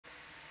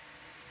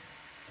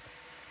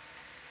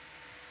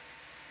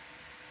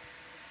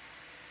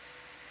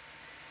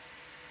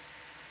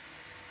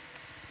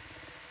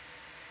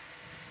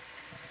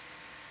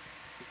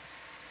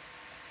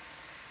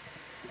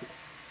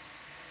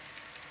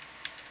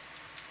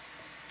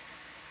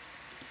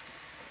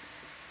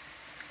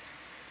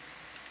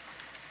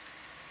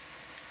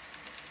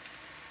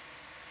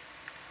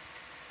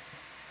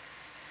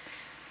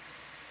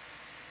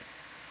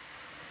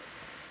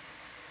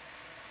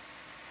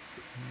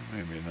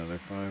maybe another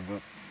 5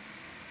 up.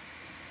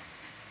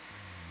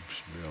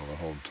 Should be able to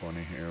hold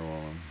 20 here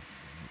while I'm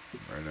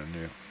right into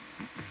you.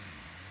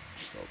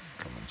 Still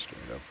coming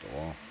straight up the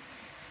wall.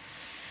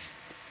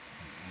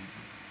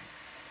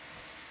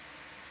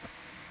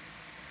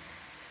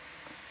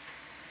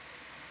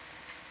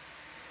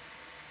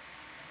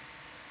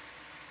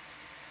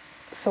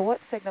 So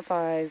what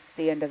signifies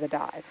the end of the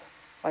dive?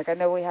 Like, I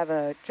know we have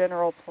a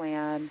general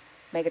plan,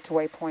 make it to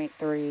waypoint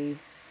 3,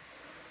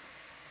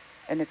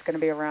 and it's going to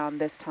be around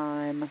this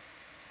time.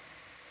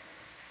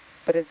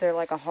 But is there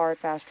like a hard,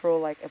 fast rule,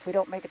 like if we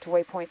don't make it to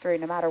waypoint 3,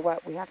 no matter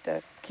what, we have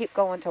to keep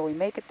going until we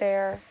make it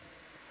there?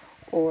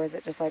 Or is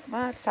it just like,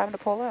 well, it's time to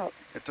pull out?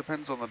 It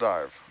depends on the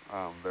dive.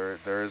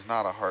 There is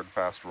not a hard,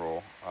 fast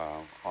rule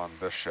on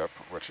this ship,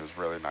 which is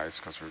really nice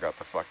because we've got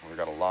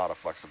a lot of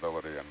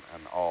flexibility,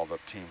 and all the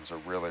teams are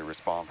really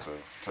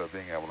responsive to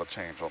being able to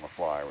change on the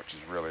fly, which is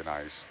really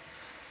nice.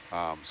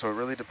 So it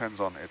really depends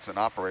on, it's an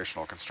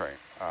operational constraint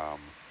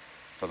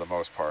for the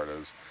most part,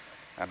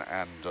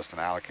 and just an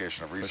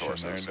allocation of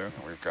resources.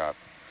 We've got,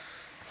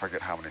 I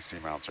forget how many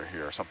seamounts are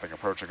here, something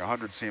approaching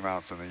 100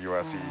 seamounts in the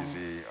US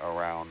EEZ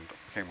around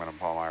Kingman and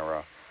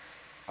Palmyra.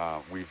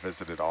 We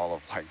visited all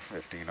of like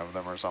 15 of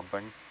them or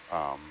something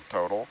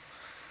total.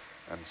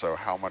 And so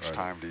how much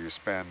time do you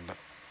spend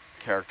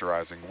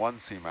characterizing one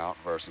seamount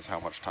versus how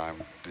much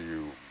time do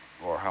you,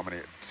 or how many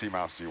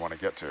seamounts do you want to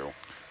get to?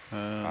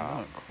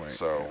 Not quite.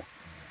 So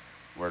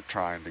we're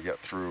trying to get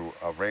through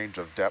a range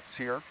of depths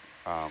here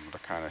to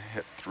kind of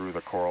hit through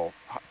the coral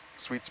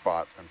sweet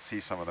spots and see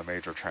some of the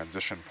major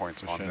transition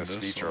points on this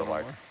feature.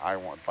 Like I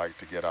would like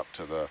to get up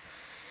to the,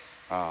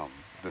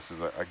 this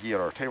is a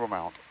gear table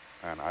mount,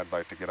 and I'd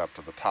like to get up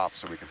to the top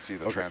so we can see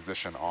the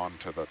transition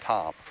onto the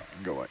top.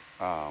 Go away.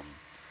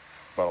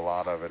 But a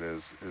lot of it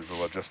is the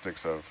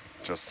logistics of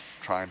just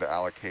trying to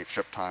allocate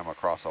ship time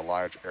across a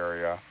large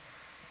area.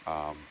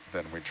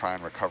 Then we try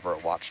and recover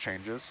at watch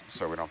changes,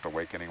 so we don't have to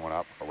wake anyone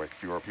up or wake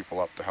fewer people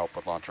up to help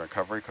with launch and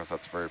recovery, because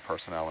that's very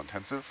personnel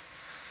intensive.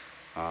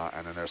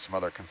 And then there's some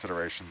other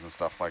considerations and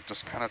stuff like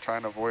just kind of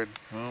trying to avoid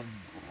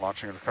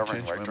launching and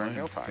recovering right during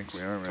meal times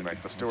to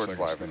make the stewards'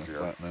 life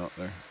easier.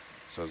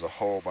 So there's a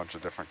whole bunch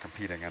of different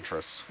competing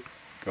interests.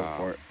 Go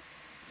for it.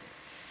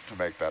 To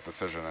make that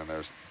decision, and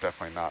there's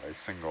definitely not a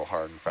single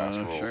hard and fast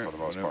rule for the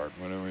most part.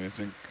 Whatever you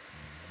think.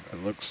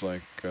 It looks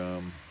like,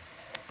 yeah,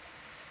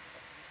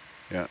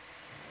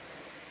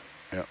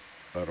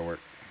 that'll work.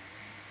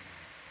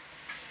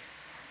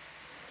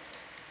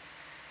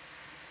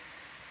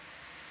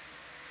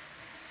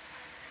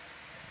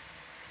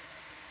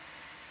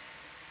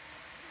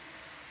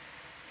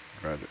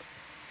 Roger.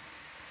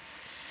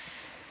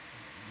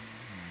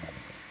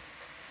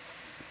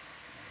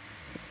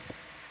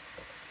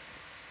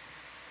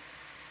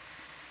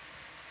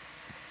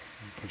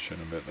 Push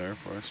in a bit there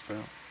for us, Phil.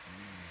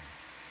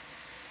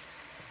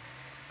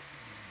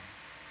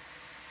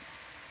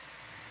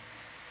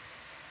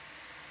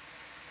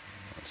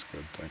 That's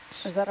good,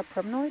 thanks. Is that a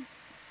primnoid?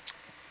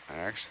 I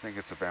actually think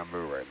it's a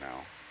bamboo right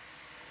now.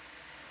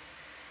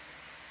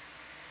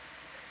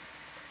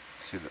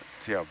 See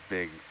how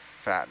big,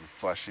 fat, and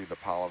fleshy the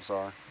polyps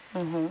are?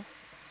 Mm-hmm.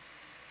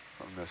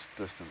 From this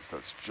distance,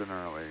 that's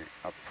generally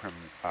a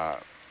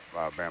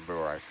bamboo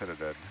or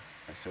isidid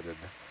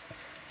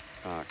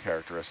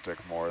characteristic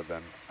more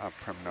than a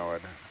primnoid,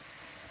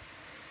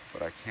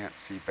 but I can't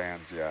see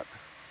bands yet.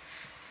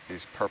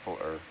 These purple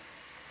are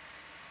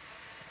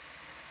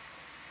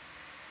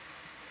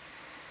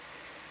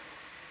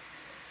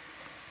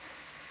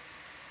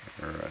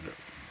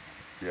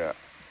yeah.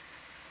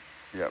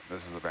 Yep,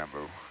 this is a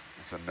bamboo.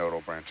 It's a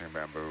nodal branching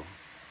bamboo.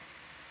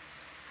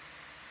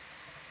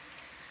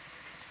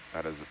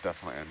 That is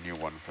definitely a new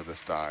one for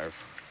this dive.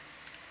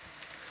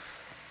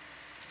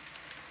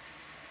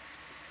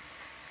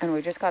 And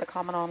we just got a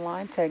comment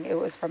online saying it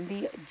was from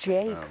the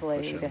J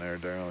clade. Push in there,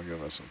 Daryl.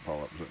 Give us some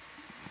polyps.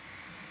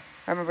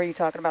 I remember you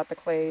talking about the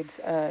clades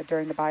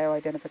during the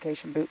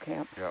bioidentification boot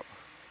camp. Yep.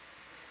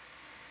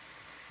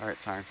 All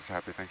right, science is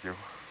happy. Thank you.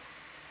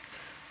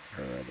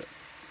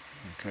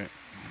 Okay.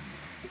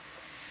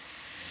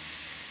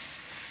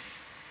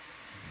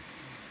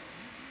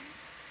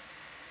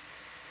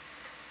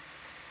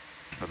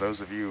 For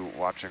those of you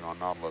watching on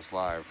Nautilus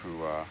Live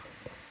who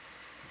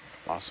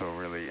also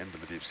really into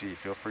the deep sea,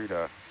 feel free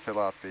to fill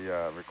out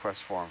the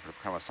request form to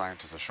become a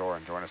scientist ashore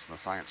and join us in the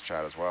science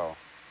chat as well.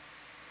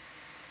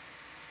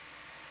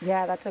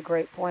 Yeah, that's a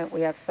great point.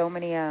 We have so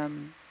many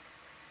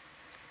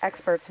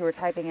experts who are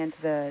typing into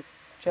the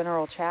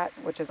general chat,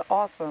 which is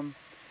awesome.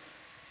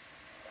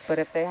 But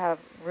if they have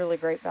really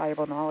great,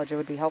 valuable knowledge, it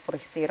would be helpful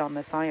to see it on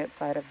the science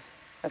side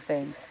of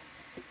things.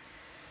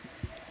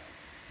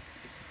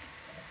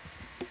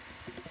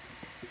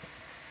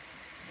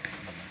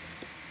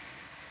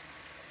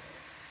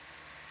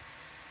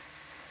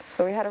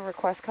 So we had a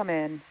request come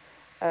in.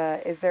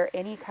 Is there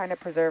any kind of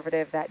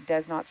preservative that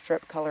does not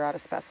strip color out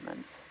of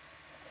specimens?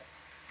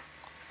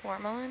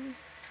 Formalin?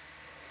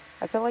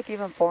 I feel like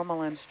even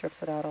formalin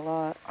strips it out a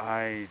lot.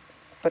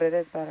 But it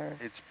is better.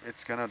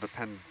 It's going to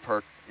depend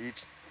per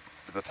each.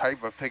 the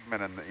type of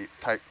pigment and the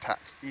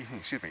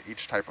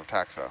each type of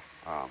taxa.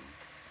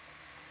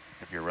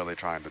 If you're really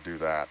trying to do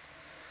that,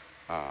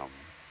 I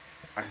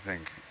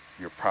think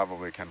you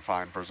probably can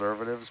find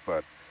preservatives,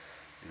 but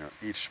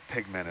each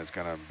pigment is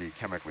going to be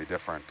chemically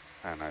different,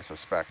 and I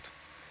suspect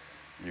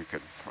you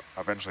could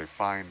eventually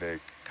find a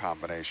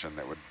combination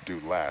that would do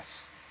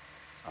less,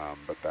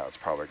 but that's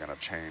probably going to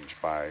change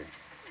by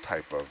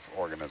type of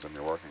organism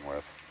you're working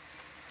with.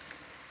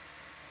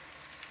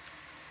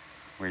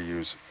 We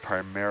use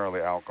primarily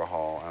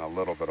alcohol and a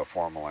little bit of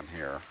formalin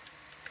here.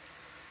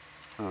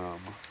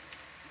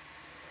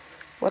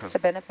 What's the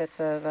benefits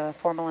of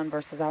formalin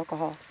versus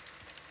alcohol?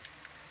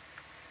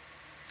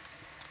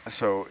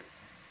 So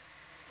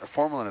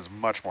formalin is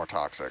much more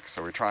toxic,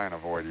 so we try and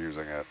avoid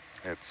using it.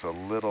 It's a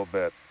little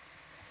bit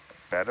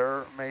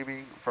better,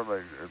 maybe, a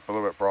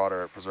little bit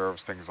broader. It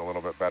preserves things a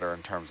little bit better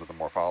in terms of the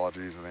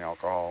morphologies in the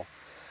alcohol.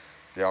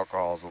 The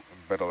alcohol is a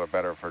bit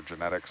better for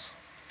genetics.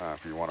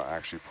 If you want to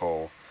actually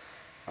pull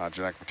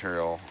genetic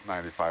material,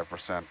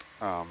 95%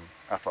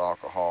 ethyl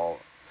alcohol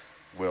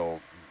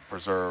will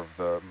preserve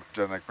the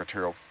genetic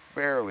material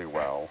fairly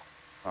well.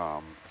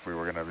 If we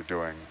were going to be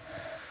doing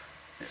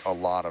a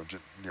lot of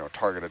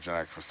targeted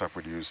genetics for stuff,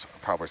 we'd use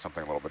probably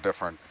something a little bit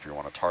different. If you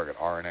want to target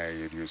RNA,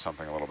 you'd use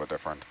something a little bit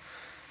different.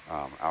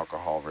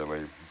 Alcohol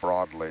really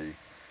broadly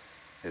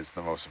is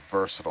the most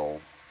versatile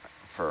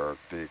for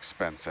the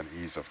expense and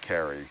ease of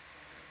carry,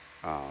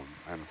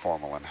 and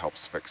formalin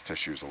helps fix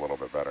tissues a little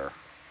bit better.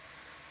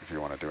 If you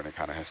want to do any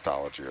kind of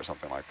histology or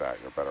something like that,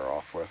 you're better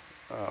off with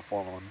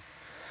formalin.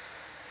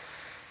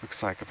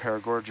 Looks like a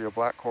paragorgia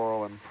black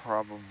coral and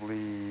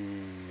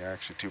probably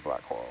actually 2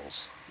 black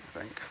corals, I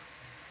think.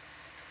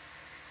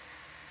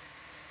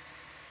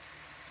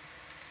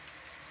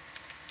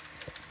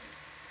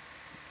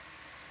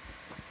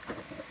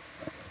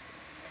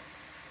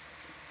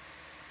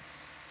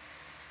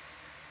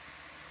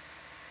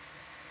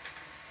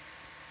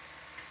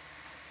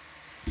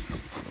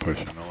 Push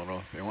a little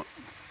if you want.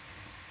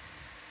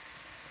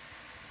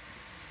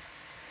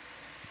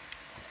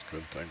 That's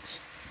good, thanks.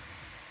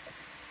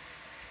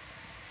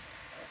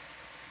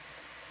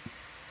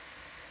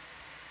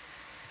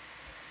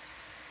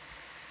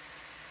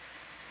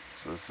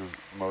 So this is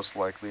most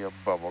likely a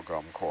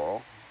bubblegum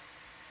coral.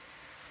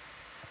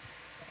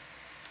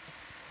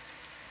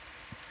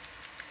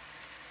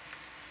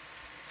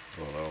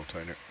 Go a little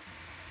tighter.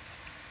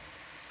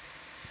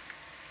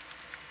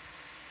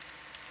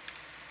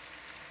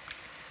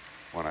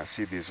 When I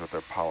see these with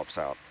their polyps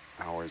out,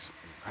 I always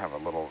have a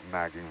little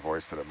nagging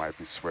voice that it might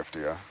be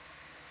Swiftia,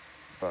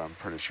 but I'm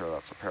pretty sure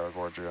that's a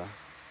paragorgia.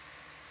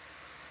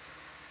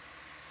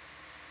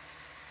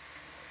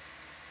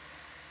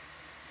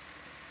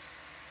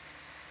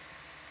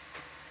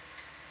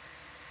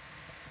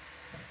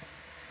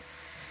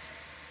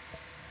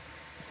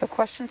 So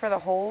question for the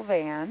whole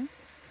van.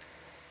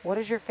 What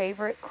is your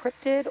favorite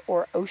cryptid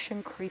or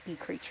ocean creepy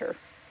creature?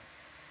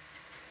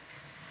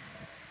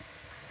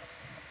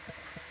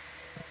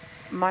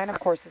 Mine, of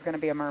course, is going to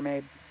be a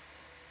mermaid.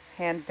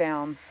 Hands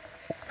down.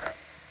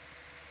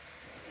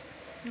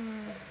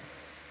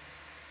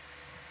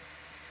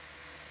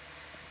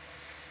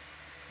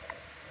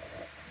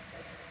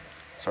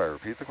 Sorry,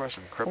 repeat the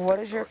question. Cryptid. What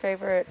is your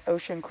favorite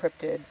ocean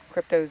cryptid?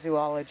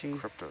 Cryptozoology.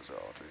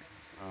 Cryptozoology.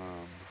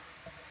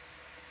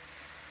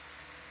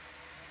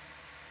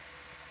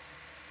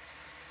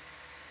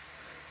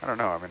 I don't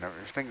know. I mean,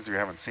 there's things you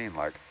haven't seen,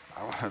 like,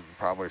 I would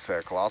probably say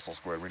a colossal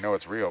squid. We know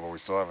it's real, but we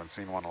still haven't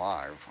seen one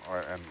live,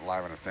 and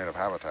live in its native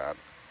habitat.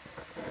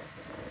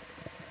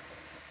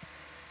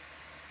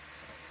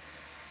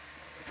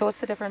 So what's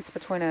the difference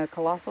between a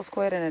colossal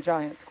squid and a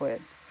giant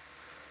squid?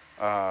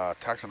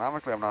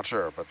 Taxonomically, I'm not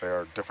sure, but they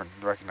are different,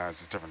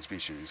 recognized as different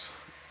species.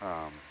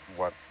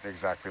 What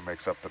exactly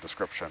makes up the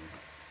description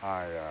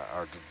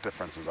or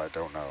differences, I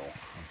don't know.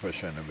 I'm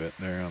pushing a bit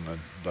there on the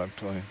dog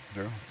toy,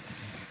 Daryl.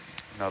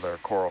 Another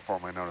coral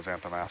formerly known as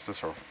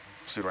anthomastus or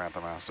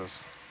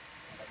pseudo-anthomastus.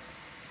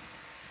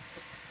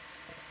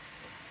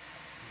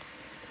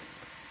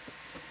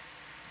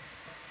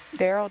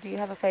 Daryl, do you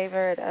have a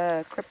favorite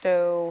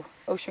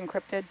ocean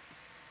cryptid?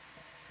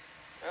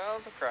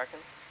 Oh, the Kraken.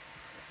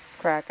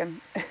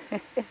 Kraken.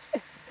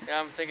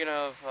 Yeah, I'm thinking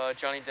of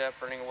Johnny Depp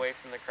running away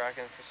from the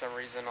Kraken for some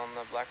reason on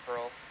the Black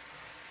Pearl.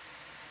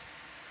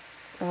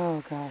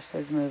 Oh gosh,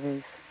 those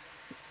movies.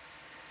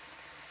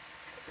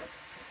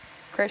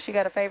 Chris, you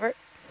got a favorite?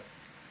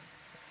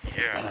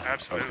 Yeah,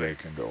 absolutely. Okay,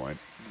 can go wide.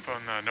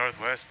 From the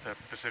northwest, the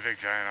Pacific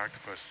giant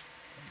octopus.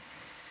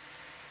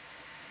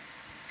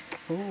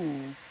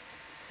 Ooh.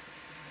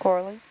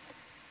 Coralie?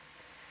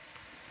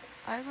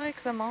 I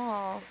like them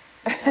all.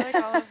 I like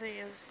all of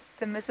these.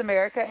 The Miss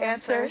America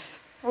answers.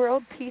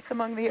 World peace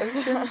among the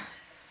oceans.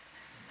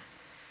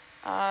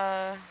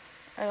 I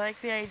like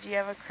the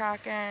idea of a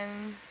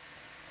kraken.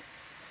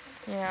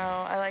 You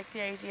know, I like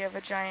the idea of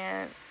a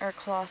giant or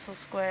colossal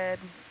squid.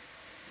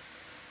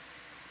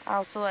 I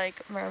also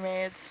like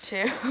mermaids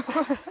too.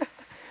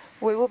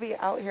 We will be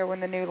out here when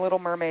the new Little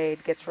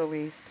Mermaid gets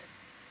released.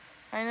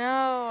 I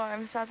know.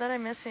 I'm sad that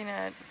I'm missing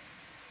it.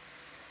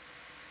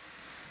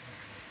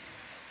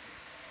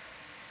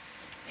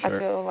 I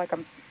feel like Let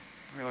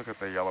me look at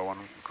the yellow one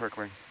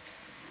quickly.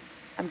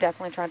 I'm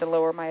definitely trying to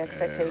lower my Yeah,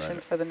 expectations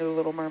right. for the new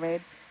Little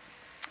Mermaid.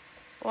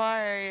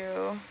 Why are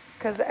you?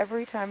 Because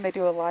every time they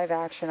do a live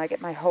action, I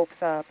get my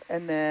hopes up,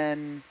 and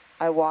then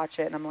I watch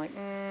it, and I'm like,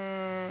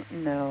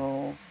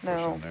 no.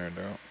 Pushing there,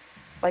 Daryl.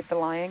 Like The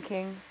Lion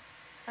King,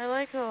 I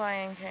like The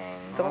Lion King.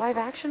 the live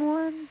action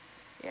one.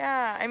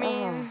 Yeah, I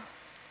mean,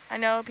 I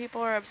know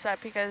people are upset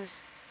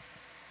because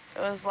it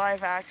was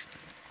live action,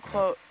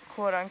 quote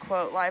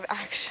unquote live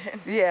action.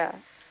 Yeah.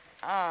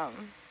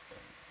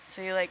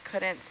 So you like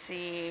couldn't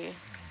see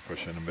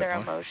Pushing a bit their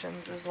more.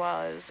 emotions as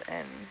well as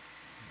in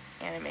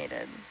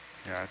animated.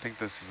 Yeah, I think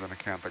this is an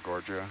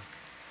acanthogorgia.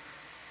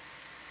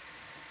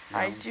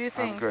 I do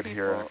think I'm good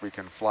here. people- If we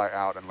can fly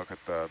out and look at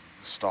the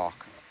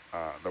stalk,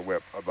 the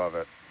whip above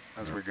it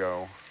as we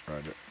go.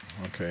 Roger.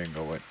 Okay,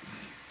 go wait.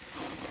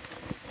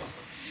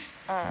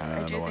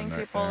 I the do one think there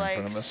people in like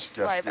front of us?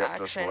 live Just to the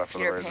action left of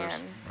the Peter razors.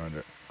 Pan.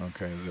 Roger.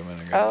 Okay, zoom in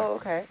again. Oh,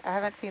 okay. I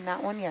haven't seen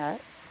that one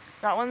yet.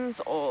 That one's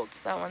old.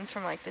 That one's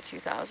from like the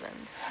 2000s.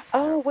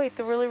 Oh, Yep. wait,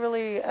 the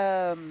really,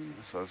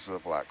 So this is a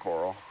black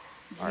coral.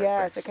 All right,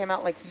 yes, it thanks. came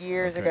out like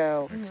years Okay,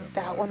 ago. I can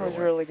That let one her was go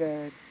away. really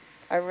good.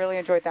 I really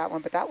enjoyed that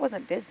one, but that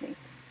wasn't Disney.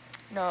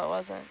 No, it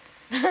wasn't.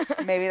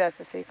 Maybe that's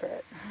the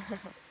secret.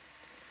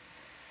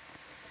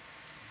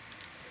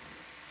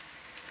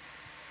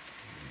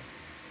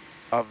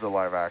 Of the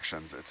live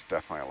actions, it's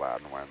definitely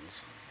Aladdin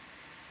wins.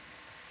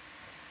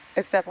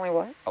 It's definitely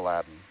what?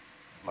 Aladdin.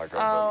 Like Oh,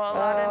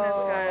 Aladdin is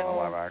the one good. on the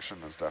live action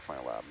is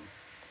definitely Aladdin.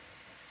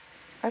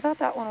 I thought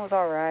that one was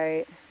all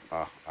right.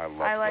 Oh, I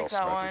love I like Will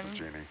that Smith as one. a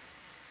genie.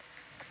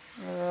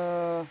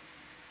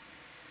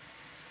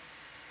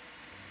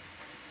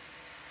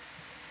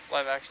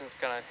 Live action's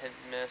kind of hit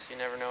and miss. You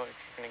never know what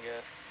you're going to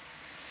get.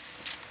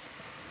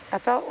 I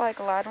felt like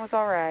Aladdin was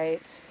all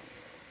right.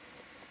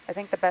 I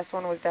think the best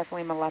one was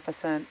definitely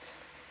Maleficent.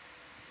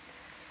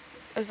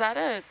 Was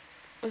that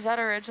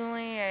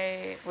originally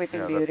a? Sleeping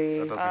Yeah, Beauty.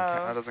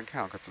 that doesn't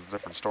count because it's a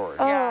different story.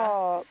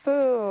 Oh,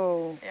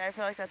 boo. Yeah, I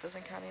feel like that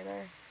doesn't count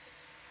either.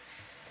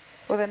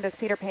 Well, then does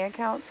Peter Pan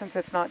count since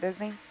it's not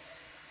Disney?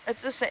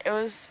 It's the same. It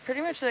was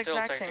pretty much It's the still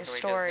exact same technically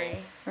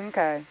story. Disney.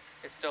 Okay.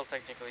 It's still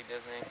technically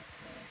Disney.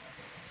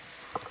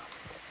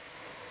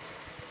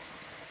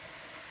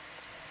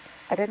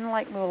 I didn't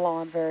like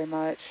Mulan very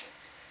much.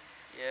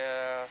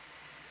 Yeah.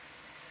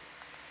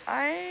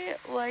 I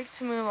liked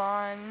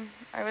Mulan.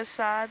 I was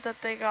sad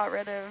that they got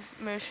rid of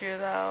Mushu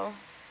though.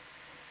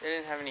 They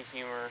didn't have any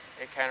humor.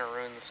 It kind of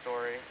ruined the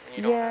story. And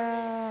you don't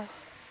have any.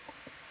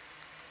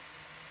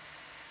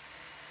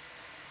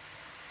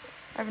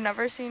 I've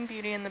never seen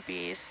Beauty and the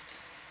Beast.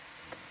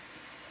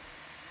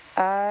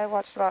 I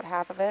watched about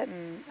half of it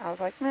and I was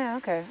like, nah,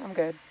 okay, I'm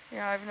good.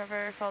 Yeah, I've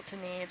never felt a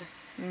need.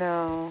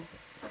 No.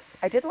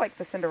 I did like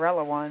the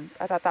Cinderella one.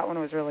 I thought that one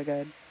was really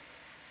good.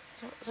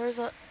 There's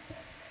a.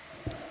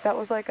 That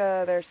was like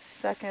their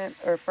second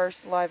or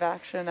first live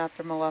action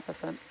after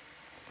Maleficent.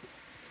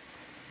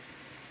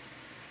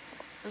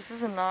 This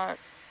is not.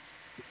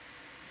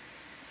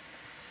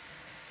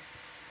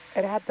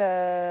 It had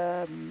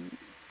the,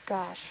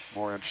 gosh.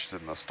 More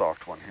interested in the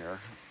stalked one here.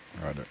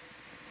 Roger.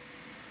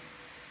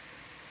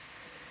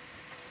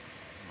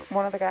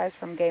 One of the guys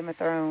from Game of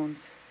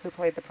Thrones who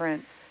played the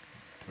prince.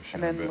 Pushing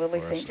And a then bit Lily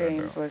for us St. there,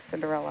 James Daryl. was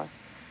Cinderella.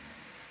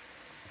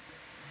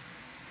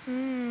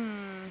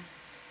 Come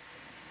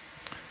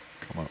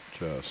up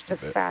just The a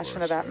bit fashion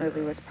for of us that movie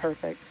there. was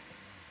perfect.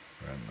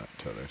 And that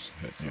tether's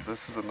hitting So you.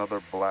 this is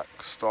another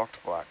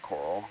stalked black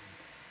coral.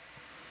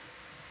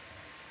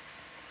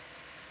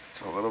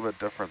 It's a little bit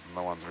different than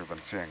the ones we've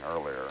been seeing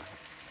earlier.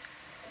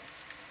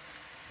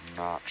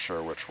 Not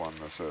sure which one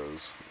this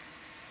is.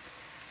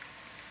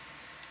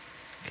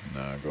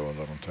 Can go a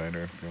little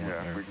tighter if you want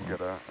Yeah, there. if we can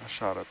get a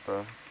shot at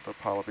the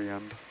polyp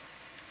end.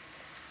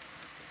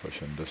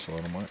 Pushing just a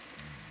little more.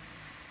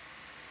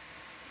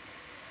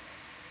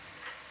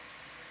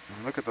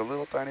 And look at the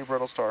little tiny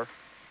brittle star.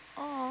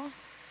 Aw,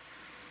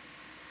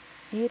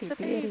 Itty it's a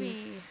bitty.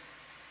 baby.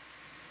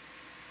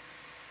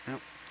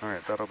 Yep. All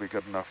right, that'll be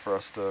good enough for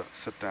us to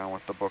sit down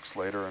with the books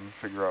later and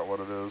figure out what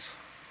it is.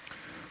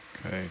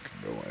 Okay,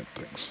 can go wide,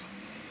 thanks.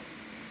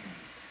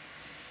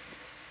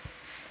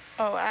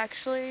 Oh,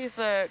 actually,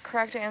 the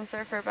correct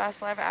answer for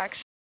best live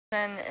action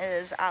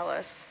is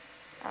Alice.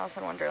 Alice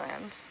in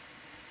Wonderland.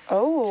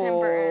 Oh, Tim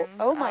Burton's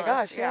oh my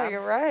Alice, gosh, yeah,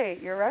 you're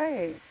right, you're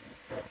right.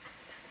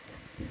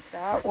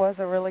 That was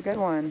a really good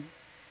one.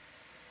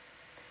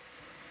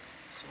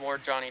 Some more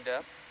Johnny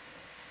Depp.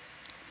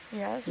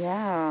 Yes.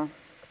 Yeah.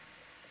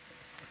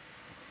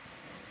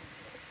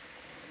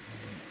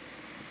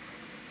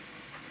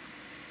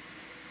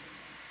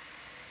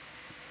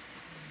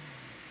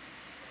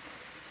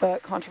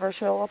 But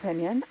controversial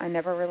opinion, I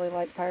never really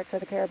liked Pirates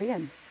of the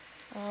Caribbean.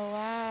 Oh,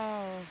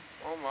 wow.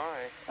 Oh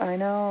my. I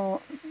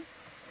know.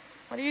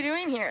 What are you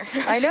doing here?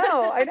 I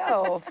know, I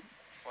know.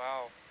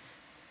 Wow.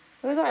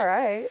 It was all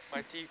right.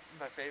 My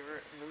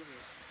favorite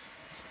movies.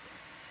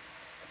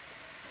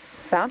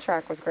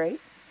 Soundtrack was great.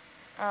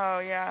 Oh,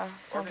 yeah.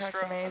 Soundtrack's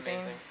Orchestra, amazing.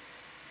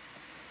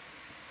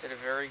 Did a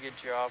very good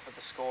job with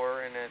the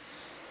score, and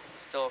it's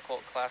still a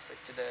cult classic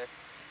today.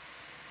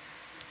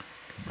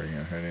 Bring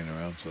your heading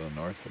around to the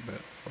north a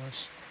bit for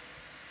us.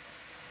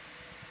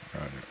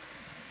 Roger.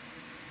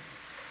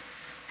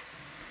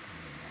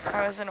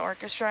 I was in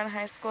orchestra in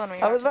high school, and we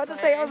I was about to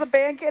say I was a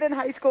band kid in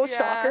high school.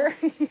 Yeah.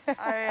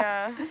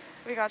 Shocker.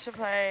 We got to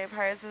play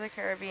Pirates of the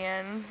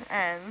Caribbean,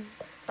 and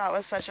that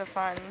was such a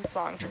fun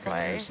song to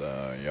play. Use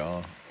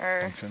yaw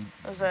function.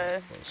 It was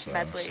a Was,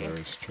 medley.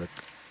 Sarah's trick.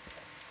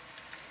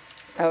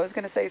 I was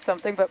going to say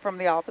something, but from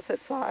the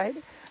opposite side.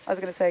 I was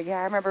going to say, yeah,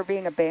 I remember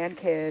being a band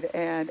kid,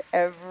 and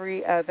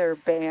every other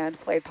band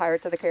played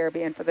Pirates of the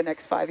Caribbean for the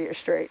next 5 years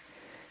straight.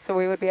 So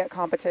we would be at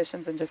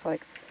competitions and just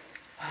like,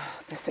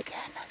 oh, this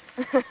again.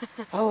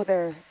 Oh,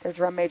 their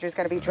drum major's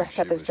going to be dressed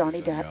up as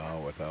Johnny Depp. Yaw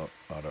without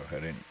auto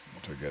heading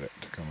to get it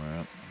to come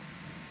around.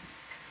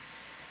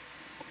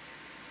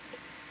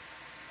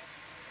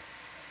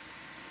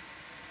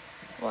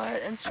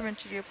 What instrument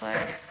did you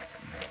play?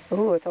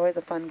 Ooh, it's always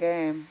a fun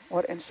game.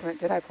 What instrument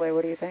did I play?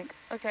 What do you think?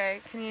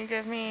 Okay, can you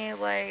give me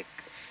like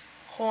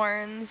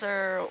horns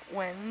or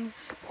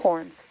winds?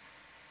 Horns.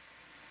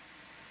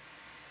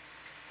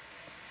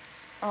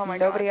 Oh my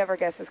Nobody god. ever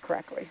guesses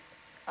correctly.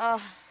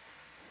 Well,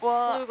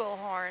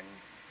 Flugelhorn.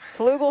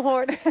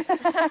 Flugelhorn.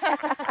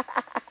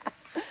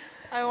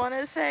 I want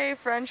to say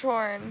French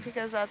horn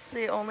because that's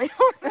the only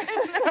horn I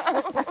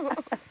know.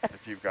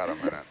 If you've got a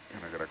minute,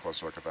 can I get a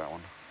closer look at that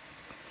one?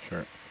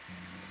 Sure.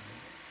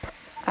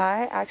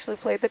 I actually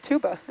played the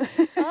tuba.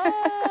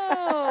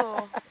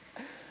 Oh,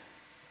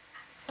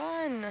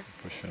 fun.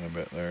 Push in a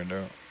bit there,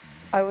 Daryl.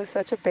 I was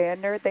such a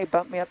band nerd, they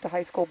bumped me up to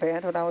high school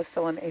band when I was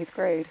still in 8th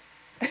grade.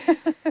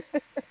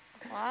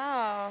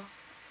 Wow.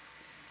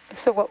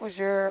 So what was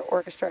your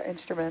orchestra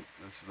instrument?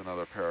 This is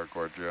another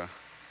paragorgia.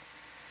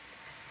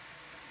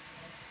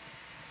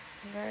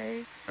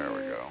 Very There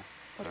we cute. go.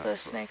 With the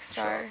That's snake the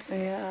star.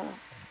 Yeah.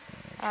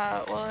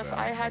 Well, if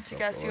I had to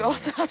guess, you below.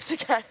 also have to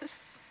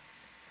guess.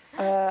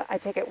 I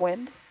take it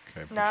wind?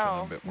 Okay, push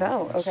No. in a bit more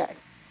No, for us. okay.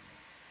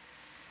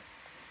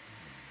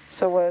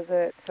 So was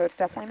it, so it's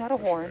definitely not a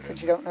Push horn right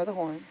since in you don't know the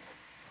horns.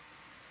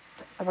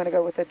 I'm going to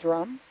go with a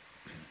drum.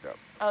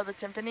 Oh, the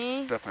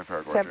timpani? Definitely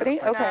paragorgia. Timpani?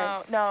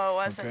 Okay. No, it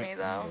wasn't Okay, me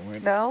though. the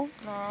wind. No?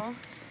 No.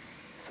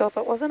 So if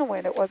it wasn't a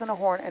wind, it wasn't a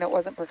horn, and it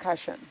wasn't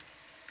percussion.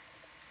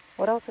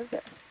 What else is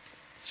there?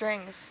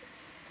 Strings.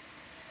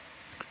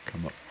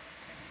 Come up.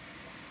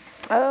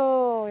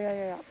 Oh,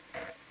 yeah.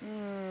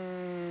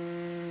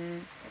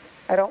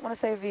 I don't want to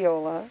say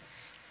viola.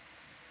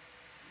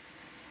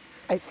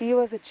 I see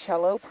you as a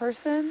cello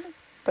person,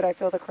 but I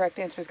feel the correct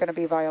answer is going to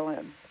be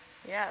violin.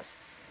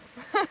 Yes.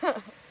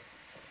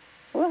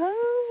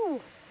 Woohoo!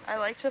 I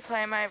like to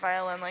play my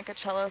violin like a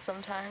cello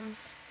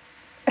sometimes.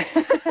 Okay,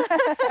 should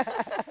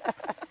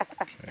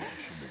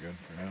be good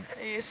for now.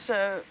 I used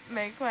to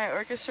make my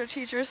orchestra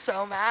teacher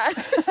so mad.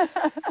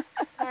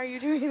 Why are you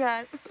doing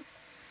that?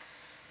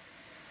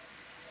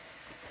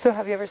 So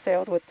have you ever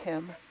sailed with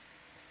Tim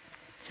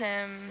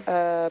Tim.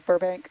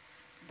 Burbank,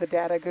 the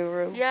data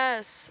guru?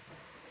 Yes.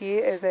 He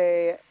is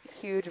a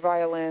huge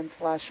violin /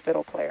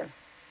 fiddle player.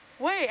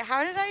 Wait,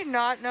 how did I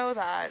not know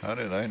that? How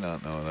did I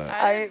not know that?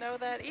 I didn't know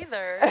that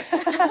either.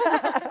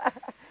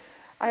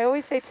 I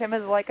always say Tim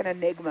is like an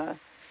enigma.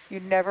 You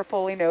never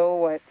fully know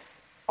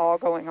what's all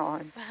going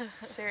on.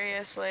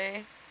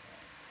 Seriously.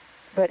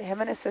 But him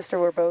and his sister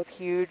were both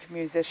huge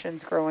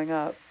musicians growing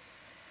up.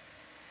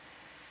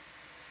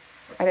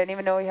 I didn't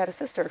even know he had a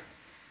sister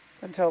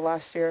until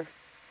last year.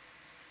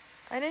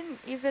 I didn't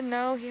even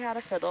know he had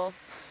a fiddle.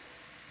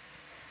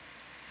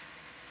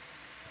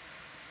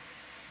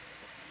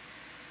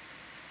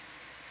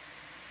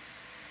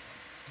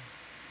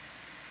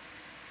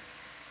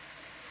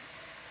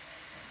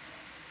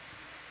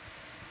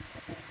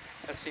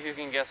 Let's see who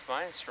can guess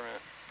my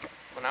instrument.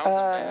 When I was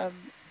in band.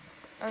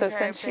 So Okay,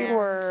 since you band.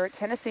 were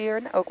Tennessee or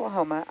in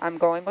Oklahoma, I'm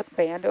going with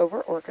band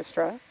over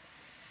orchestra.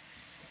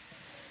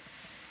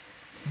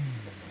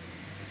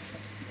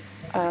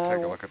 Can you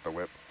take a look at the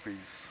whip,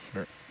 please?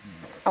 Sure.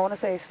 I want to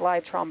say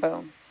slide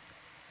trombone.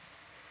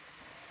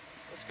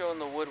 Let's go in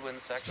the woodwind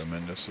section.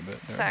 Tremendous a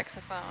bit there.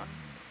 Saxophone.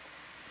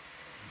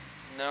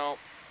 No,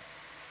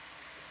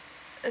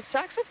 Is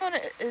saxophone,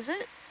 is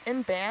it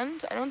in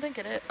band? I don't think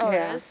it is. Oh,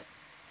 Yeah. it is?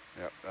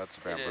 Yep, that's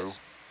It bamboo. is.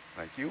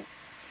 Thank you.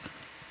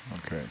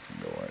 Okay,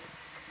 can go right.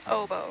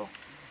 Oboe.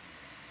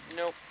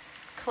 nope,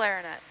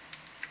 Clarinet.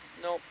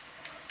 nope,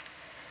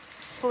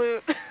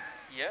 Flute.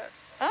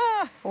 yes.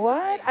 Ah!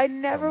 What? I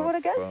never Come would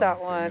have up, guessed that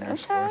 3 one. meters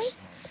Okay. for us.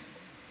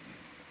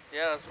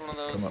 Yeah, that's one of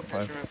those Come up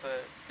 5. instruments I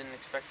didn't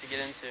expect to get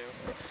into,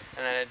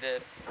 and then I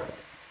did.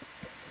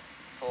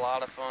 It's a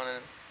lot of fun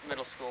in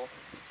middle school.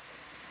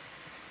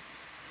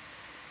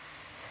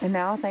 And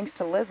now, thanks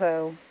to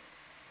Lizzo,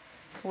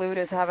 flute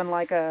is having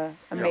like a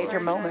Yeah, major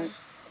Resurgence. moment.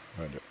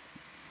 Roger.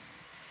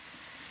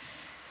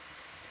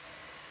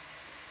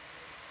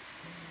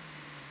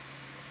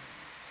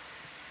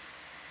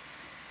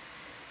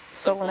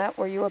 So Simple. Lynette,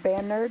 were you a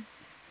band nerd?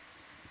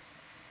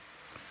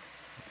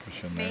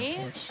 Push in Me?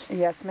 there for us.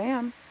 Yes,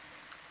 ma'am.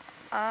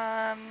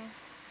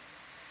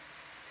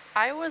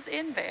 I was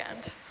in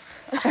band.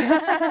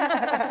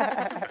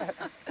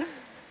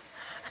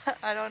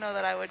 I don't know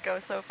that I would go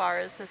so far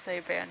as to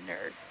say band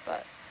nerd,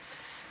 but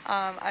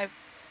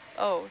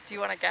oh, do you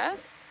want to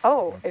guess?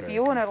 Oh, if Okay,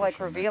 you want to like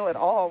conclusion reveal it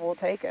next. all, we'll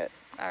take it.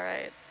 All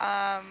right.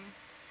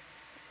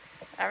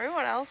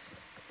 Everyone else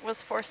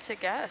was forced to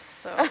guess,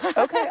 so.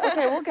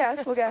 Okay, we'll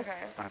guess. Okay.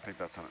 I think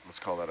that's let's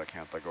call that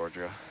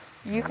acanthogorgia.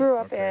 You grew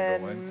up Okay, go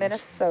ahead, in please.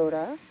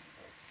 Minnesota.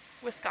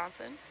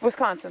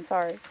 Wisconsin,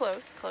 sorry.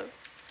 Close.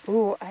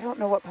 Ooh, I don't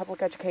know what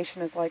public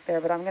education is like there,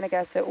 but I'm going to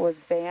guess it was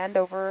band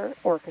over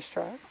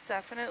orchestra.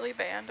 Definitely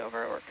band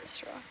over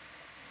orchestra.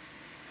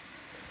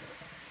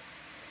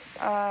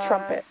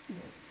 Trumpet.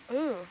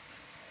 Ooh.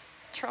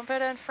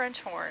 Trumpet and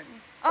French horn.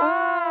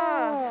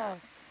 Ah!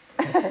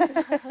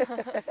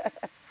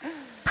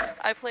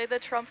 I played the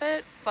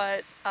trumpet,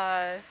 but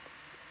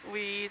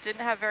we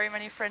didn't have very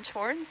many French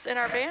horns in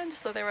our band,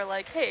 so they were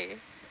like, hey,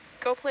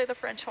 go play the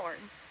French horn.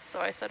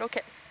 So I said,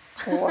 okay.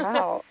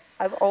 Wow.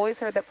 I've always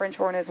heard that French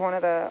horn is one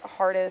of the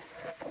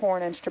hardest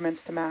horn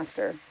instruments to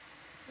master.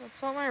 That's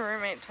what my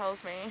roommate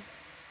tells me.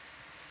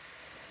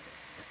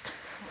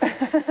 Looks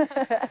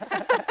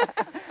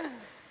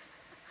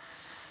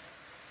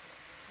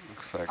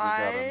like we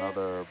got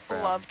another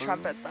bamboo. Love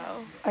trumpet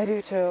though. I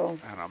do too.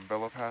 And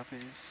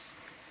umbellapathes.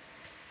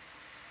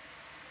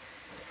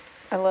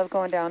 I love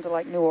going down to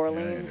like New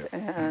Orleans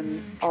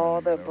and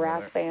all the Over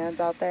brass there. bands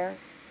out there.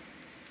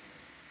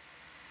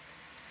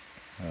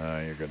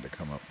 You're good to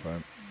come up,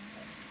 bud.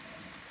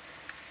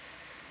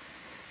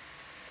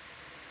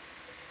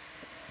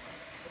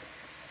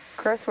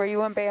 Chris, were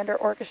you in band or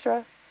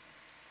orchestra?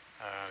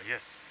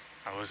 Yes,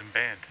 I was in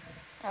band.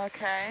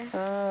 Okay.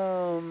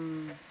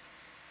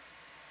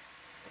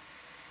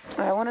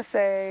 I want to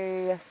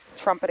say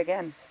trumpet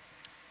again.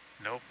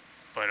 Nope,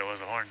 but it was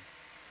a horn.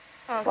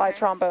 Slide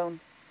trombone.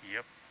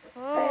 Yep.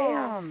 Oh.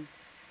 Bam.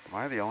 Am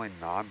I the only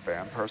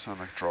non-band person in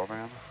the control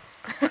van?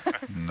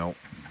 Nope.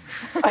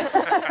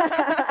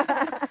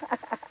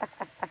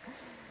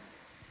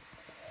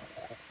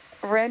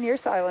 Ren, you're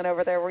silent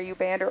over there. Were you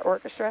band or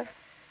orchestra?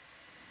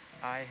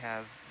 I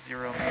have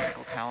zero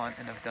musical talent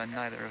and have done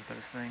neither of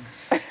those things.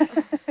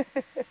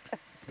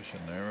 Push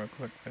in there real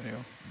quick,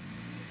 video.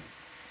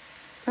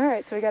 All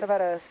right, so we got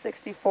about a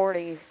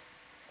 60-40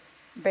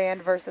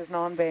 band versus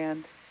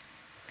non-band.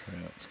 Okay,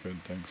 that's good,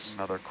 thanks.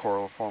 Another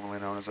coral formerly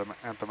known as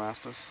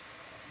anthomastus.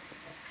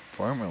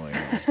 Formerly.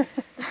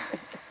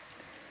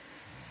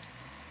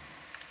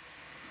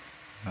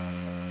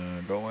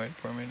 Go wait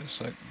for me just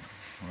a sec.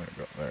 Where'd it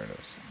go? There it is.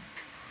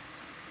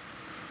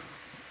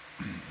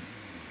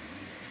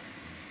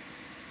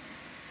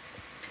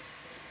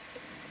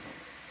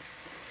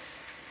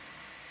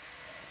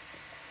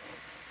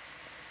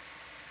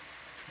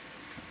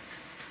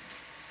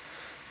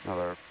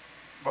 Another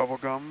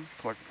bubblegum,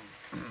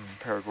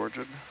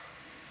 paragorgia.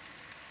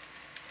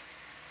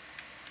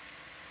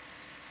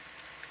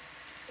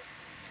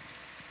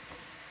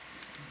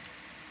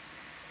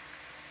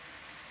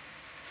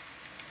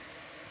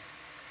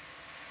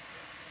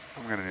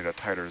 I'm going to need a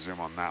tighter zoom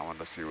on that one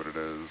to see what it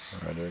is.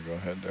 Ready to go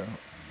ahead, Daryl?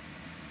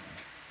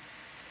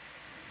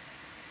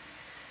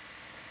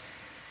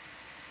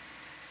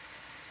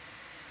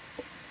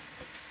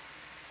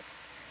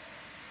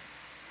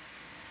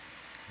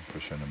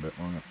 Push in a bit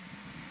more.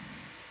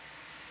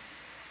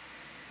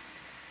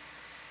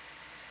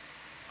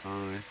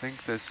 I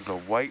think this is a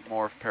white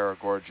morph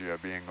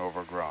paragorgia being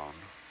overgrown.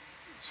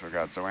 So we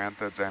got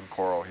zoanthids and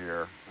coral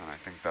here, and I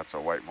think that's a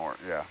white morph,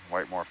 yeah,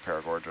 white morph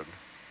paragorgia.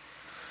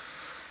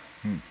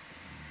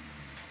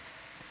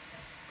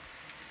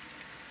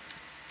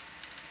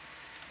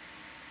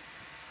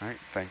 All right,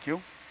 thank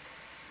you.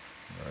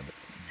 Right.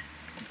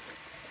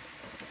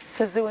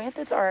 So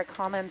zoanthids are a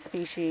common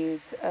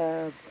species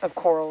of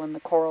coral in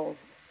the coral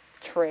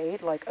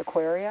trade, like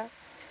aquaria.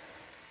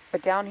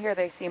 But down here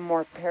they seem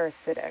more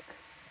parasitic.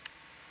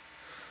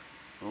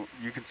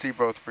 You can see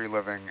both free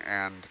living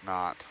and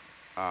not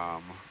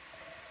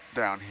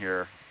down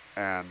here,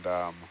 and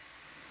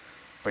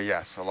but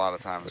yes, a lot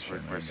of times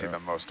we see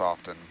them most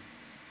often,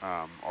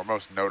 or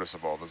most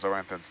noticeable. The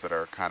zoanthids that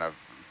are kind of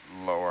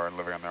lower and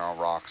living on their own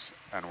rocks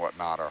and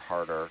whatnot are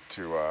harder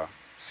to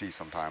see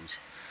sometimes.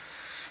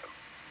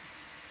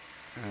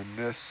 And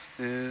this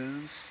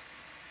is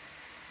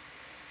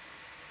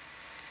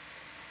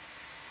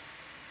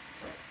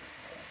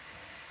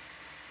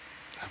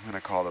I'm going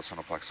to call this one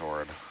a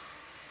plexaurid.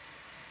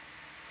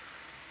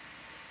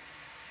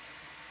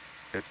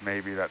 It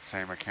may be that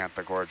same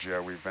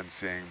acanthogorgia we've been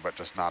seeing, but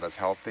just not as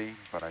healthy.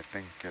 But I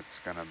think it's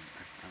gonna.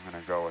 I'm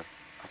gonna go with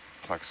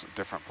a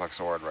different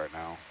plexaurid right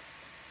now.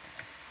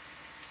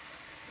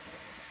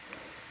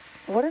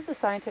 What is the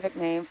scientific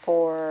name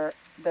for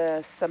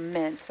the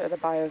cement or the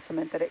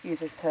biocement that it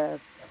uses to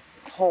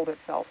hold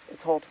itself,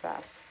 its hold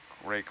fast?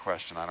 Great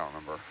question. I don't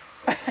remember.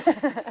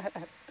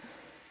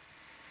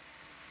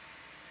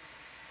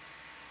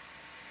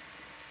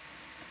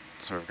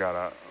 So we've got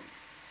a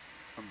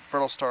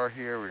brittle star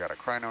here, we got a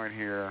crinoid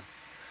here.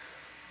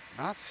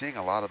 Not seeing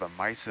a lot of the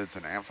mysids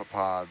and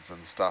amphipods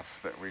and stuff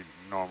that we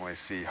normally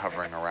see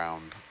hovering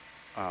around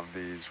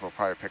these. We'll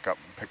probably pick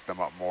them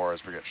up more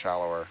as we get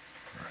shallower.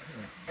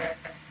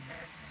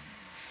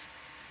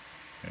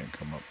 And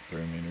come up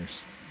 3 meters.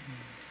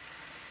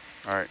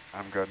 All right,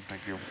 I'm good,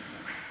 thank you.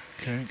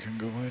 Okay, can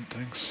go ahead,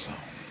 thanks.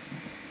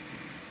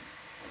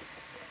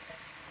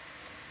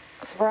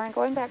 So Brian,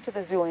 going back to the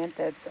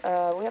zoanthids,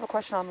 we have a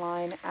question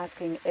online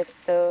asking if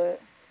the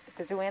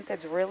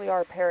zoanthids really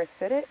are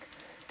parasitic,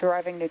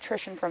 deriving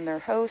nutrition from their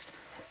host,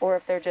 or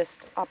if they're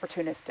just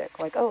opportunistic,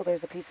 like, oh,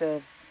 there's a piece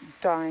of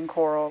dying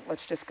coral,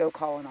 let's just go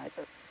colonize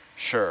it.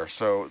 Sure.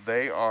 So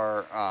they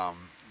are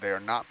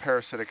not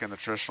parasitic in the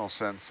traditional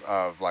sense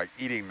of like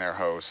eating their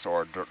host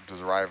or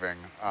deriving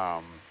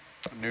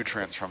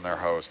nutrients from their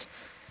host,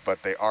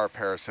 but they are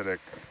parasitic.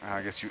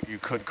 I guess you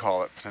could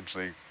call it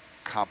potentially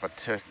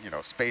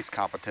space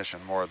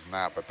competition more than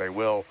that, but they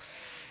will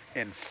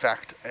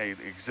infect a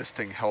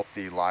existing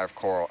healthy live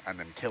coral and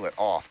then kill it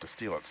off to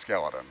steal its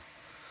skeleton.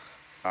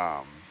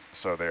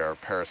 So they are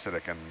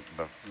parasitic in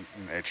the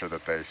nature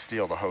that they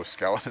steal the host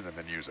skeleton and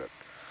then use it.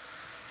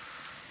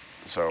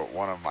 So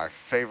one of my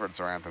favorite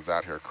zoanthids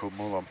out here,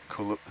 Cumula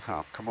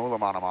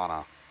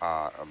manamana,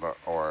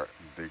 or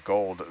the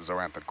gold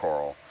zoanthid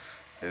coral,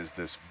 is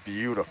this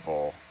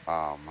beautiful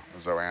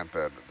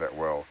zoanthid that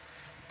will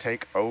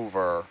take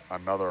over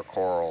another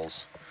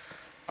coral's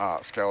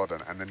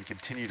skeleton and then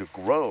continue to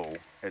grow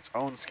its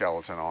own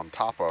skeleton on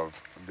top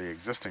of the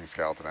existing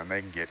skeleton, and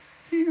they can get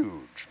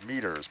huge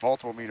meters,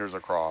 multiple meters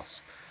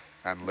across,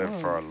 and live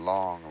for a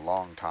long,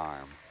 long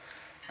time,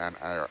 and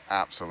are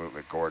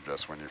absolutely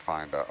gorgeous when you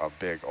find a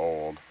big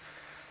old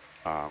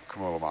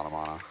Cumula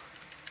manamana.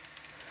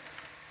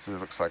 So it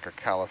looks like a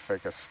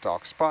Caliphacus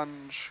stalk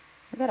sponge.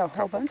 We got a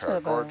whole bunch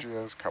of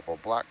paragorgias, couple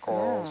black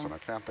corals, and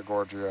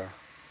acanthogorgia.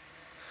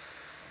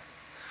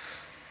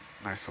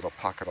 Nice little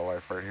pocket of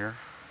life right here.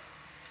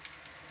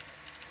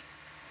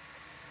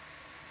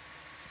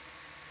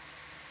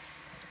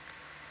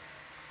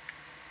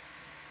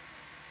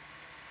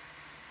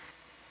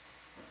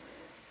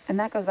 And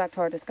that goes back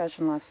to our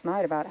discussion last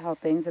night about how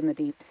things in the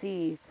deep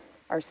sea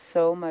are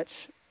so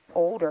much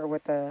older,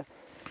 with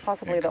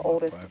possibly the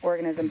oldest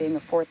organism being a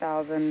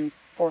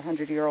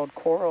 4,400-year-old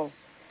coral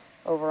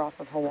over off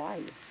of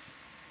Hawaii.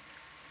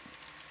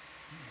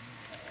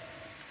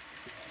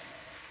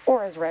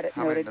 Or as Reddit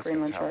noted,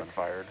 Greenland have been sharks.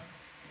 fired?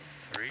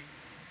 3?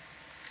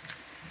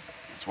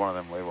 It's one of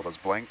them labeled as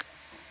blank?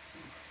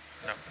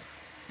 No.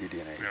 eDNA,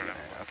 We don't know.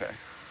 okay.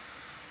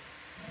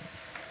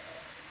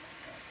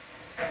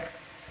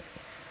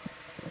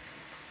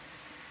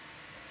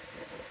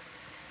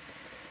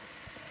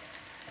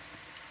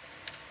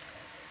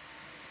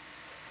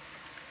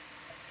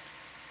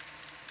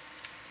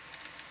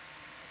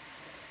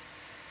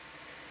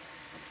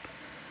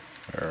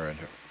 All right.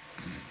 Looks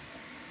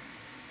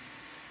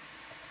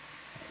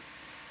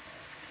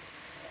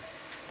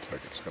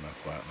like it's gonna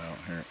flatten out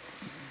here.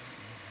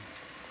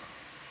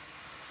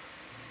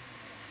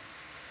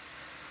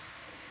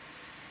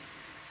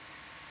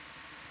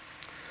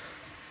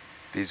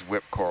 These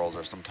whip corals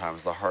are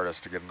sometimes the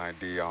hardest to get an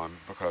ID on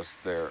because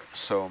there are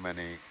so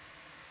many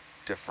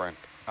different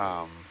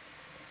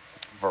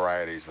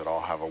varieties that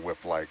all have a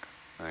whip-like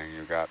thing.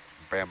 You've got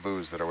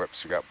bamboos that are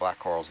whips, you've got black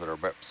corals that are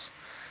whips.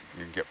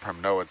 You can get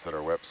primnoids that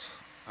are whips.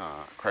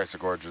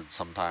 Chrysogorgids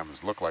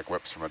sometimes look like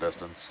whips from a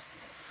distance.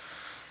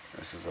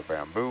 This is a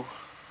bamboo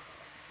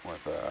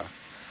with an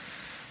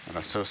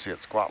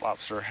associate squat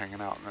lobster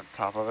hanging out on the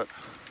top of it.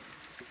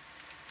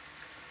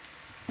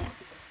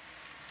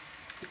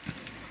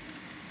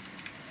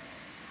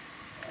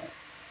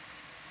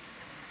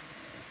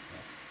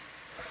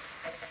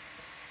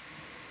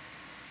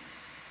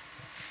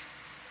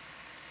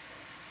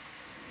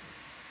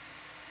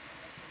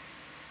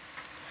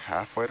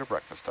 Halfway to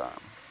breakfast time.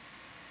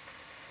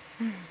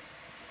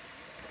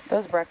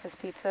 Those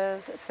breakfast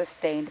pizzas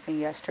sustained me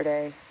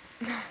yesterday.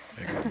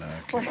 They can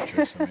keep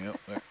chasing me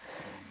up there.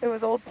 It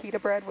was old pita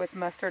bread with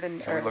mustard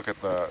and... Can we look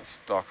at the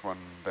stalked one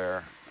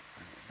there?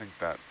 I think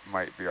that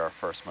might be our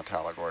first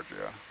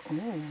metallogorgia.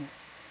 Ooh.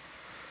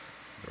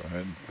 Go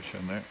ahead and push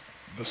in there.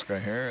 This guy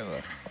here?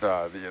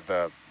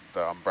 The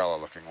umbrella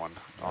looking one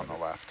on the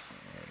left.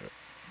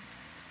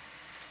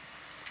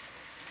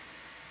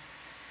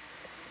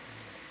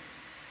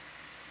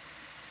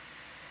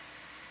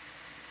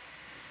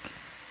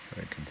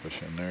 I can push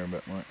in there a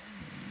bit more.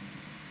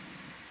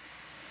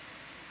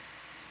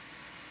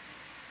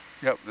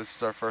 Yep, this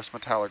is our first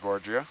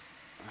metallogorgia.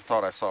 I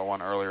thought I saw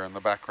one earlier in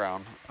the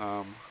background,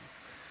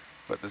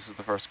 but this is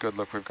the first good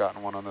look we've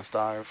gotten one on this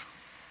dive.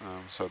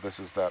 So this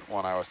is that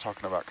one I was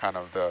talking about, kind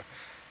of the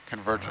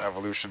convergent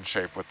evolution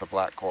shape with the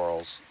black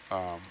corals,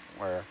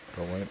 where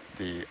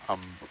the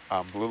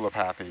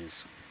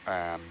bathypathes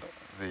and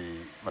the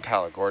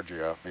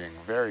metallogorgia being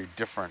very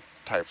different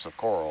types of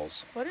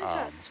corals. What is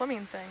that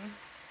swimming thing?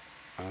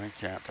 I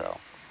can't tell.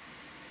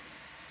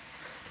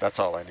 That's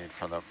all I need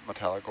for the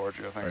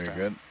metallogorgia. Thanks, Are you Dan.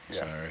 good?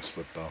 Yeah. Sorry, I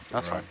slipped off the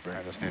That's rock fine.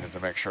 there. I just needed to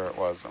make sure it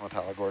was a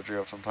metallogorgia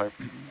of some type.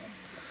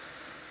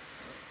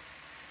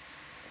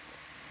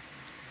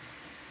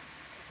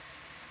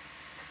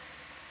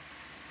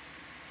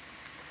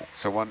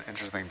 So one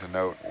interesting thing to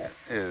note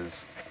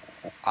is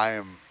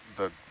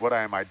what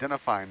I am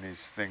identifying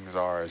these things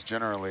are is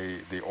generally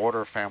the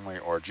order, family,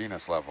 or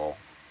genus level.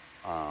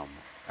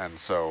 And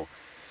so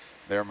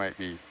there might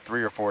be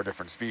 3 or 4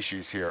 different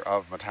species here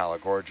of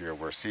metallogorgia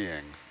we're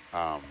seeing,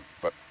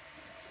 but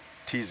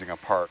teasing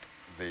apart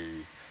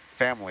the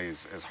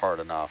families is hard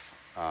enough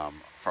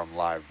from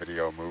live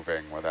video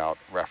moving without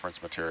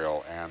reference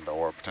material and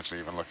or potentially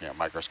even looking at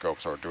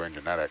microscopes or doing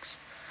genetics.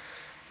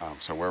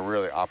 So we're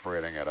really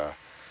operating at a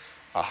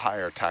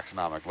higher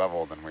taxonomic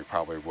level than we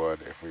probably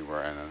would if we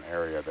were in an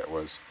area that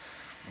was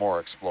more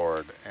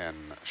explored in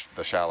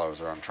the shallows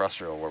or on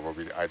terrestrial, where we'll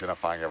be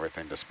identifying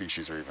everything to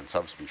species or even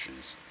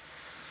subspecies.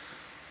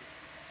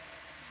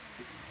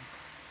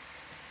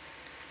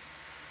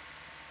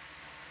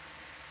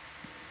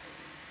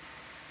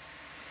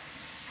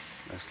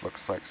 This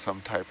looks like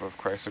some type of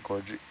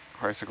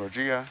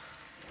chrysogorgia.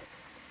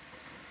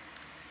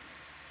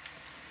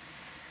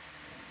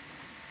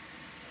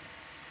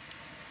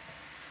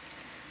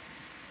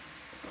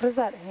 What is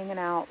that hanging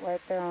out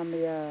right there on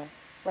the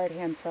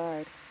right-hand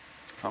side?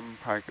 It's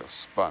probably a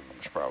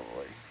sponge,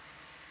 probably.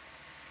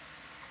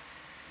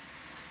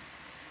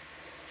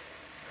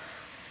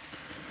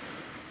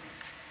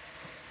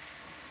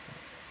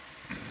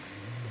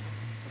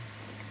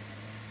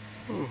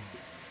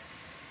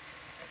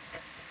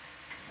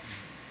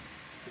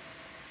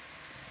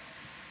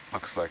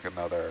 Looks like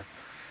another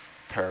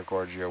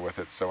paragorgia with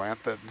its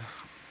zoanthid,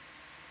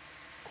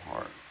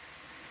 or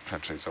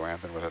potentially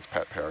zoanthid with its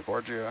pet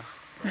paragorgia.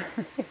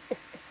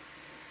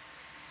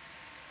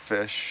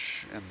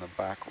 Fish in the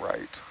back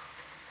right,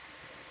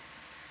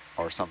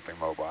 or something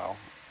mobile.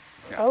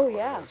 Can't tell Oh what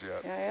yeah, it is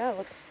yet. yeah.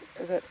 Looks.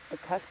 Is it a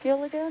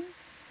cuskeel again?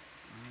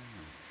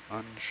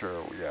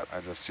 Unsure yet. I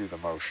just see the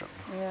motion.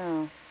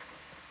 Yeah.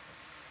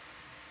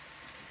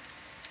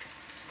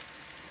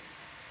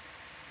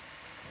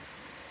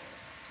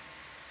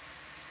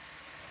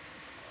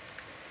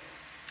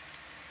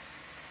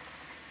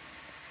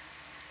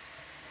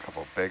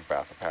 Couple big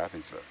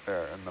bathypathes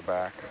there in the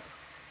back.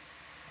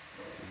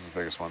 This is the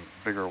biggest one,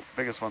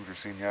 biggest ones we've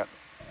seen yet.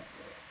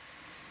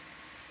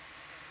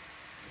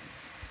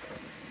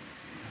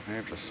 I may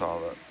have just saw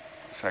that.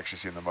 It's actually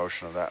seen the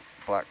motion of that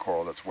black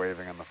coral that's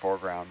waving in the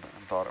foreground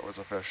and thought it was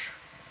a fish.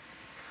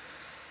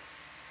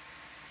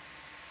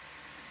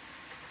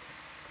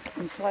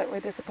 I'm slightly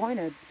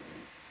disappointed.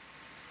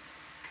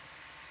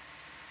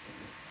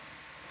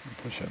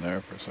 Push in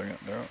there for a second,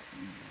 Daryl.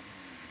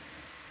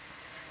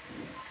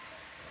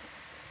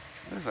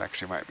 This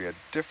actually might be a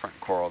different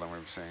coral than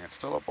we've seen. It's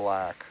still a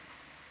black,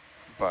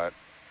 but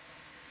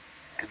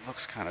it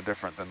looks kind of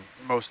different than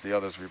most of the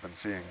others we've been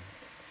seeing.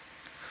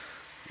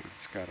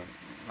 It's got a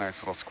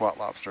nice little squat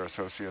lobster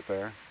associate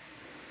there.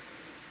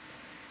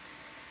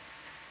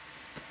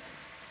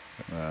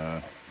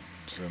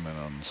 Zoom in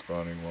on the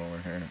spotting while we're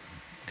here.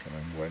 Kind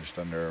of wedged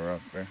under a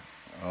rock there.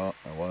 Oh,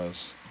 I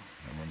was.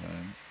 Never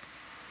mind.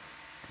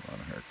 Come on,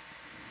 Herc.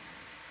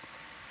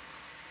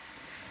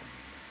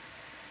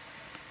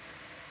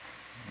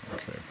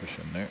 Okay, push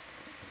in there.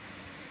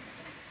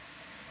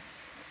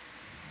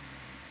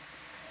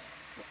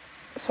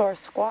 So are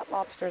squat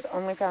lobsters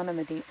only found in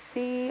the deep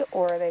sea,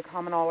 or are they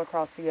common all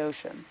across the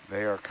ocean?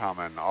 They are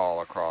common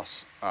all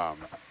across, at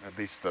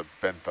least the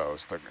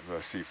benthos, the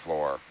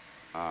seafloor.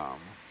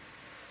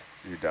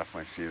 You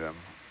definitely see them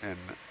in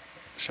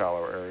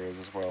shallow areas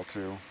as well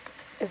too.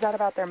 Is that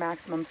about their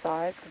maximum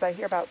size? Because I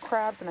hear about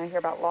crabs and I hear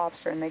about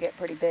lobster, and they get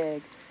pretty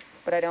big,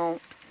 but I don't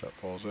That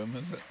falls in,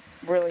 is it?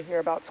 really hear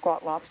about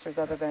squat lobsters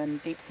other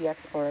than deep sea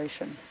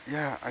exploration.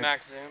 Yeah,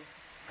 Max zoom.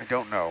 I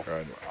don't know.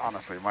 Tried it.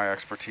 Honestly, my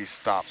expertise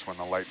stops when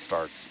the light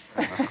starts.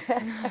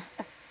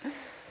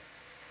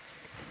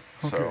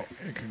 So Okay,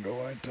 it can go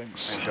wide,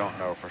 thanks. I don't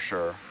know for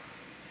sure.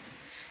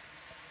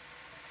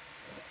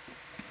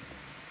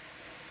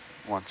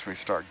 Once we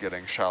start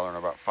getting shallower in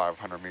about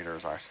 500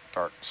 meters, I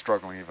start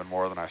struggling even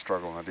more than I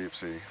struggle in the deep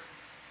sea.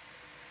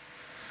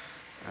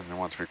 And then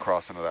once we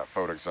cross into that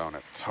photic zone,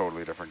 it's a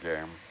totally different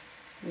game.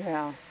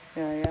 Yeah,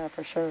 yeah,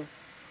 for sure.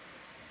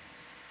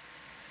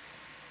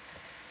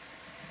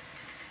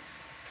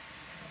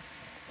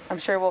 I'm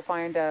sure we'll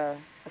find a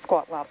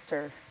squat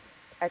lobster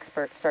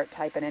expert start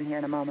typing in here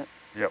in a moment.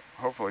 Yep,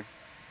 hopefully.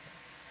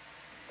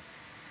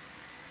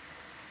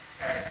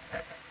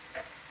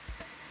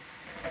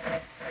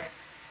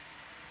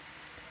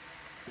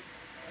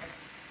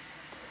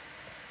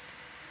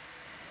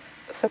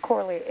 So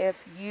Corley,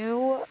 if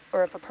you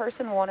or if a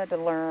person wanted to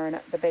learn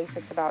the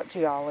basics about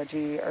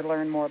geology or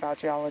learn more about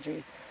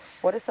geology,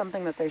 what is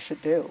something that they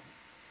should do?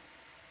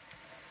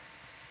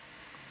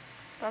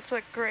 That's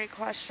a great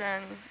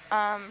question.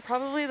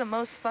 Probably the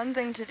most fun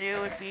thing to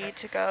do would be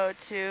to go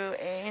to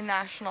a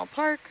national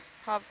park,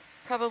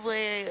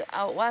 probably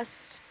out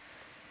west.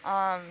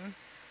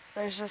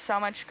 There's just so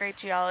much great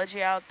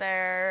geology out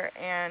there,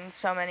 and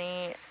so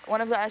many. One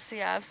of the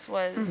SCFs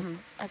was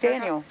I forgot-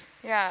 Daniel.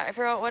 Yeah, I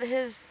forgot what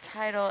his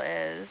title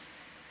is.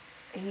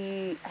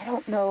 I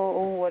don't know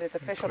what his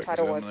official Quick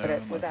title zoom was, but there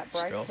it on was the at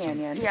Bryce skeleton.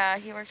 Canyon. Yeah,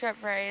 he worked at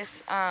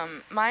Bryce.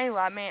 My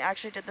lab mate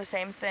actually did the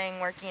same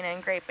thing, working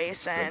in Great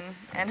Basin,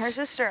 and her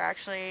sister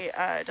actually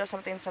does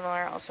something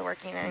similar, also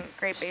working in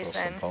Great Still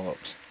Basin. some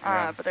polyps.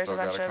 Yeah, But there's still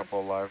a bunch got a of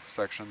couple live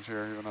sections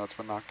here, even though it's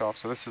been knocked off.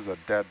 So this is a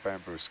dead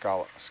bamboo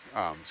skeleton.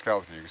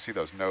 You can see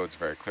those nodes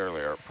very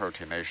clearly are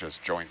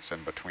proteinaceous joints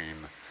in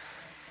between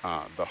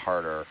the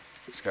harder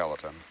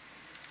skeleton.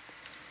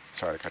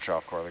 Sorry to cut you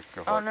off, Corley.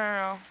 Go for Oh it.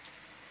 no.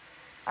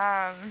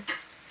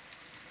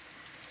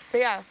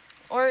 But yeah,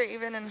 or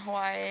even in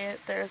Hawaii,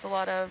 there's a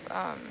lot of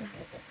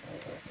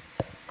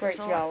Great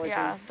geology.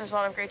 yeah, there's a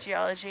lot of great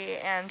geology,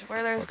 and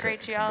where there's Okay,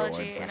 great can go in,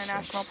 geology in a please,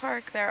 national thanks.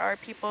 park, there are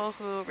people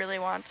who really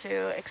want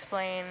to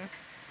explain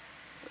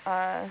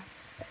the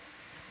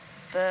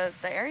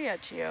area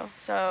to you.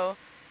 So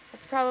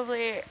it's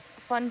probably a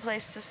fun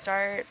place to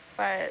start,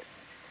 but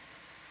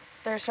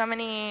there's so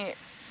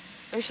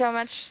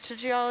much to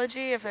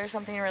geology. If there's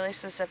something really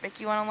specific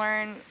you want to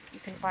learn, you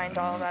can find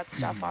all of that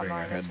stuff Bring your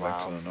online head as back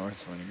well. to the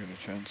north when you get a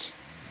chance.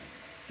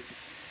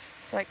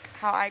 So like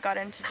how I got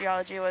into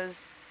geology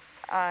was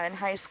in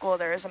high school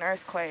there was an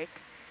earthquake,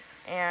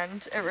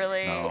 and it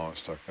really, No,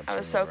 stuck up I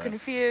was to so the right.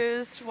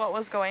 confused what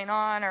was going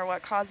on or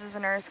what causes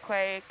an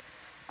earthquake.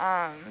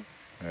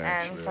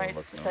 And so I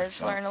decided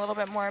to learn a little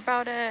bit more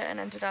about it and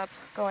ended up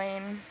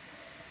going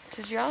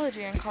to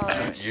geology in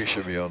college. You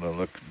should be able to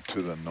look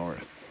to the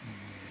north.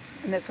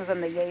 And this was in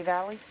the Yay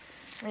Valley?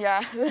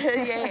 Yeah, the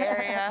Yay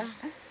area.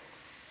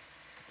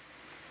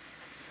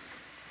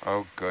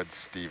 Oh, good,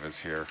 Steve is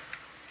here.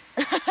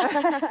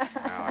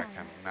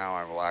 Now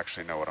I will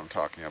actually know what I'm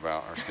talking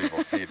about, or Steve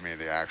will feed me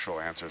the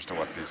actual answers to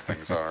what these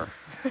things are.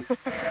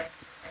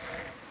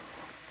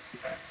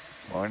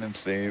 Morning,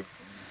 Steve.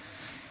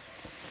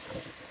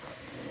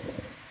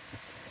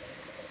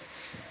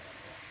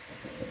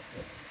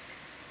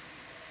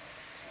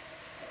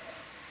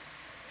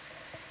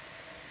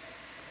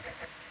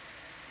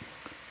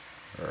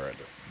 All right.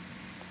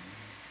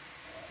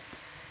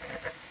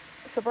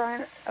 So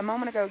Brian, a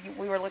moment ago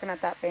we were looking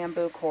at that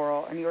bamboo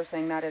coral, and you were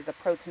saying that is a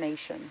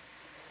protonation.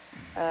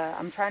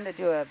 I'm trying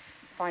to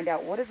find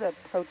out, what is a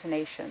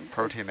protonation?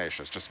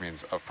 Proteinaceous just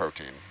means of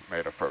protein,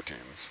 made of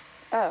proteins.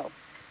 Oh,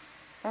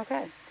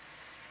 okay.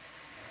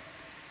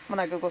 When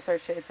I Google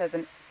searched it, it says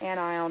an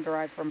anion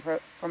derived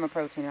from a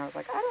protein. And I was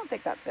like, I don't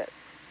think that fits.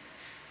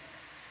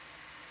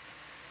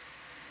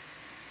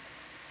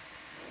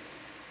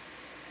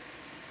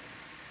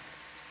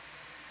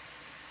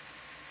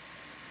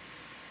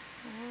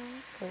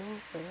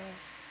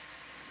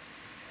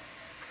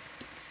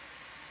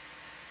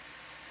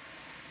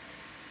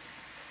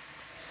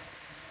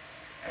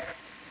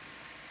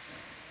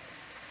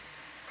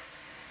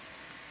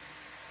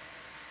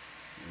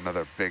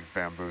 Another big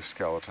bamboo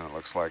skeleton, it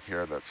looks like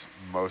here, that's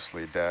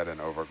mostly dead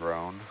and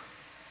overgrown.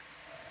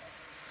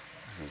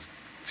 This is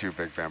two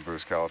big bamboo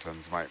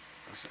skeletons. Might,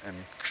 in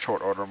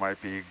short order,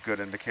 might be a good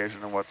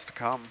indication of what's to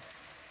come.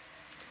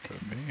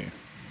 Could be.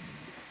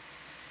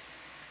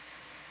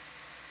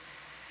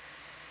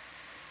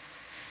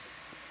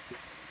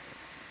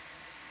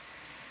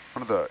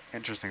 One of the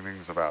interesting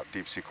things about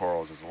deep sea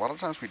corals is a lot of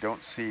times we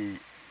don't see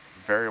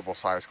variable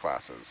size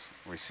classes.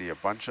 We see a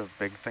bunch of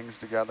big things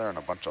together and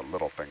a bunch of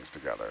little things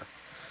together,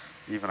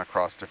 even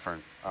across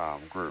different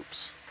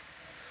groups,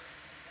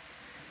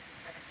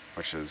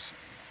 which is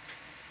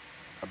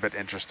a bit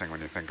interesting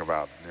when you think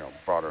about,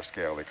 broader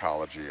scale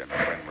ecology and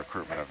when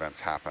recruitment events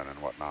happen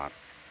and whatnot.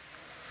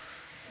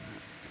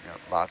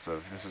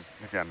 This is,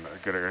 again, a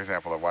good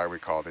example of why we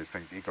call these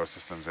things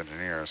ecosystems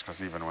engineers,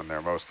 because even when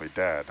they're mostly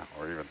dead,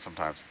 or even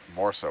sometimes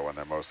more so when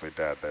they're mostly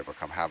dead, they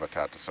become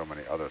habitat to so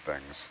many other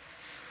things.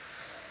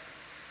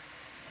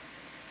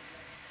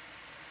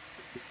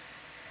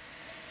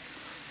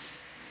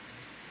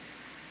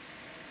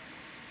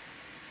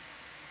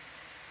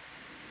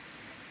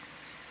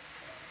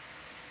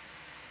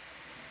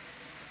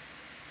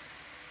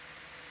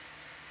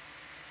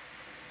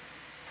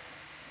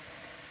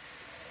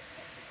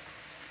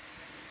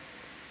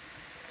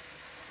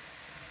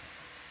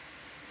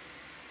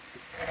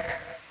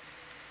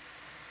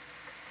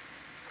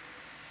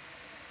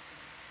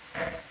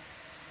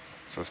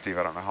 So Steve,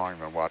 I don't know how long you've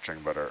been watching,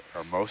 but are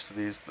most of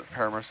these the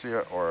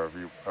paramecia, or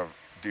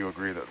do you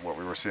agree that what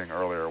we were seeing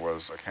earlier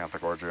was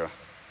acanthogorgia?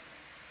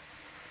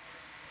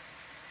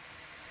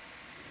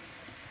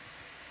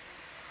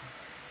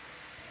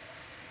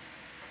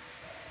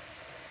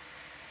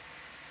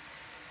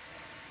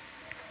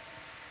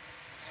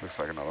 This looks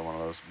like another one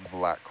of those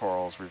black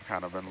corals we've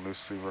kind of been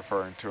loosely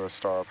referring to as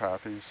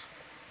stauropathes.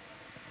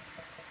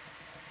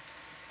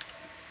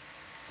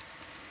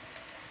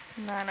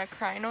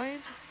 Nanocrinoid?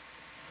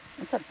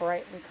 It's a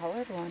brightly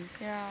colored one.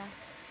 Yeah.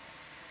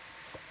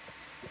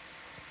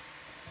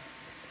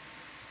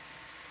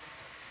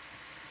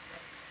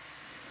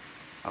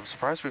 I'm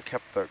surprised we've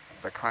kept the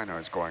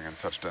crinoids going in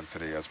such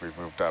density as we've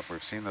moved up.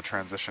 We've seen the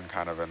transition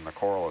kind of in the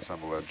coral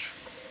assemblage,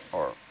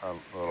 or a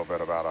little bit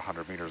about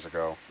 100 meters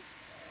ago.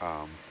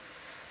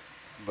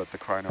 But the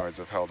crinoids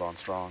have held on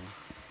strong.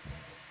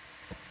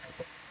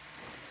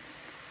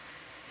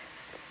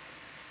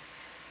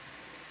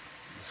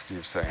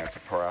 Steve's saying it's a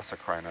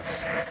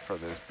parasicrinus for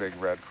these big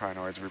red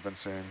crinoids we've been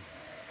seeing.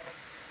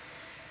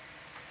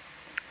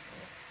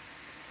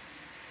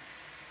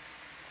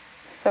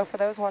 So for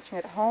those watching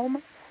at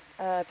home,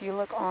 if you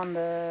look on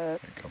the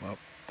Come up.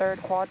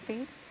 third quad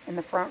feed in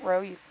the front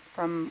row,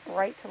 from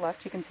right to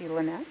left, you can see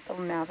Lynette, the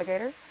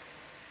navigator.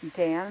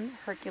 Dan,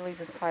 Hercules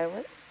is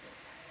pilot.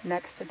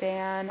 Next to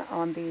Dan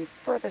on the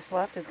furthest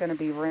left is going to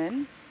be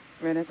Ren.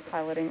 Ren is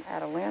piloting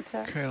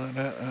Atalanta. Okay,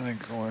 Lynette, I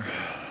think we're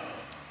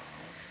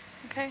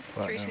Okay,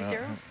 flattening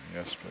 320. out.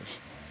 Yes, please.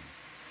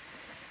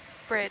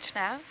 Bridge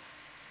nav.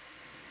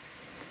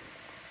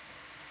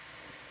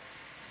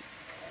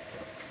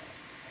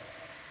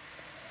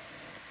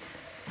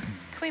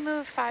 Can we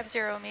move 50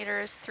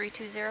 meters,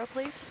 320,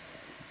 please?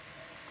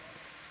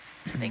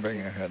 Thank Bring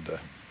you. ahead to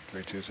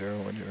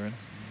 320 when you're in.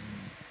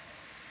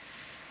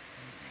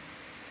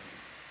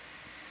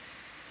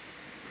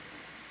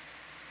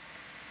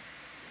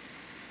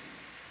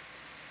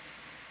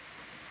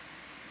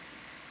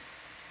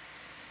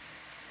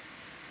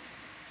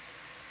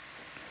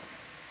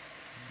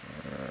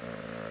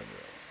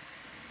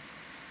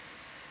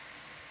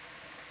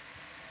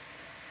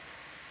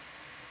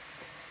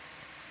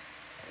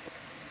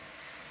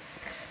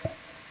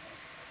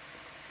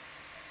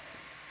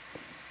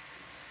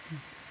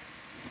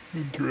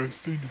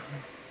 Interesting.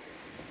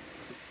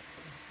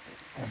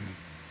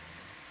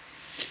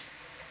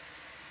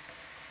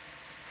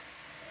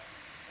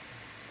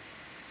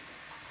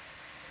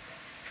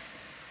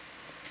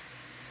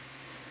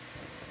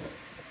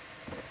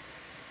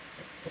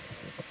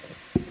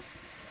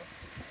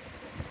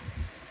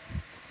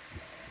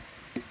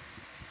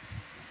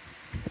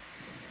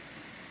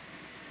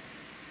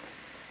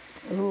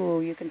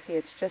 Ooh, you can see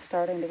it's just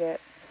starting to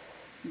get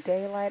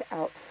daylight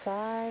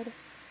outside.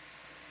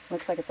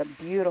 Looks like it's a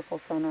beautiful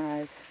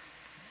sunrise.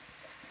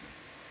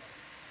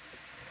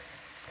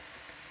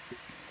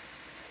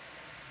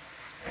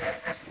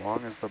 As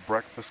long as the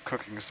breakfast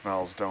cooking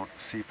smells don't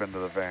seep into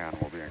the van,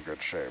 we'll be in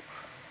good shape.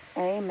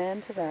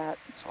 Amen to that.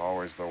 It's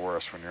always the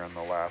worst when you're in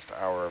the last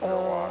hour of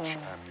your watch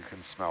and you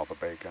can smell the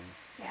bacon.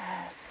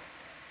 Yes.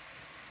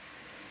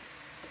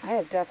 I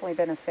have definitely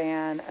been a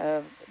fan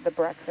of the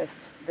breakfast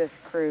this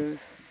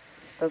cruise.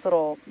 Those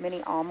little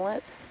mini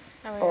omelets.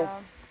 Oh yeah,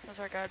 those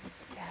are good.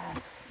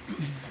 Yes.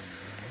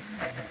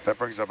 That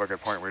brings up a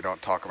good point we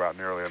don't talk about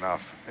nearly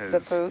enough. Is, The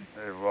food?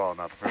 Well,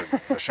 not the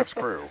food, the ship's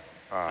crew.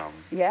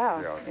 Yeah,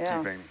 You know,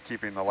 yeah.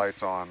 keeping the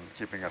lights on,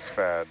 keeping us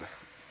fed,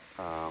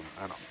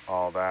 and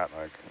all that.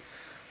 Like,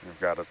 we've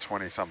got a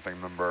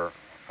 20-something member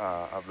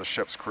of the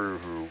ship's crew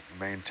who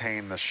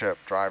maintain the ship,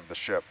 drive the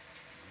ship,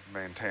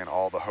 maintain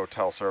all the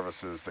hotel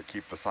services that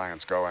keep the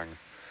science going.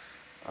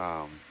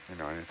 You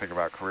know, and you think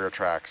about career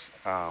tracks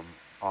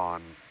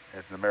in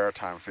the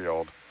maritime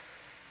field.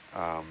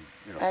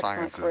 You know,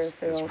 Excellent science is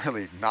field.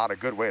 really not a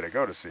good way to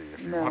go to sea.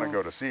 If you want to No.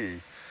 go to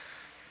sea,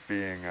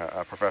 being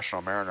a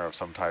professional mariner of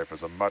some type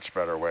is a much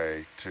better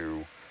way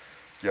to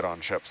get on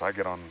ships. I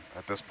get on,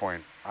 at this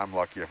point, I'm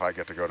lucky if I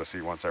get to go to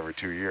sea once every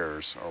 2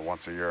 years or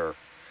once a year.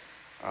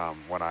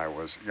 When I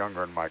was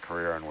younger in my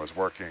career and was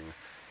working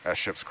as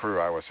ship's crew,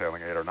 I was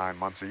sailing 8 or 9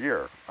 months a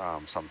year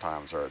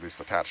sometimes, or at least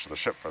attached to the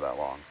ship for that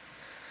long.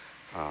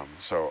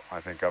 So I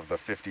think of the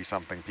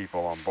 50-something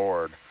people on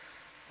board,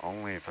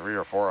 only 3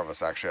 or 4 of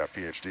us actually have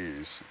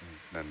PhDs,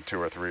 and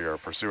 2 or 3 are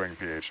pursuing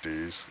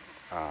PhDs,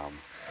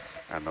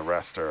 and the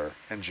rest are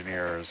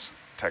engineers,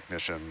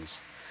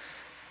 technicians,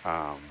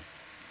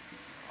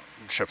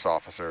 ship's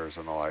officers,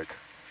 and the like.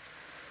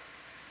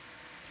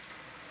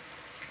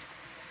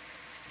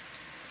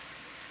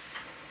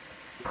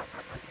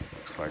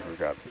 Looks like we've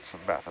got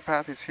some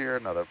bathypathes here,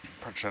 another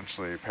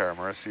potentially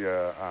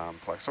Paramerissia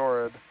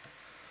plexaurid.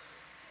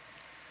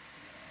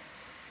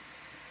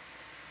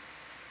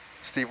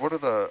 Steve, what are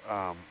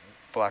the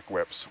black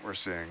whips we're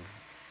seeing?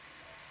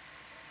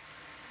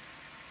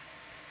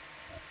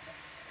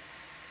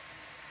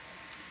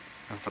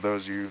 And for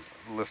those of you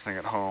listening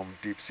at home,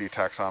 deep sea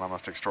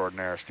taxonomist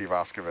extraordinaire Steve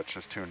Oskovich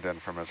has tuned in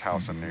from his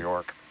house in New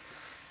York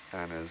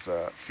and is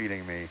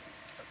feeding me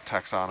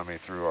taxonomy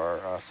through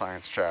our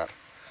science chat.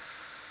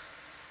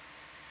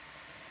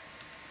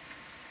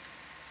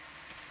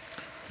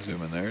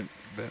 Zoom in there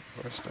a bit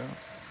for us now.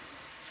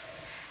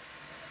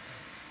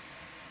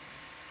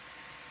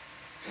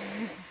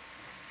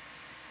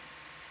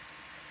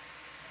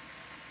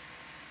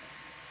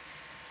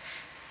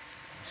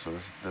 So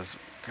this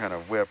kind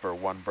of whip or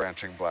one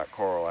branching black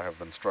coral, I have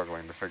been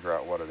struggling to figure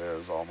out what it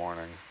is all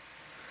morning,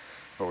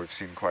 but we've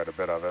seen quite a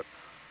bit of it.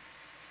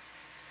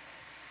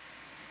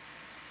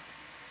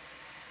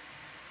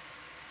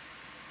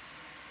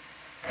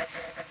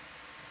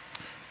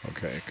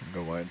 Okay, you can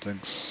go wide,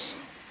 thanks.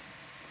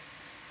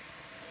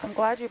 I'm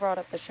glad you brought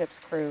up the ship's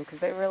crew because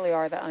they really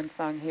are the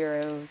unsung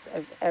heroes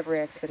of every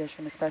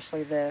expedition,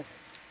 especially this.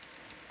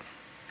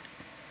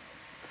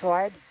 So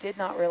I did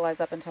not realize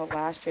up until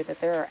last year that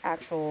there are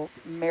actual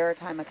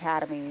maritime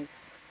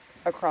academies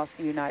across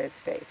the United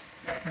States.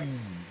 Am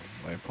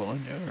I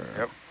pulling you? Or?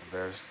 Yep,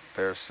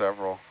 there's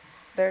several.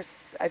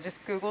 I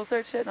just Google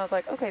searched it and I was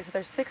like, okay, so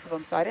there's 6 of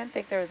them. So I didn't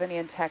think there was any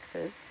in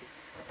Texas,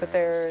 but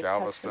There's there's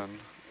Galveston. Texas.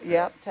 Yeah.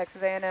 Yep,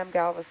 Texas A&M,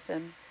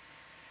 Galveston.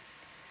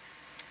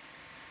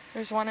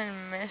 There's one in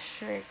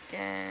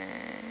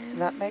Michigan.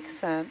 That makes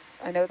sense.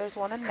 I know there's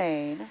one in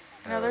Maine.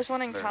 No, there's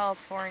one in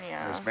California.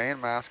 There's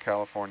Maine, Mass,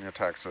 California,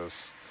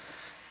 Texas,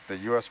 the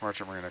U.S.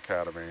 Merchant Marine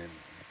Academy,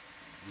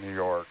 New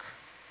York.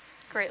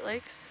 Great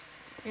Lakes.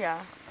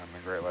 Yeah. And the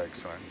Great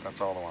Lakes. And that's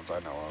all the ones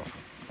I know of.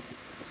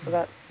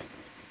 So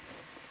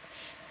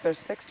there's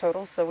 6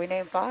 total, so we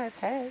named 5.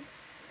 Hey,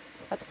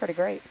 that's pretty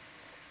great.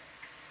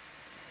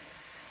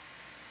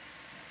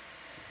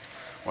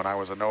 When I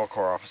was a NOAA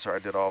Corps officer, I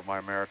did all of my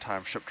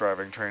maritime ship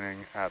driving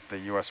training at the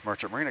U.S.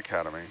 Merchant Marine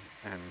Academy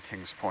in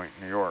Kings Point,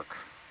 New York.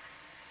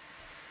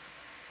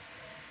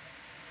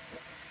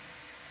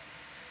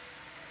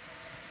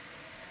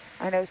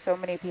 I know so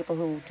many people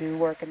who do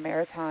work in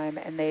maritime,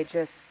 and they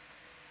just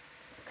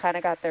kind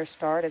of got their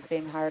start as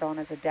being hired on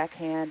as a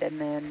deckhand, and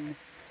then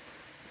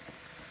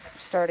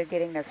started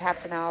getting their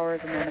captain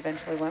hours, and then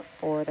eventually went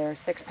for their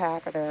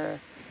 6-pack or their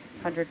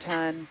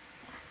 100-ton.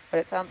 But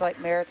it sounds like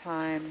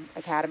maritime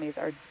academies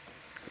are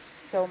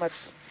so much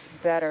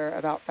better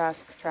about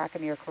fast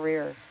tracking your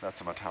career.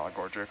 That's a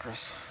metallogorgia,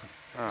 Chris.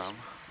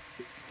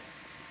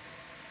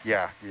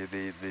 Yeah,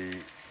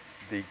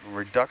 the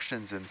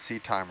reductions in sea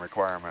time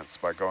requirements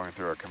by going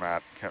through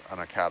an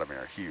academy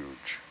are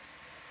huge.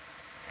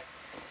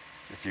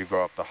 If you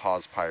go up the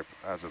hawse pipe,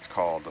 as it's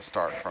called, to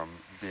start from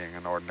being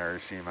an ordinary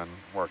seaman,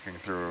 working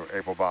through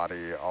able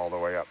body all the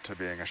way up to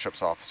being a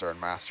ship's officer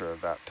and master,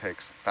 that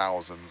takes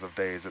thousands of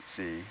days at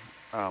sea,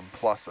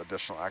 plus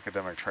additional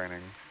academic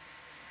training.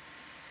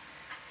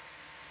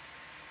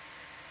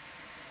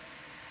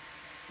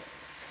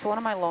 So one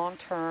of my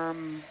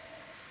long-term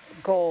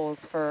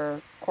goals for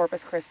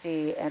Corpus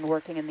Christi and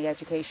working in the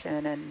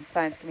education and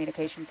science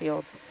communication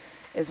fields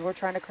is we're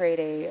trying to create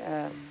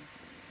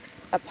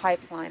a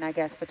pipeline, I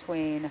guess,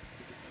 between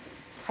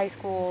high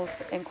schools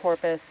in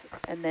Corpus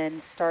and then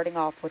starting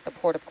off with the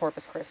Port of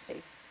Corpus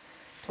Christi,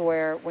 to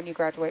where when you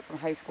graduate from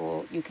high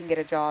school, you can get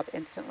a job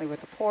instantly with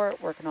the port,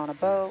 working on a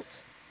boat,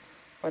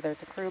 whether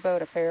it's a crew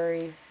boat, a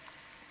ferry,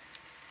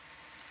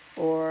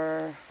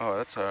 or... Oh,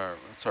 that's our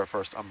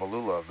first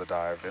umbellula of the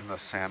dive in the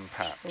sand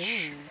patch.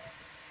 Ooh.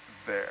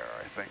 There,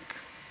 I think.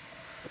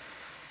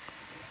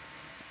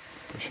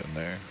 Push in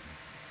there.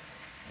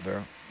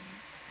 There.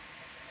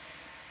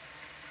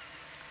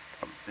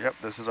 Yep,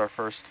 this is our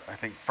first, I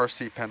think, first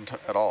sea pen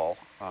at all,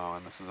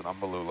 and this is an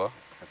umbellula.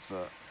 It's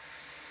a.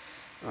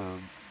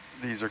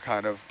 These are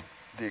kind of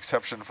the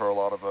exception for a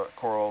lot of the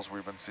corals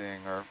we've been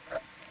seeing, or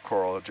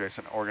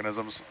coral-adjacent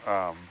organisms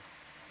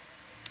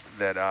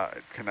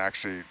that can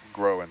actually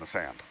grow in the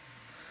sand.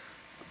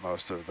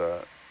 Most of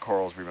the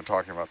corals we've been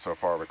talking about so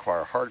far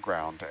require hard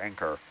ground to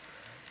anchor,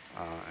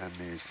 and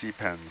these sea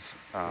pens,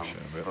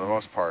 for the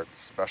most part,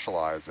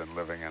 specialize in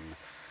living in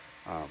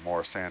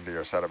more sandy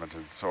or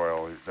sedimented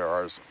soil.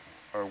 There is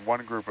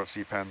one group of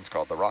sea pens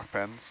called the rock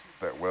pens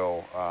that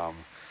will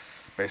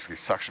basically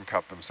suction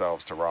cup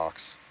themselves to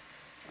rocks,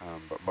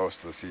 but most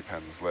of the sea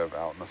pens live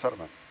out in the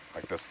sediment,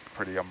 like this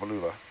pretty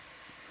umbellula.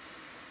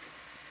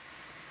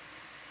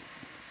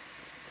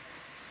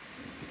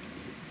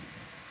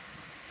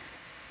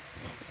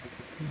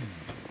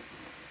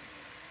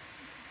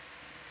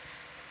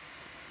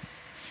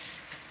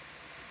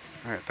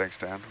 All right, thanks,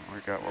 Dan. We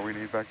got what we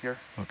need back here.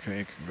 Okay,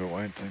 you can go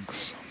wide,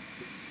 thanks.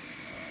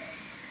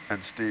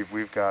 And Steve,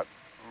 we've got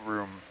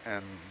room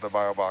in the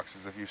bio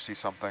boxes. If you see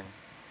something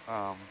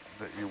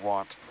that you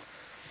want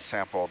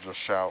sampled, just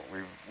shout.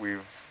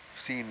 We've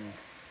seen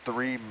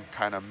 3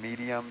 kind of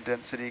medium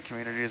density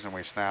communities, and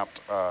we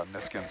snapped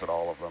Niskins at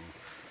all of them,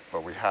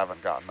 but we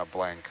haven't gotten a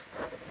blank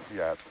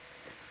yet.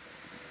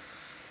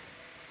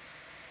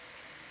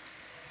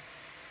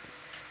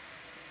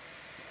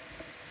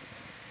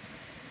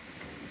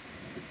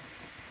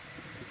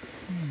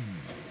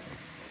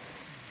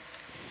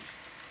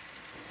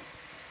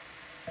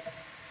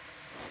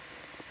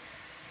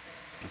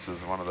 This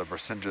is one of the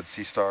Brisingid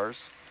sea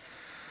stars.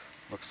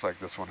 Looks like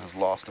this one has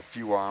lost a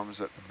few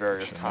arms at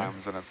various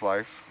times in its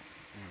life.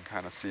 You can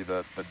kind of see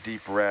the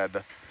deep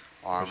red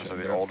arms are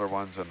the older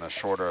ones, and the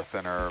shorter,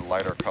 thinner,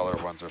 lighter color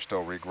ones are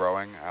still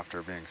regrowing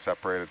after being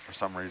separated for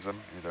some reason,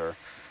 either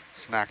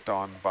snacked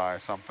on by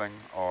something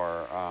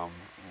or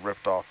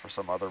ripped off for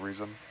some other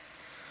reason.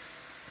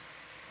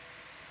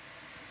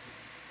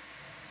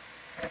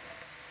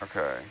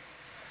 Okay.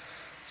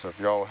 So if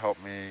y'all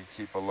help me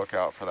keep a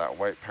lookout for that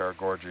white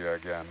paragorgia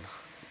again,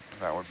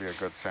 that would be a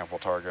good sample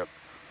target.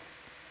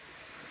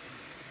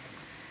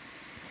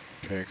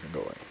 Okay, you can go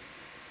in.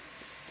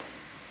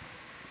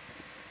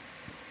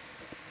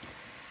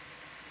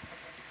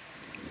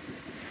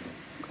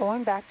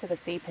 Going back to the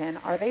sea pen,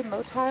 are they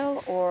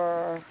motile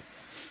or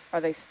are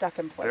they stuck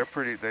in place?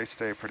 They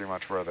stay pretty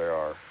much where they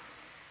are.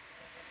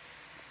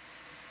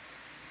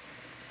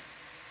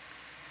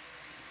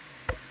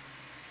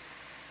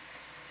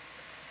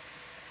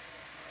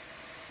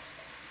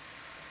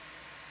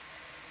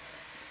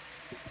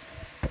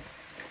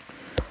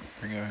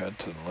 Bring your head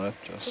to the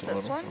left just So a this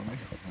little one? for me.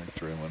 Like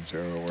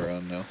 310 we're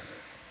on now.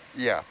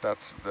 Yeah,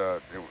 that's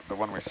the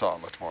one we saw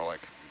looked more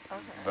like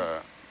Okay.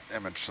 the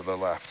image to the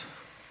left.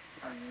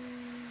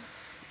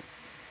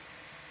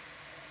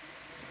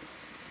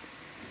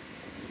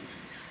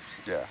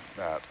 Yeah,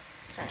 that.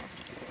 Okay.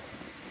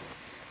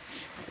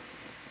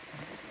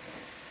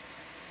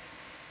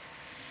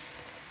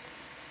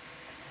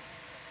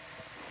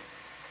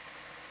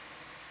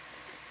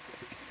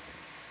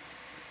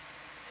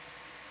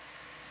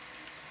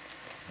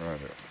 Right.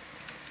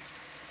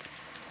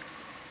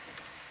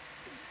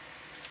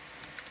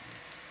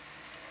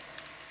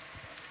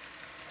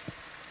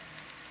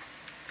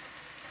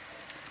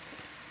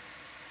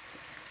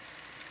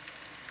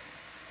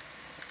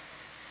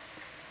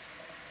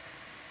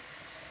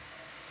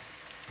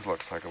 This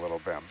looks like a little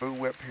bamboo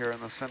whip here in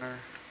the center.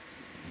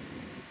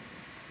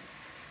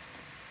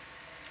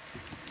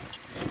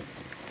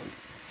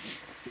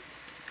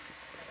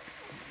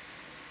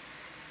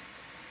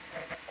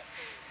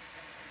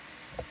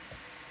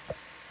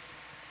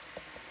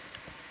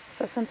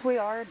 So since we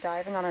are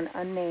diving on an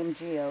unnamed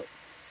geo,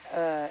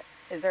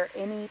 is there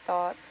any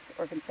thoughts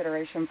or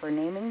consideration for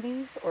naming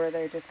these, or are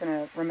they just going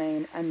to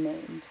remain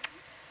unnamed?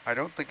 I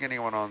don't think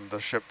anyone on the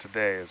ship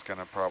today is going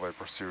to probably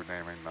pursue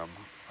naming them.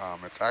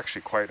 It's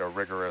actually quite a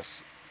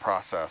rigorous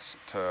process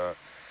to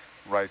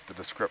write the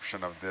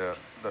description of the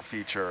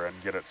feature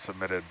and get it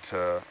submitted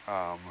to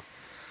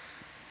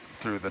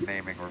through the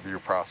naming review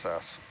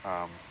process.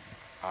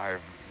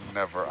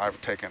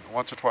 I've taken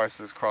once or twice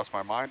this crossed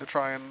my mind to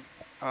try and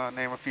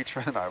name a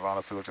feature, and I've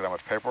honestly looked at how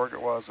much paperwork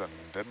it was and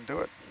didn't do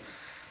it.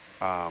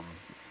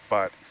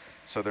 But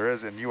so there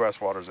is in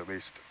U.S. waters at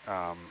least,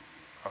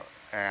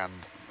 and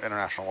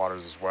international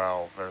waters as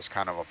well, there's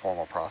kind of a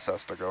formal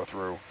process to go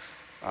through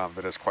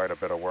that is quite a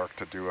bit of work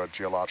to do a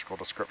geological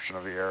description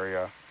of the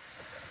area.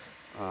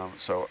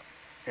 So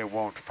it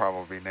won't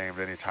probably be named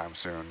anytime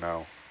soon,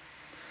 no.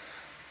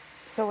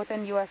 So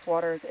within U.S.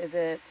 waters, is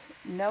it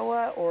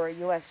NOAA or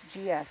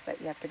USGS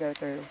that you have to go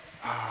through?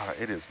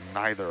 It is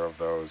neither of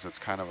those. It's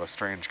kind of a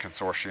strange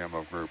consortium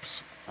of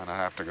groups, and I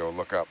have to go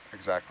look up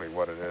exactly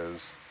what it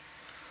is.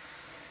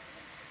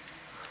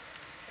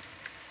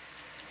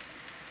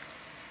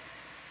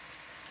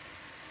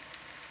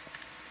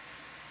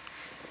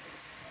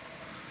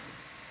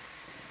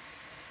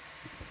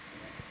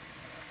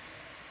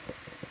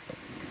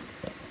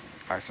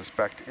 I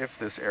suspect if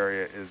this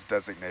area is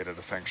designated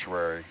a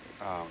sanctuary,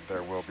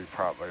 there will be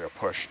probably a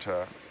push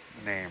to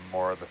name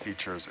more of the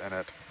features in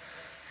it.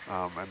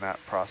 And that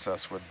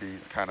process would be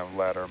kind of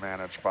led or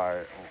managed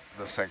by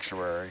the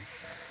sanctuary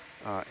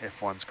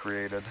if one's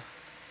created.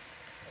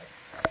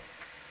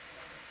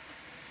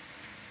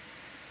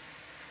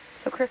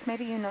 So Chris,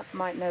 maybe you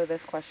might know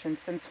this question.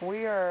 Since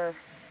we are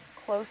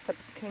close to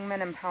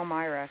Kingman and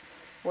Palmyra,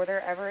 were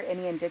there ever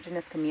any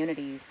indigenous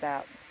communities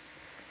that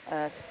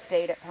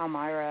stayed at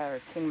Palmyra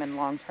or Kingman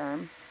long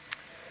term?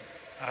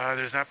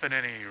 There's not been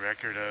any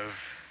record of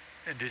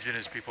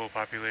indigenous people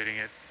populating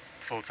it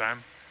full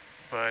time,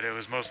 but it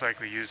was most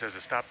likely used as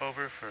a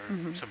stopover for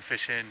some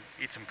fishing,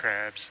 eat some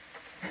crabs,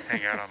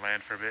 hang out on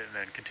land for a bit, and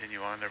then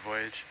continue on their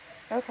voyage.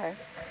 Okay.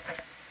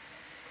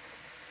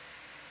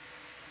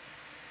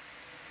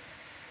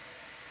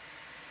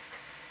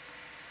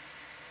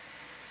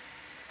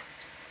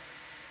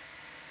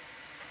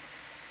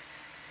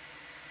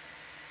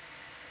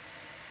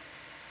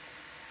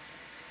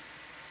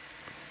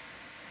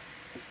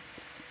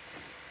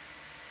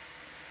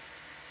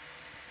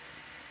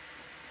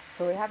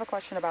 So we have a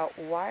question about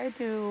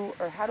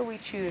how do we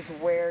choose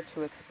where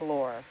to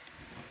explore?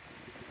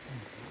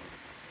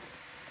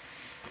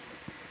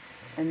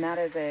 And that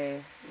is a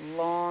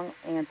long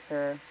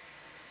answer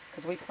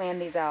because we plan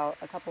these out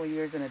a couple of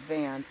years in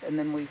advance and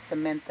then we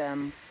cement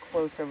them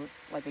closer,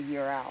 like a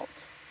year out.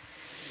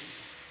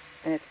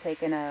 And it's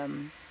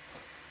taken,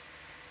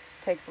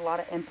 takes a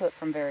lot of input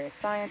from various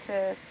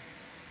scientists,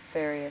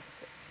 various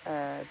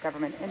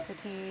government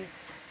entities.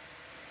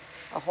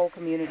 A whole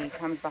community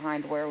comes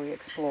behind where we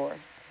explore.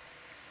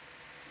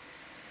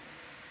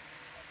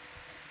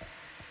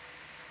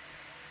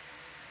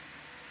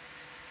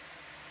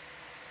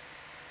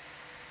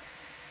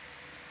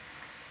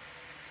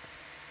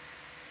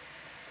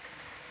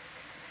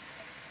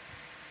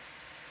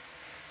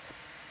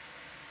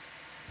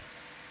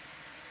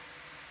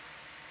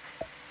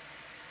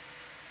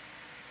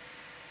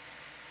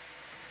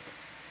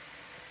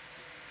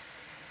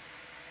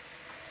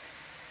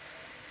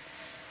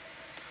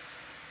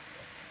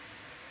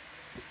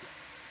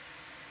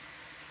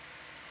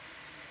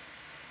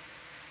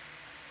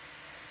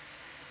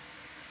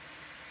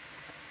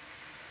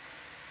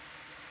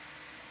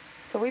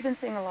 So we've been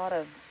seeing a lot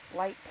of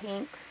light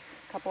pinks,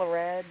 a couple of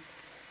reds.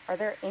 Are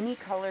there any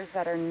colors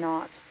that are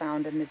not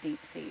found in the deep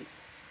sea?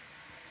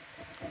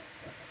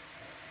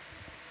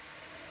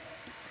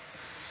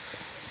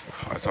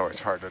 It's always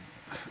hard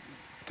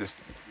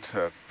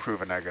to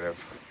prove a negative.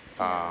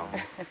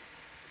 I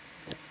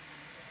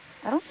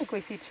don't think we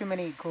see too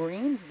many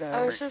greens though.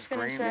 I was just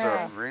gonna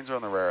say. Greens are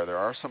on the rare. There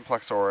are some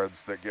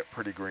plexaurids that get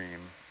pretty green.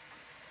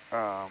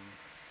 But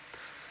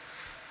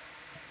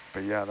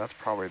yeah, that's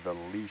probably the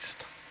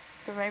least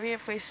But maybe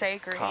if we say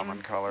green,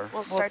 common color.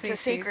 we'll start to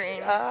see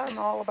green. I'm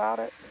all about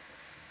it.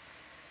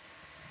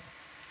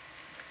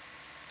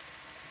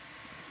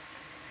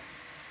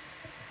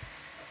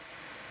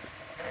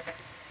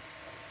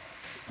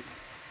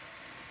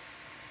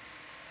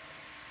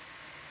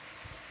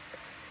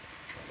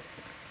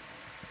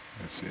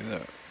 You see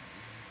that?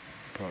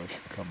 Probably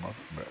should come up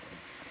a bit.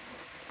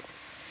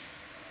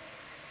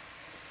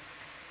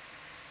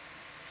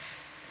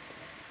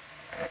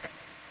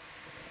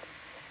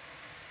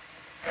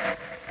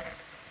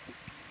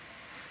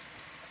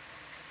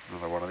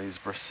 Another one of these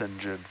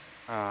Brisingid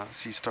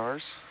sea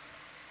stars.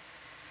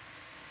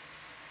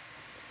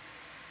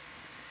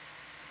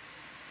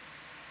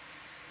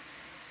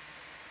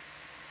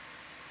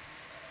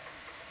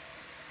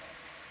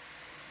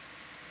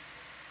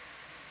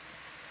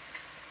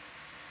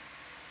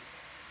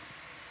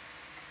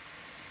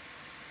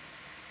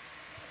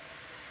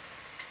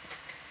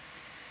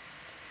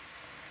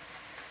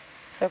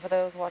 So for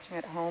those watching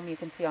at home, you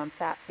can see on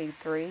Sat Feed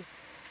 3,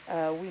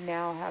 we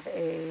now have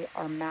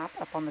our map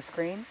up on the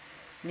screen.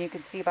 And you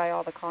can see by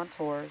all the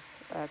contours,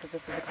 because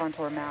this is a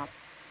contour map,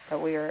 that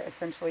we are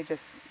essentially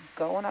just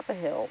going up a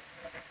hill.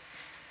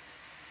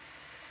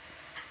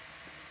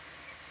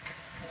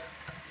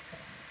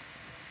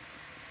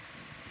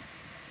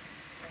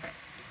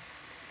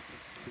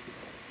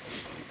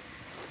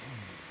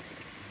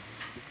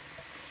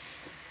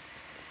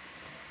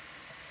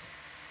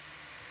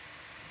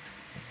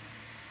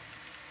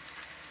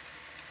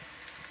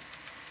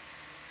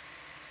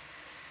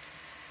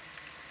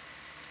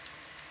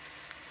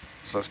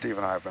 So Steve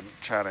and I have been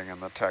chatting in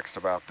the text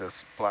about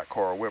this black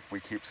coral whip we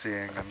keep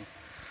seeing, and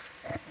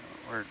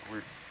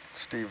we're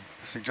Steve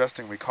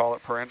suggesting we call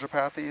it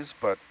paragorgia,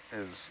 but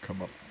is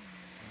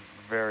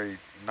very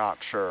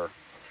not sure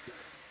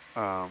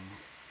that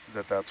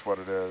that's what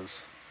it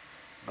is.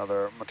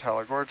 Another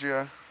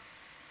metallogorgia.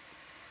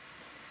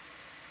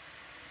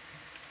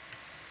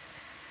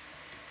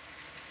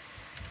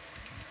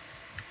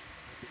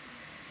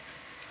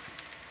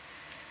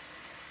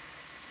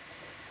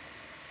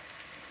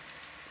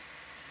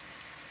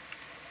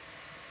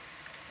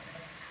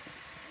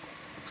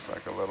 Looks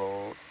like a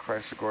little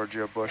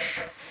chrysogorgia bush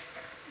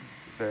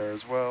there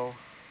as well.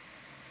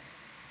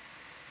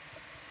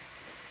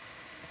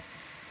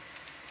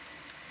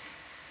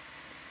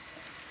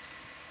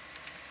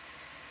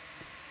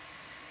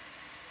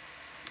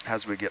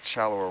 As we get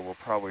shallower, we'll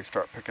probably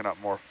start picking up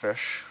more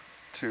fish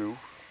too.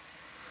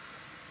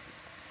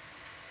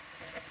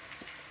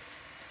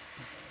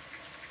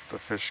 The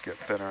fish get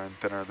thinner and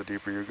thinner the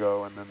deeper you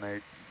go, and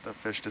then the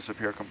fish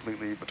disappear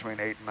completely between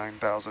 8,000 and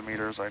 9,000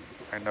 meters. I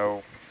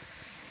know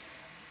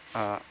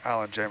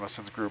Alan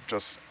Jamison's group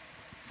just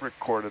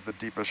recorded the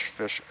deepest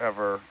fish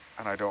ever,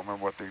 and I don't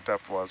remember what the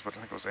depth was, but I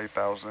think it was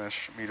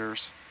 8,000-ish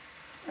meters.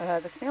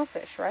 The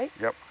snailfish, right?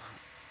 Yep.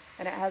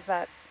 And it has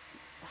that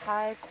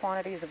high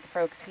quantities of the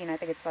protein. I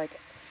think it's like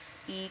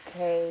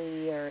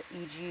EK or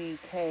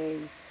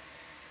EGK.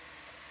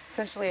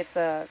 Essentially, it's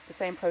the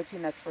same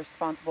protein that's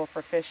responsible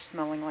for fish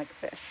smelling like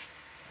fish.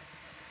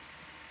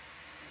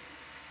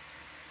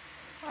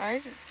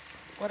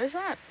 What is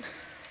that?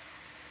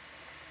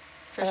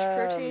 Fish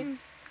protein?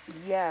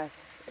 Yes.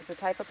 It's a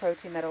type of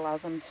protein that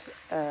allows them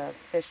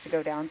fish to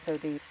go down so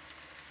deep.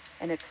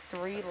 And it's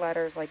 3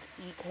 letters like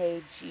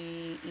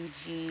EKG,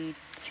 EG...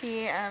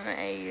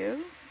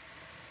 TMAU?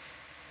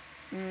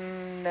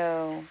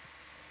 No.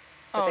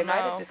 But they might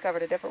have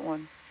discovered a different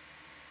one.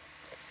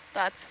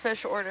 That's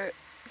fish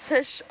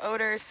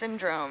odor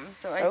syndrome.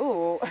 So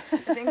I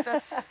think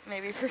that's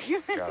maybe for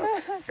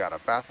humans. Got a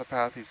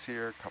bathypathes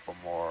here, a couple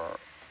more,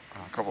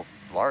 a couple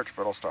large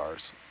brittle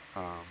stars.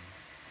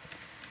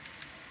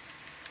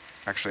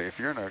 Actually, if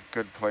you're in a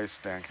good place,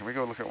 Dan, can we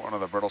go look at one of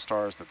the brittle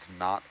stars that's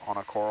not on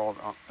a coral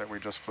that we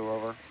just flew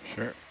over?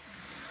 Sure.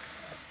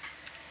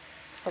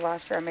 So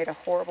last year I made a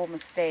horrible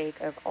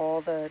mistake of all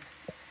the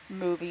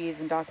movies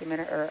and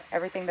or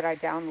everything that I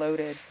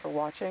downloaded for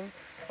watching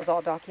was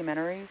all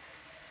documentaries.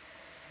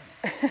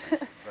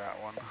 That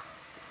one.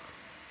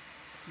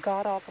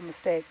 God awful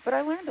mistake, but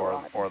I learned a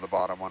lot. Or the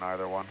bottom one,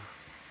 either one.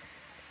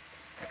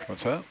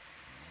 What's that?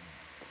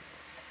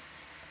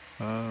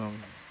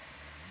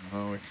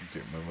 No, we can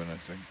keep moving, I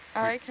think.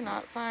 I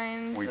cannot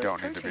find. We this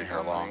don't need to be protein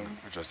here long. online.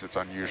 It's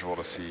unusual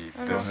to see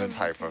Oh, this no.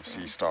 type of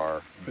sea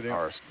star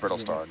or brittle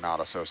star not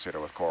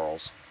associated with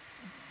corals.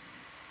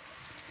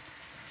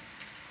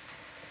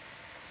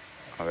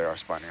 Oh, they are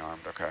spiny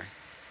armed, okay.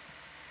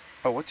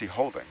 Oh, what's he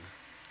holding?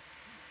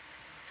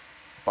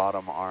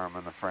 Bottom arm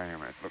in the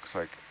frame. It looks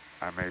like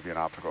maybe an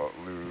optical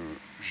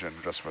illusion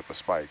just with the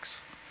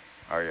spikes.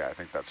 Oh yeah, I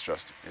think that's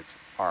just, its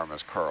arm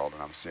is curled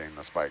and I'm seeing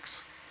the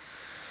spikes.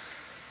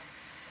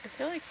 I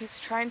feel like he's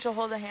trying to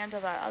hold a hand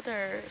of that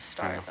other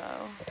star,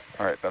 though.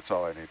 All right, that's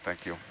all I need.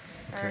 Thank you.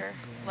 Or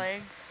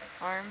leg,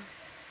 arm.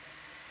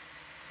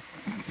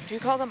 Do you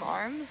call them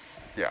arms?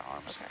 Yeah,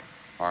 arms. Okay.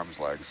 Arms,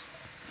 legs.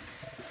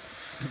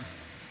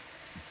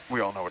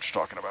 We all know what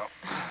you're talking about.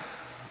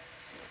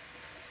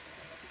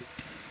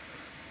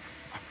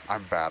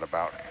 I'm bad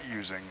about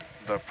using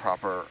the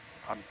proper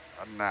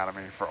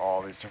anatomy for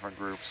all these different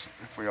groups.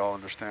 If we all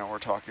understand what we're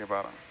talking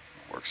about,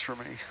 it works for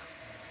me.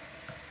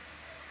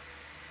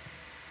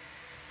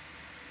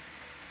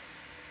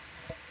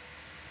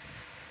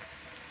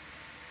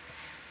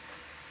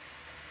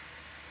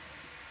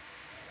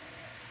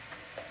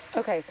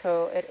 Okay,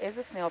 so it is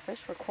a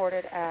snailfish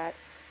recorded at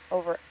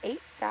over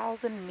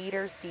 8,000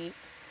 meters deep.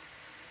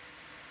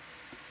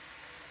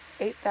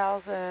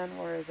 8,000,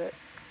 where is it?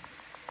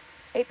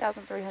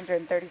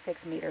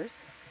 8,336 meters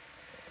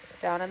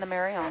down in the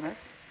Marianas.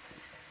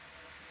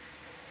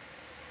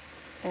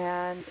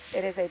 And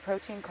it is a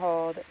protein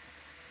called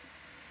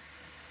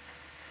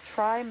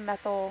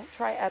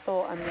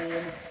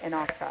triethylamine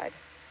inoxide.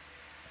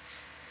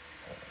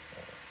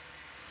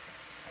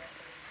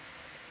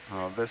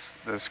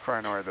 This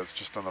crinoid that's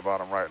just on the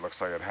bottom right looks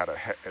like it had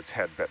its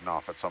head bitten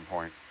off at some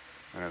point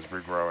and is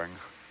regrowing.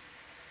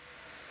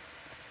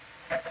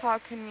 How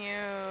can you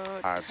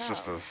tell? It's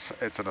just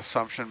it's an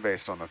assumption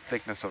based on the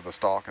thickness of the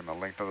stalk and the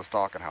length of the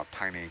stalk and how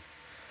tiny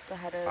the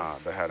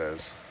head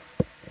is.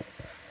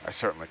 I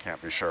certainly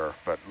can't be sure,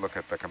 but look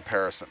at the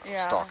comparison of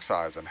stalk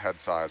size and head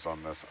size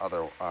on this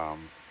other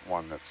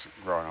one that's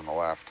growing on the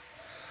left.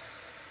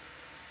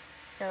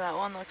 Yeah, that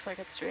one looks like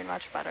it's doing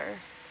much better.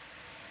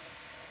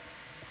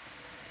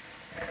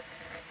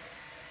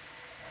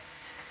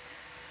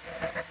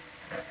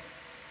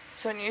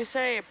 So when you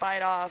say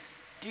bite off,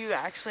 do you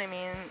actually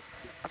mean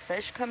a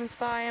fish comes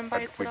by and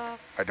bites it off?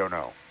 I don't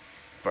know,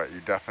 but you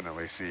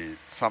definitely see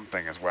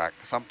something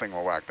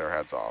will whack their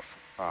heads off.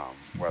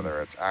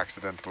 Whether it's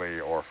accidentally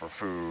or for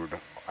food,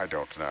 I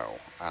don't know,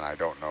 and I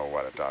don't know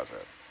what it does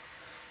it.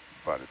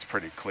 But it's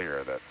pretty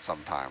clear that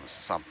sometimes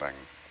something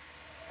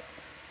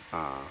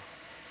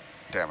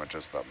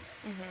damages them.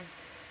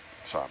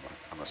 So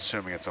I'm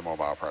assuming it's a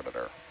mobile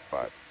predator,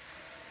 but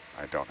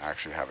I don't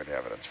actually have any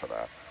evidence for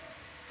that.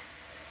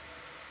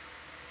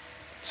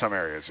 Some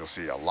areas you'll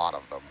see a lot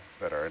of them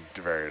that are in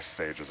various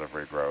stages of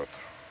regrowth.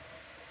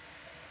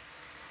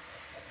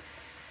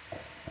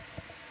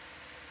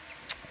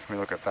 Can we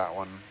look at that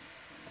one?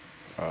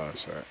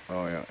 Sorry.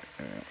 Oh, yeah.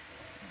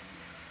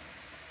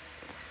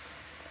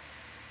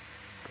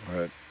 Go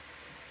ahead.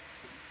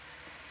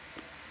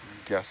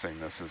 I'm guessing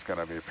this is going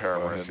to be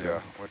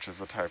paragorgia, which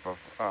is a type of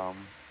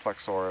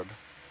plexaurid.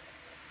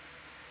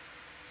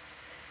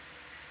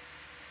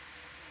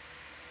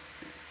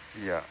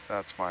 Yeah,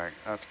 that's my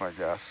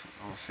guess.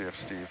 I'll see if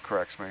Steve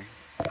corrects me.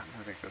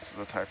 I think this is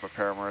a type of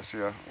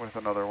paragorgia with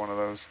another one of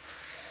those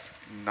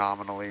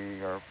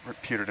nominally or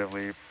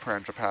reputatively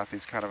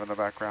paragorgia kind of in the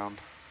background.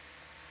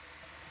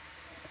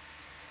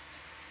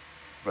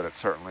 But it's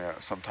certainly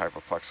some type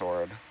of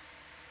plexaurid.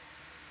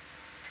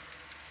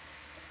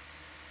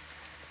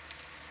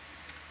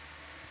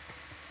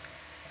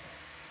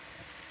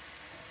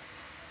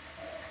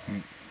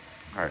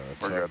 All right,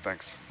 we're good,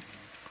 thanks.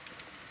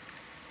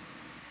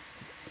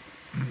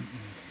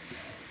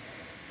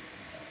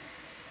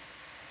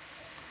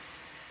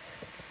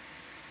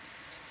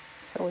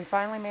 So we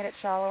finally made it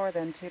shallower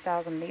than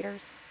 2,000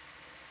 meters,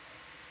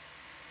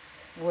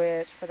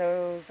 which for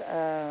those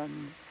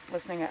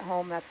listening at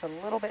home, that's a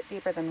little bit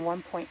deeper than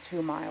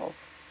 1.2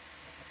 miles.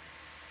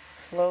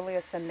 Slowly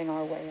ascending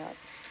our way up.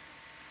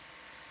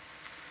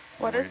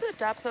 What is the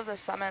depth of the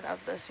summit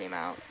of the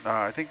seamount?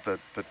 I think the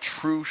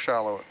true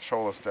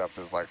shoalest depth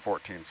is like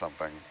 14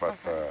 something, but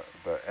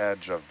the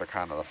edge of the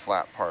kind of the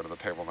flat part of the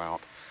table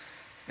mount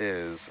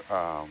is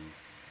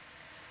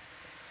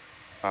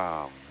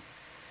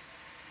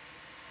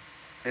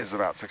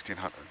about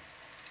 1,600.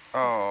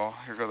 Oh,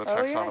 here go the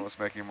taxonomists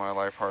making my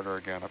life harder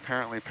again.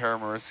 Apparently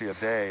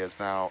Paramarissidae is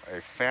now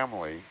a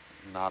family,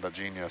 not a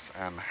genus,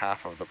 and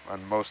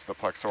most of the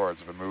plexaurids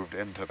have been moved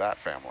into that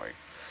family.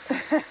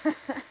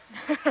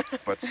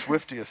 But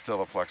Swifty is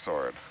still a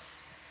plexaurid.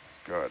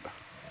 Good.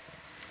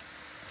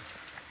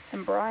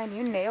 And Brian,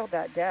 you nailed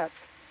that depth.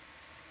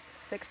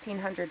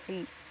 1,600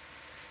 feet.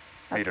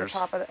 That's meters. The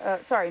top of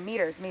the,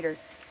 meters.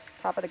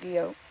 Top of the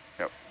guyot.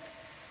 Yep.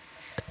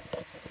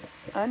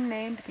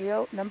 Unnamed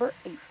guyot number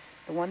 8,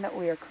 the one that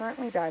we are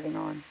currently diving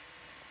on.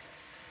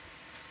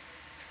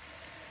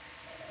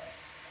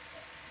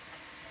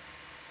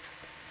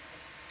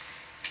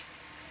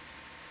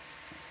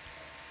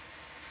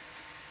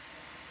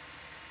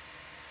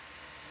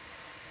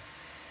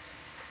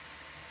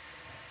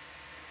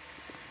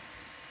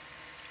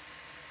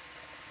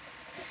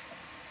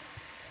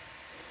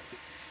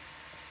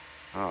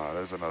 Oh,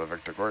 there's another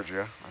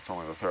Victorgorgia. That's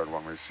only the third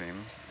one we've seen.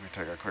 Let me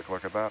take a quick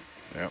look at that.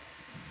 Yep.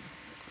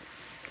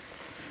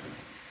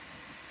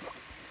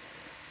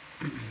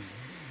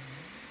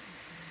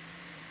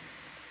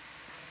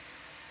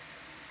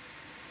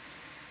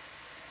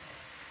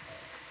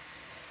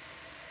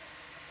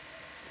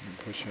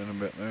 Push in a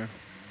bit there.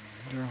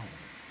 Zero.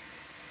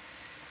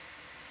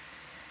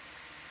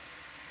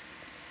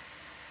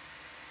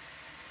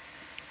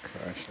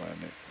 Crash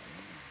landing.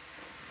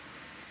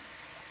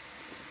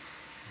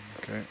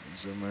 Okay,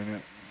 zoom in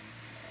it.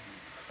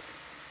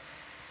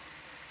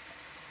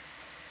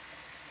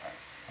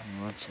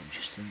 Oh, that's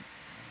interesting.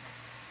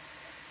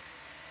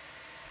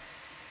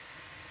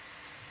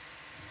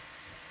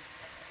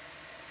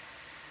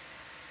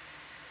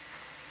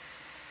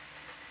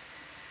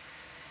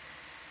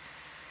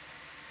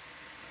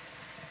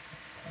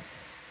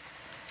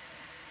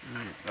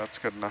 That's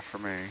good enough for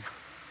me.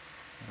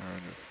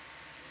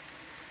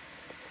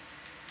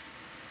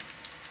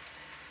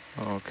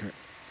 All right. Okay.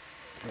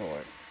 Go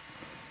away.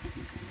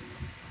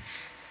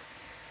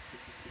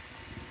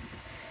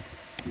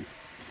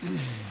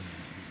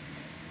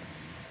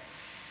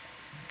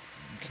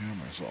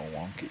 Camera's all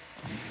wonky.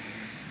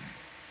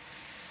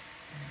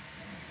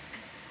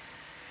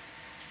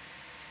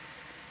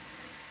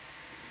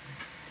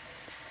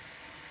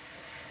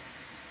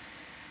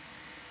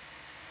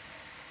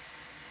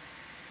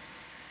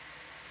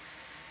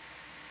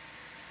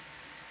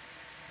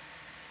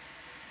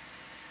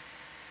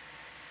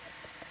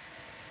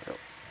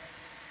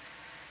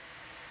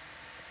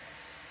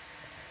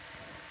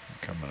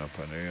 Coming up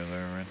under you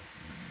there, Ren.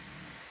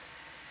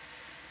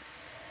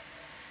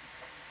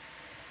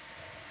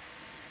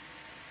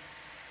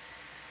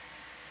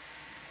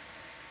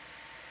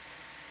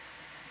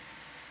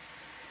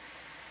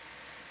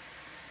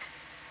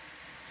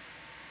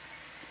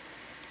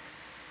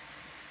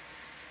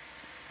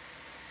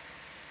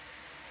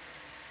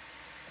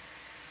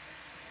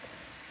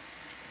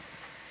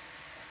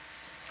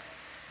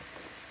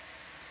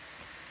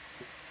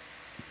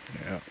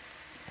 Yeah.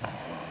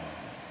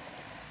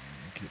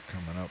 Keep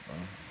coming up,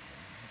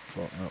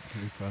 floating up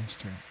pretty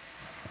fast here.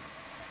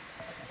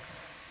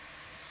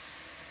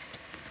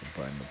 Can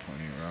find the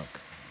pointy rock.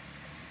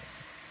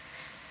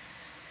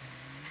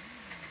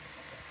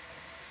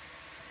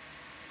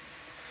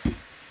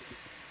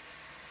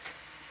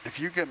 If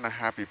you get in a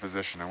happy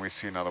position and we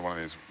see another one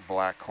of these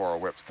black coral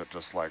whips that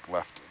just like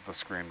left the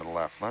screen to the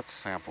left, let's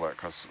sample it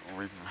because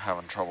we're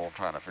having trouble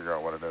trying to figure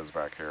out what it is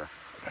back here.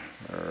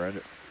 All right.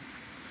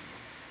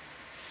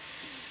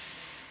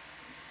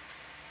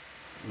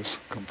 Just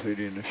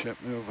completing the ship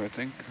move, I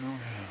think.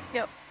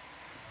 Yep.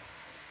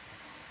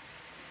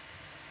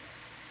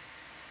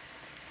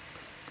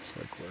 Looks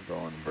like we're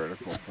going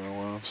vertical for a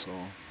while, so.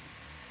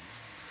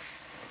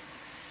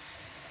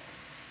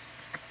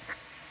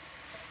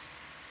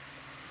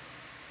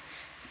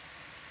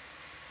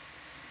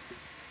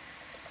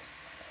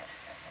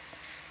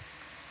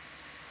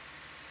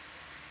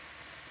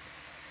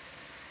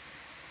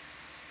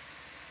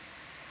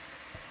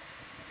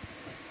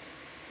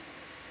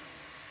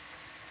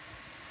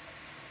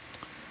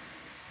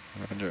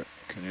 Roger,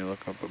 can you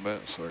look up a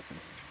bit so I can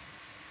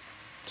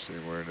see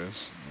where it is?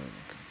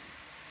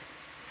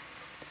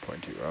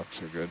 Pointy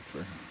rocks are good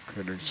for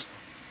critters.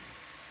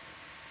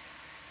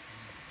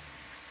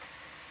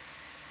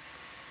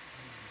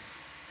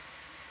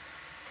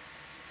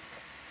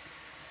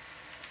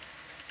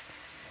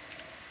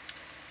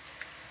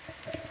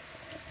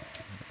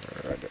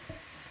 Roger.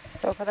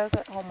 So for those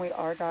at home, we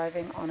are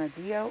diving on a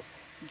guyot,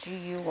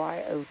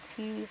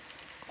 G-U-Y-O-T.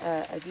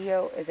 A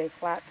guyot is a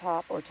flat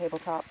top or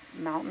tabletop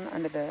mountain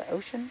under the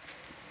ocean.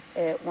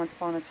 It once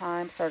upon a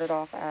time started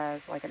off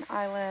as like an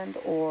island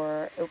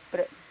or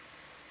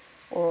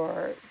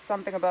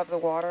something above the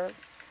water,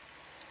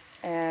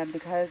 and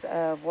because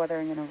of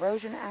weathering and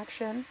erosion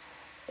action,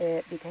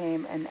 it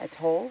became an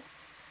atoll,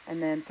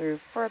 and then through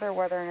further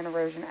weathering and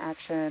erosion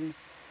action,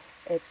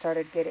 it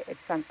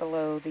sunk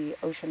below the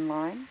ocean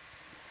line.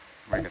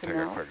 We can take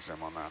a quick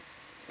zoom on that.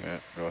 Yeah,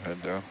 go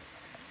ahead, Joe.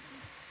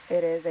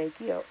 It is a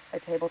guyot, a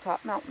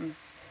tabletop mountain.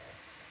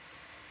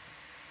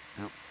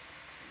 Yep.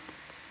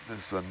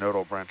 This is a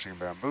nodal branching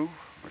bamboo.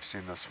 We've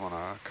seen this one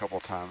a couple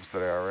times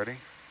today already.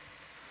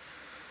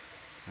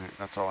 All right,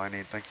 that's all I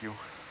need, thank you.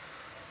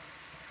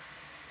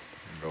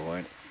 Go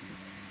away.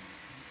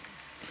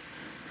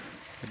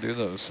 Do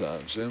those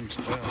zooms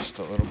just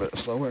a little bit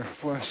slower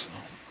for us.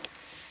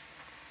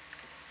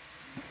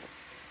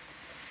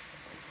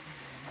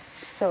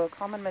 So a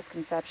common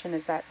misconception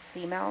is that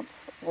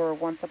seamounts were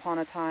once upon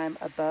a time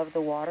above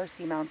the water.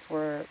 Seamounts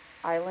were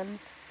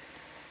islands.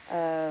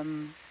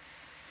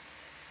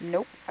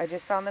 Nope. I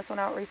just found this one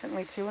out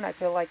recently too, and I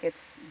feel like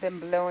it's been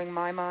blowing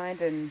my mind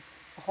and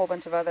a whole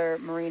bunch of other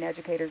marine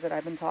educators that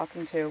I've been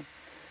talking to.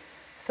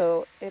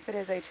 So if it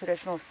is a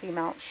traditional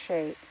seamount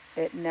shape,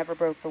 it never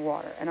broke the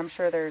water. And I'm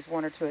sure there's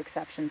one or two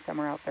exceptions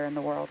somewhere out there in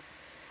the world.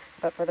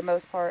 But for the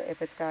most part,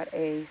 if it's got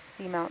a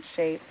seamount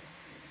shape,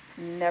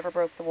 never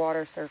broke the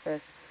water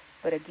surface,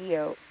 but a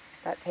guyot,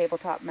 that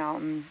tabletop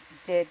mountain,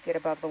 did get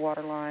above the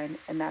water line,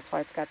 and that's why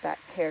it's got that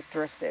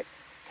characteristic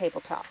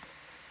tabletop.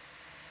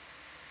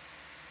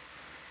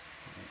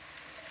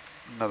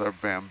 Another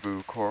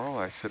bamboo coral,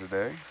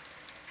 Icididae.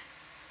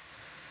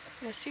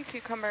 A sea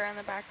cucumber in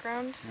the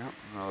background. Yep,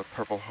 another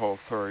purple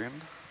holothurian.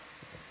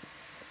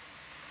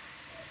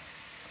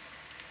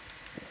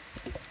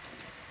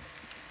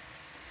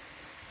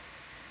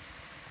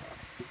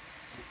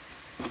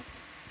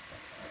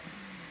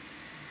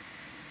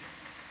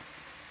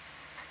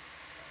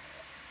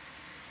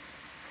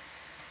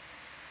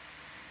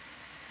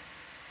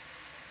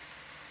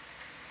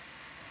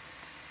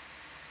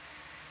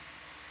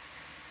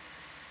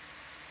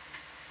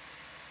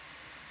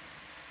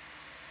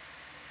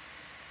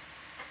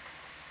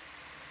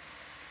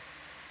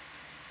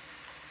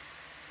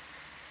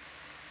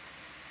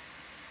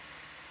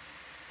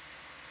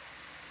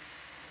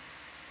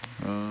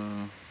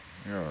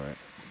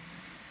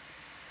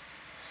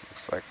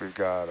 Looks like we've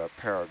got a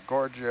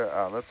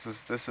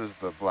paragorgia. This is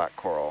the black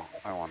coral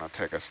I want to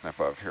take a snip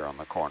of here on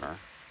the corner.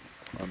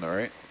 On the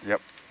right?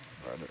 Yep.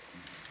 Roger.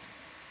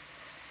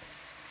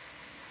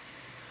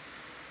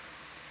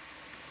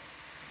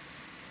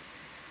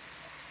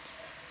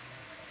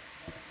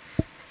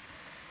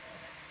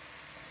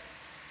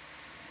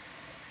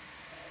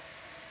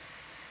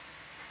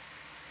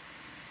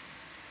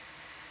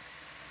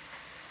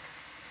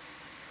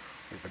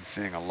 We've been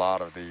seeing a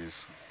lot of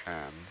these,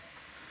 and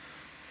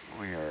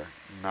we're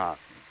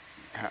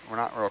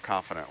not real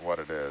confident what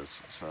it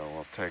is. So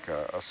we'll take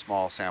a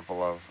small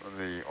sample of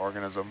the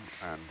organism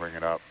and bring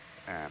it up,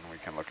 and we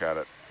can look at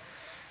it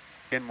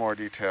in more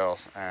detail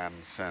and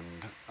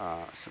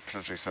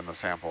potentially send the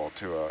sample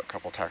to a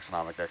couple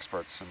taxonomic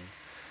experts and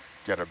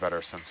get a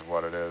better sense of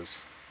what it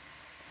is.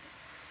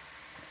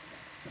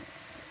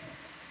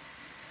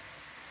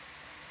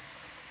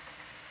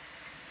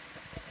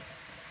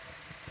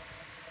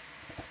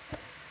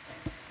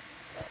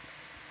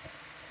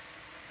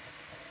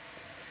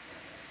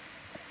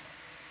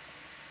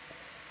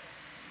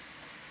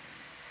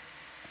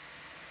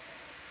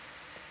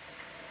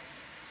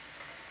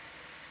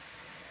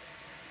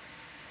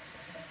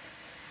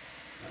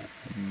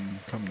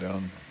 Come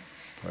down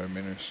 5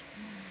 meters.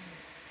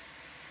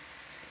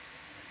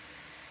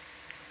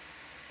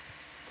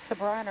 So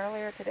Brian,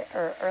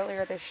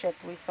 earlier this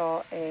shift, we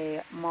saw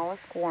a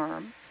mollusk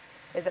worm.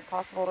 Is it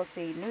possible to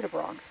see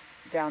nudibranchs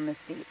down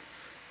this deep?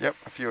 Yep,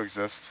 a few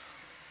exist.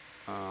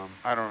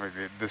 I don't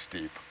know this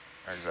deep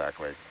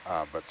exactly,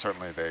 but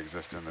certainly they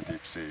exist in the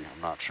deep sea.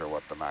 I'm not sure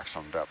what the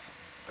maximum depth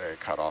they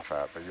cut off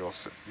at, but you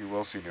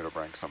will see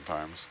nudibranchs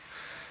sometimes.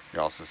 You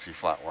also see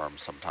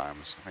flatworms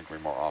sometimes. I think we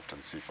more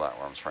often see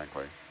flatworms,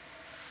 frankly.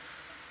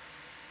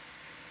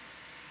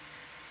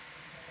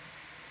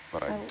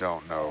 But I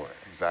don't know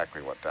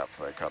exactly what depth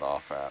they cut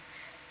off at.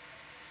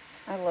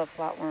 I love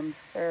flatworms.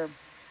 They're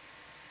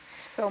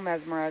so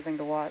mesmerizing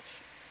to watch.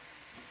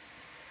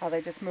 How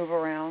they just move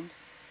around.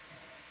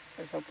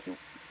 They're so cute.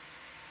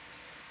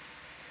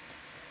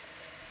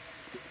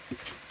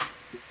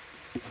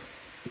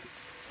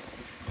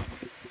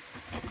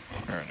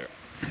 Roger.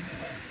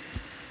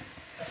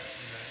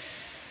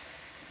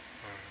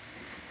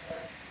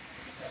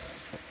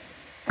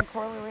 And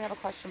Corley, we have a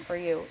question for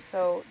you.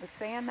 So the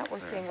sand that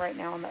we're seeing right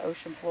now on the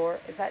ocean floor,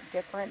 is that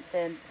different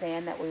than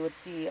sand that we would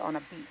see on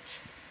a beach?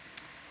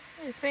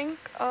 I think,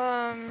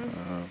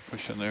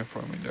 Push in there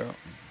for me, Daryl.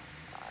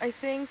 I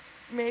think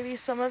maybe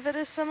some of it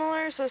is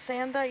similar. So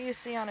sand that you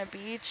see on a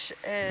beach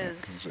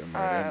is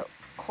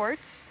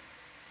quartz.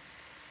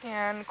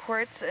 And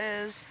quartz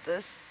is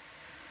this,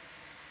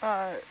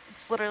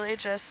 it's literally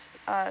just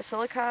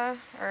silica,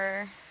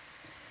 or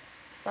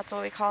that's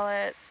what we call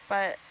it.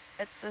 But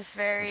it's this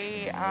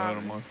very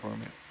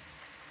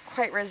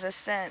quite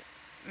resistant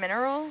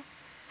mineral.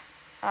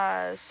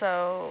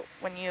 So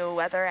when you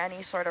weather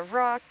any sort of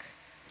rock,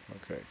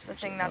 the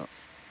thing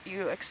that's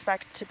you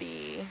expect to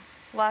be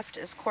left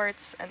is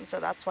quartz, and so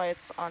that's why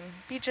it's on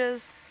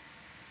beaches.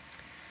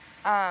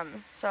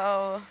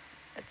 So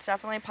it's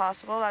definitely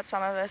possible that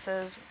some of this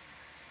is,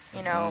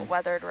 you know,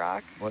 weathered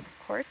rock. What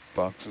quartz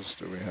boxes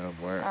do we have?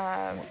 Where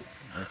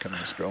can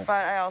this go?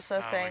 But I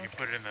also think we can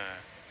put it in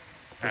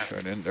the push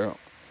right in, Daryl.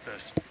 The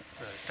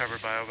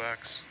starboard bio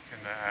box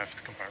in the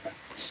aft compartment.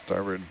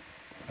 Starboard,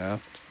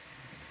 aft?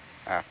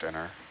 Aft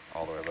inner,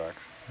 all the way back.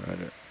 Right.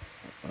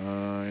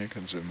 You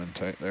can zoom in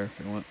tight there if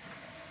you want.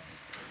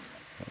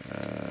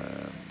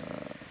 And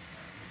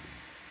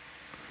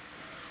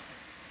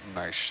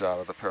nice shot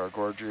of the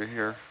paragorgia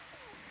here.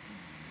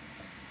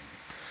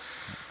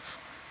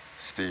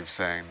 Steve's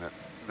saying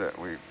that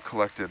we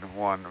collected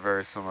one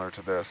very similar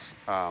to this.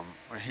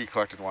 He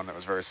collected one that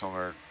was very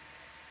similar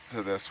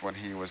to this when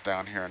he was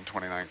down here in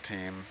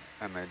 2019,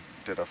 and they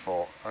did a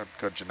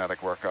good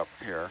genetic workup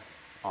here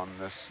on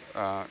this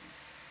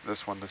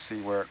this one to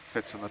see where it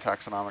fits in the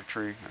taxonomic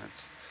tree, and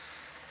it's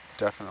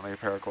definitely a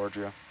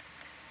paragorgia.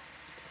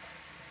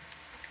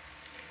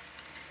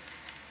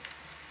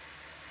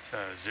 So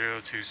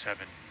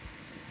 027.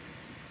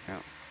 Yeah.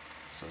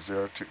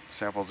 So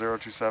sample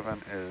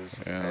 027 is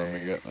we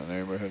get in the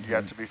neighborhood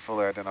yet to be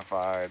fully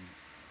identified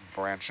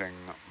branching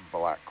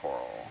black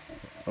coral.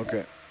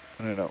 Okay,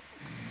 I don't know.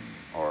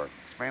 Or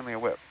it's mainly a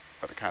whip,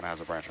 but it kind of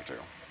has a branch or two.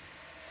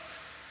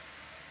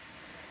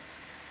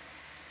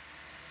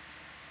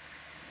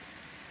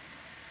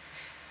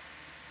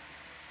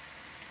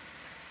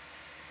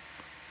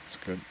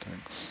 It's good,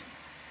 thanks.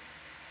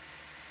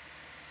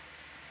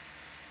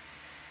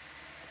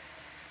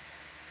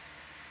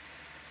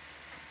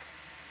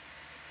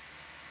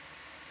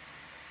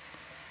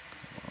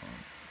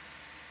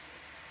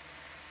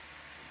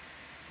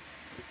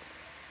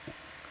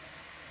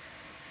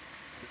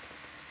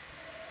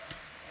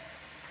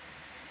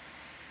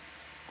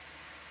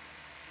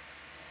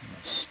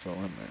 Still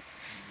in there.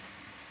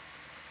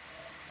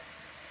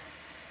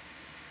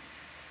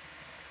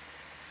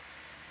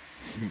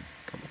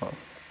 Come on.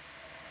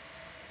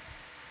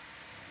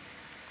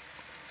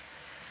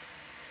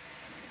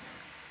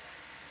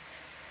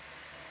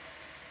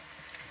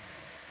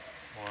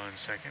 1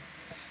 second.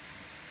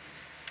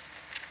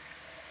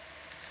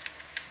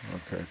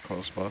 Okay,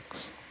 close box.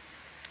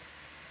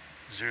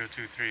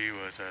 023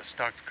 was a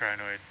stalked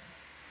crinoid.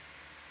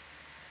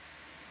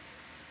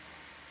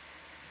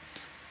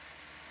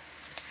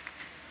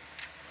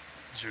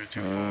 Zero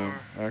two four.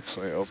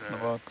 Actually, open the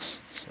box.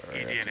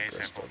 Sorry, I eDNA think I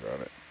sample. still got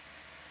it.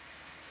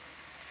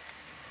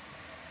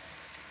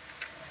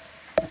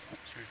 025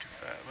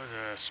 was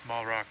a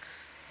small rock.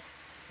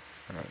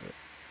 Got it.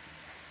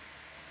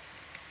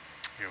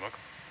 You're welcome.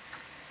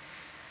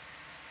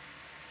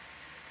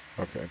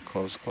 Okay,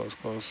 close, close,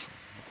 close.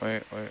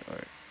 Wait.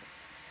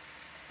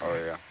 Oh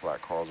yeah,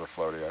 black corals are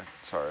floaty.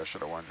 Sorry, I should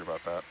have warned you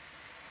about that.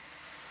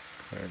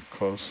 Okay,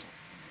 close.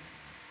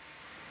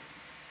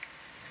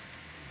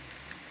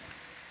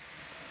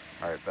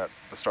 All right,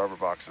 the starboard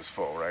box is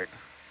full, right?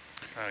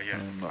 Yeah.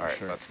 I'm All not right,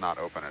 sure. let's not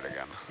open it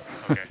again.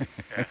 Okay.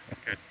 Yeah.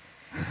 Good.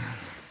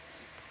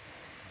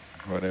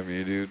 Whatever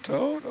you do,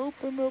 don't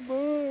open the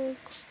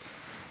box.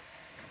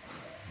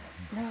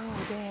 No,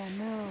 Dan,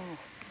 no.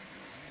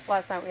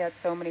 Last night we had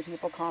so many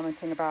people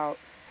commenting about,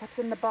 what's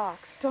in the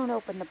box? Don't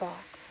open the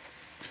box.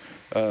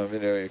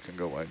 Video, you can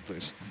go wide,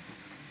 please.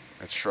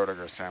 It's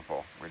Schrodinger's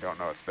sample. We don't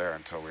know it's there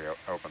until we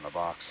open the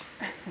box.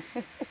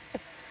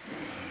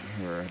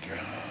 Roger.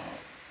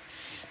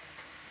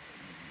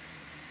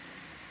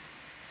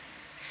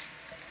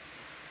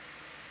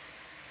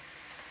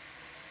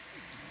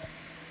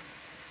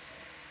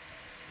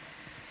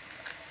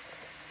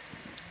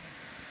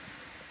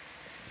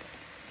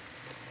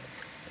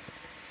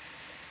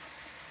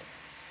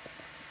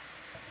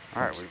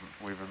 All right,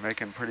 we've been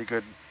making pretty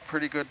good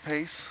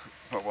pace,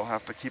 but we'll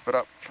have to keep it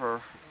up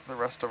for the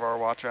rest of our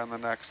watch and the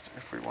next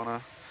if we want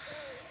to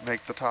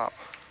make the top.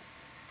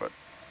 But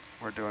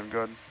we're doing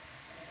good.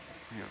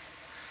 We've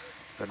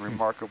been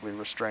remarkably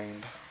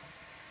restrained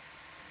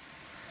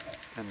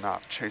and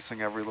not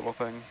chasing every little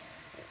thing.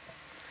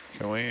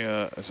 Can we,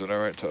 is it all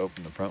right to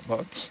open the front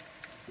box?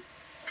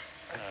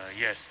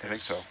 Yes. I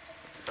think so.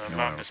 The You mom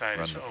wanna decided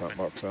run to the open.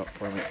 front box out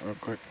for me real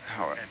quick?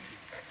 Empty.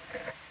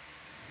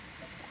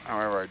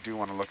 However, I do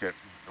want to look at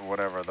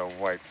whatever the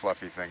white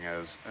fluffy thing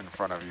is in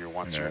front of you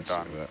once Yeah, you're I see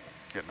done that.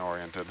 getting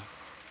oriented.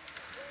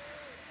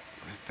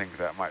 I think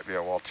that might be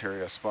a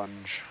Walteria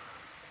sponge.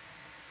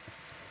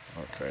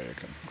 Okay, you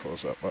can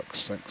close that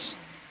box, thanks.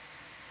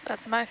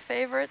 That's my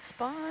favorite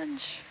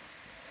sponge.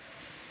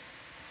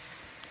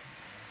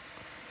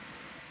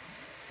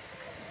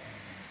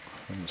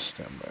 And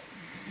stand by.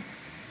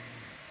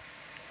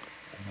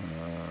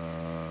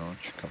 Why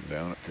don't you come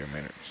down a few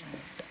meters?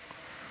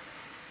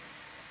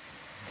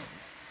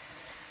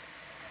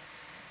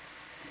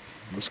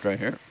 This guy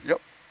here? Yep.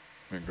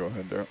 You go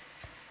ahead there.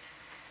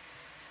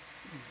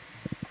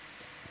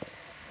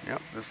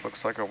 Yep, this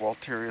looks like a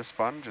Walteria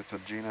sponge. It's a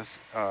genus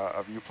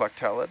of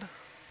euplectellid.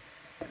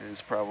 It is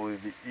probably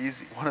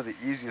one of the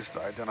easiest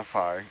to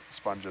identify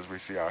sponges we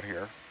see out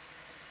here.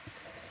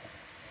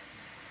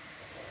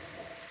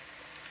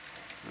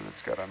 And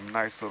it's got a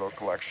nice little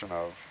collection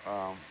of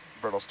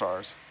brittle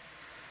stars.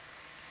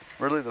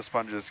 Really, the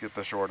sponges get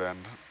the short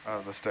end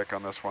of the stick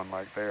on this one.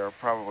 Like, they are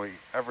probably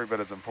every bit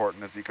as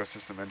important as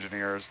ecosystem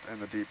engineers in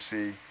the deep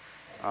sea,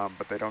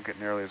 but they don't get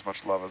nearly as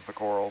much love as the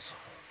corals.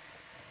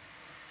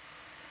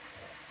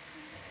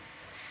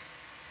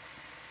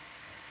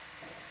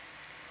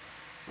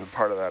 And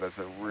part of that is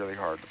they're really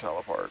hard to tell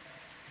apart.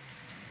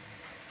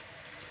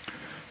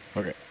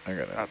 Okay, I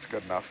got it. That's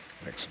good enough.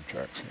 Make some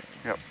tracks here.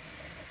 Yep.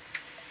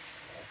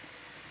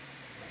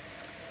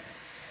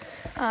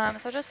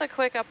 So just a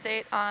quick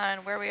update on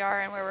where we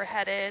are and where we're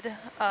headed.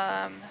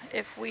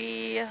 If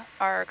we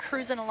are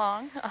cruising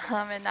along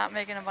and not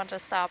making a bunch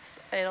of stops,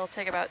 it'll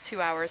take about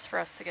 2 hours for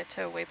us to get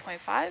to waypoint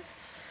 5.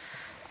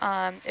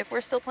 If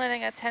we're still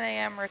planning a 10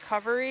 a.m.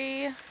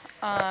 recovery,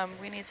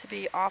 we need to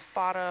be off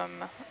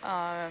bottom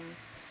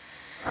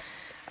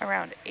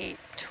around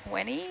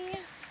 8:20.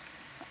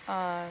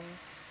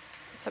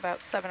 It's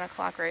about 7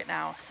 o'clock right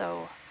now,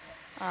 so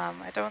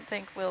I don't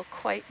think we'll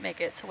quite make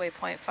it to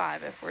waypoint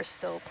 5 if we're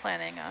still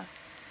planning a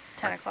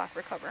 10 o'clock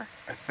recover.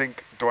 I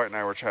think Dwight and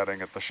I were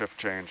chatting at the shift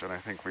change, and I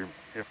think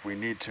if we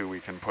need to, we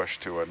can push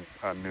to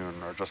a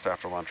noon or just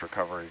after lunch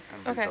recovery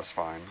and be just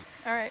fine.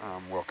 All right.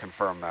 We'll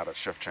confirm that at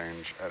shift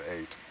change at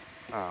 8.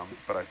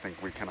 But I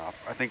think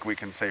we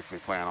can safely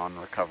plan on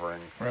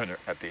recovering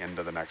at the end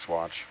of the next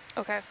watch.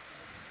 Okay.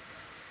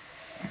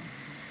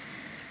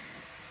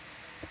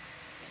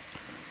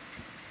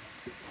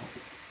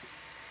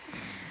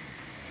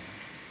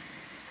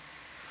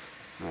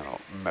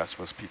 That'll mess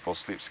with people's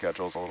sleep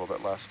schedules a little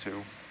bit less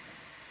too.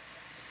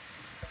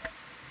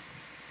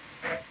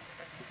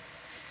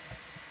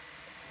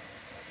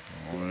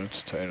 Oh,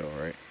 it's tight, all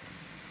right.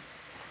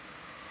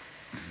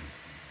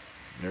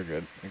 You're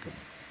good. You're good.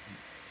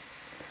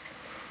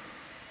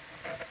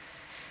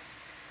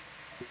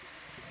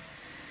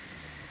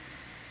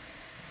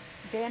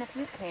 Dan, if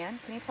you can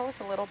you tell us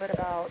a little bit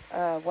about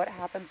what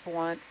happens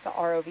once the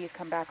ROVs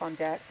come back on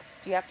deck?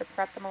 Do you have to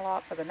prep them a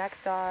lot for the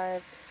next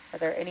dive? Are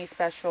there any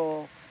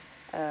special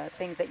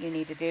things that you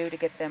need to do to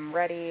get them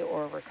ready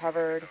or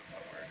recovered?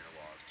 Somewhere in your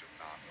logs, do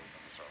not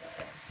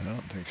I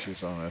don't think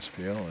she's on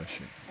SPL, is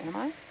she? Am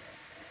I?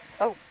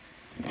 Oh,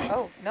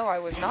 no, I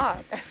was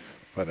not.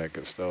 But I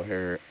could still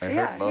hear, I heard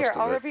Yeah, most here,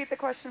 of I'll it. repeat the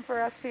question for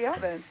SPL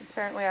then, since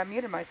apparently I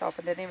muted myself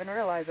and didn't even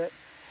realize it.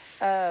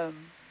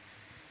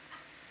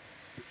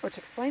 Which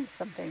explains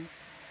some things.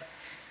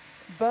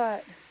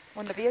 But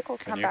when the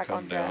vehicles Can come you back come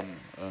on deck,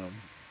 down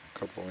a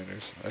couple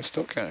meters? I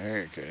still can't hear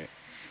you, Katie.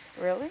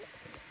 really?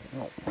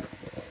 No. Well,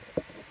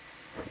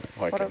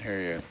 I What can a-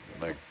 hear you,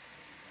 like,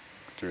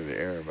 through the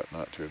air, but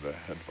not through the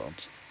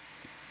headphones.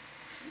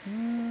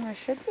 I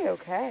should be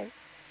okay.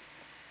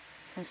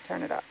 Let's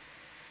turn it up.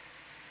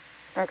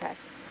 Okay.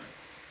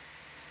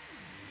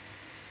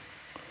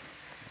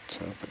 What's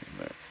happening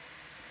there?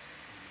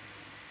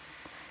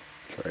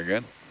 Try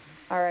again?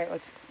 All right,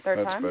 third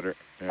That's time? better.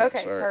 Yeah,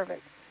 Okay, sorry.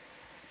 perfect.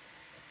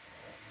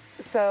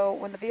 So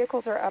when the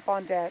vehicles are up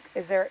on deck,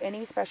 is there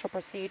any special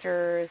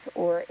procedures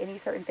or any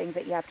certain things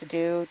that you have to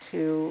do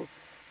to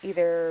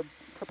either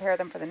prepare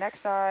them for the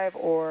next dive,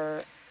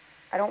 or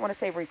I don't want to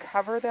say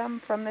recover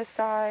them from this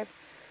dive,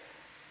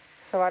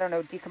 so I don't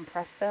know,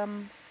 decompress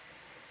them?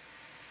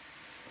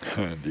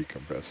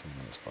 Decompressing,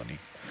 that's funny.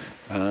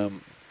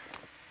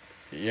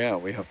 Yeah,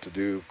 we have to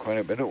do quite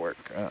a bit of work,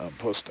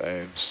 post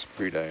dives,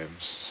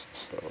 pre-dives,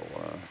 so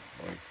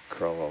we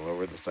crawl all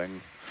over the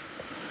thing,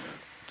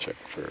 check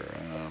for,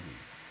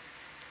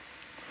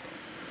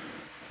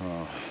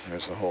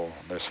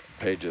 there's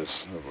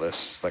pages of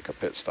lists, like a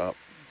pit stop.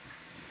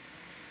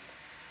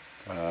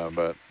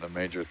 But the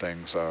major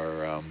things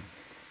are,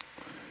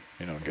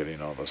 you know,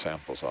 getting all the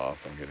samples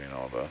off and getting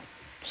all the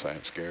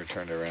science gear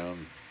turned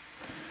around,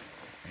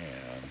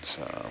 and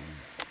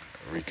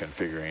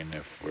reconfiguring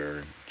if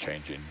we're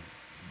changing,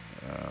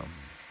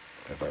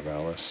 if our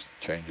ballast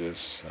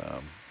changes.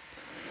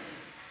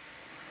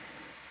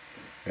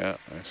 Yeah,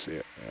 I see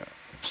it. Yeah,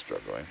 I'm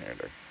struggling here.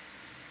 I'm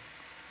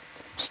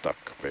stuck,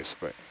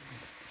 basically.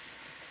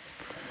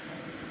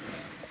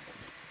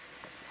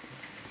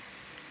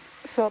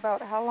 So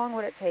about how long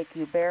would it take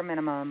you, bare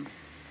minimum,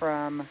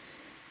 from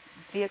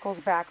vehicles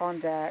back on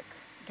deck,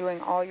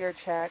 doing all your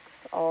checks,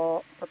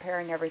 all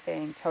preparing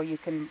everything, till you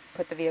can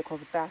put the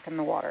vehicles back in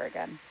the water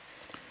again?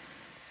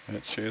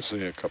 It's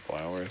usually a couple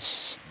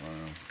hours.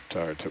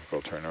 Our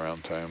typical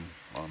turnaround time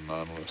on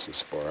Nautilus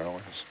is 4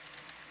 hours.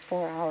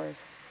 4 hours.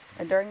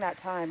 And during that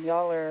time,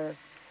 y'all are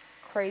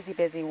crazy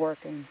busy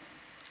working.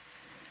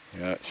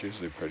 Yeah, it's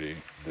usually pretty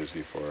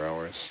busy 4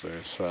 hours.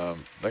 There's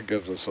that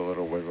gives us a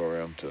little wiggle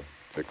room to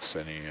fix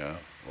any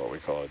what we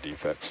call a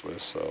defects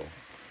list. So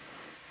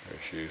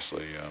there's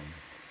usually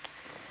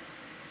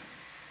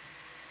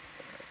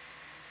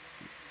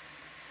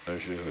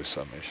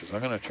some issues. I'm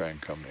going to try and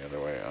come the other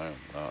way. I'm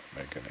not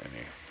making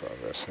any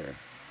progress here.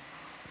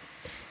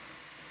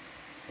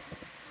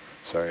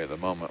 Sorry, at the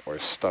moment we're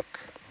stuck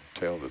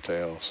tail to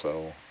tail,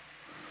 so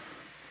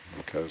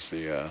because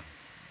the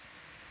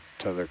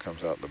tether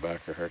comes out the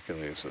back of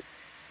Hercules,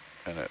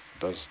 and it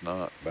does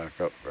not back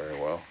up very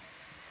well.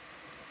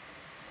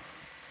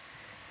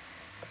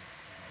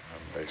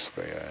 And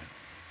basically I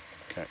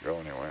can't go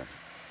anywhere.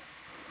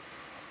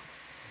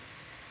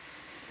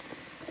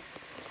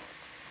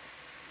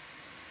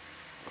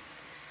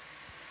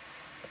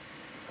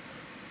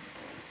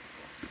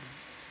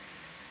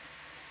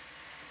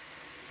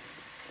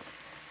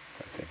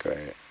 I think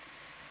I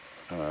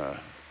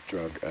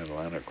drug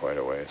Atlanta quite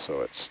a way,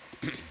 so it's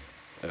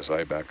as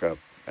I back up,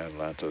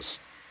 Atlanta's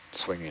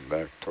swinging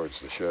back towards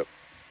the ship.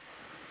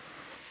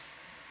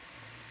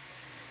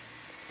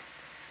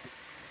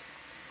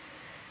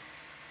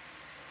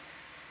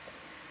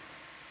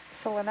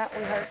 So Lynette,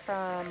 we heard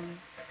from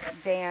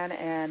Dan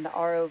and the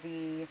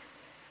ROV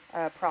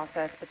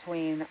process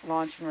between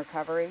launch and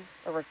recovery,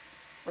 or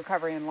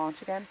recovery and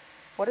launch again.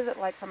 What is it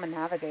like from a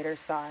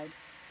navigator's side?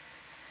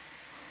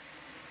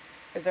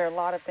 Is there a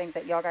lot of things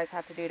that y'all guys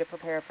have to do to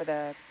prepare for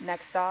the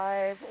next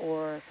dive,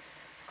 or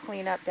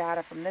clean up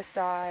data from this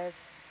dive?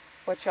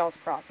 What's y'all's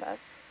process?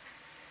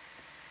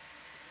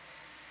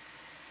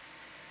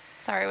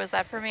 Sorry, was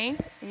that for me?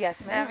 Yes,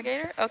 ma'am.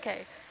 Navigator?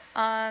 Okay.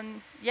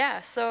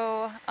 Yeah,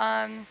 so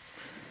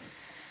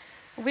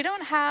we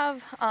don't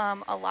have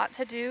a lot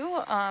to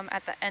do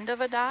at the end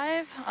of a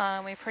dive.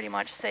 We pretty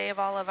much save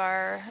all of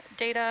our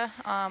data,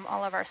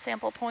 all of our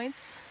sample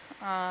points,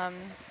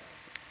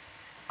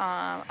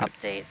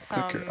 update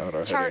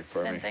some charts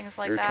and things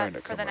like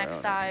that for the next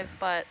dive,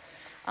 but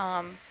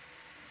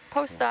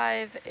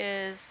post-dive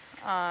is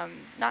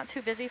not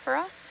too busy for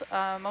us.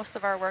 Most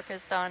of our work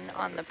is done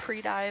on the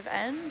pre-dive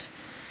end.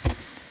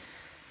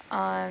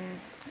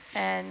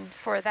 And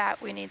for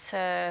that, we need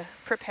to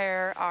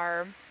prepare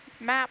our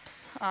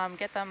maps,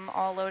 get them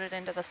all loaded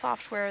into the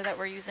software that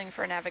we're using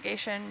for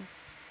navigation.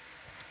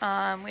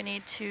 We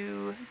need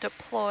to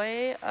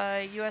deploy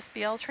a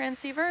USBL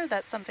transceiver.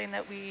 That's something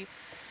that we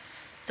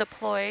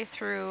deploy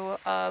through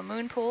a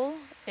moon pool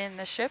in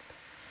the ship.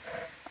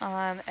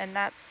 And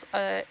that's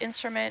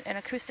an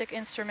acoustic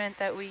instrument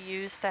that we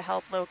use to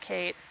help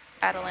locate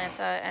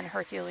Atalanta and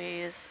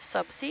Hercules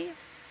subsea.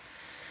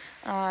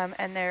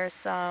 And there's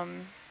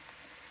some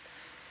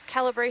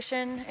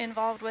calibration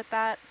involved with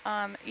that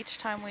each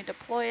time we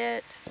deploy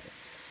it.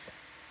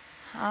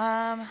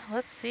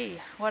 Let's see,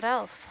 what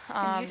else?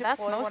 And you deploy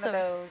That's most one of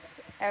those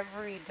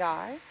every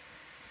dive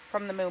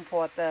from the moon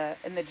pool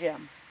in the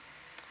gym.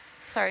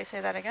 Sorry,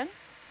 say that again?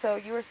 So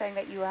you were saying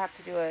that you have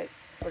to do a,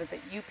 what is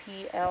it,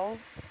 UPL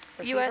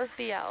receiver?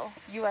 USBL.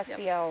 USBL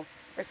yep.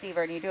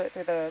 receiver, and you do it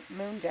through the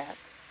moon deck.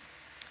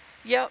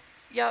 Yep.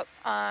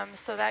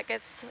 So that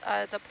gets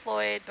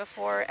deployed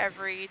before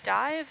every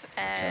dive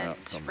and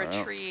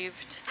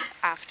retrieved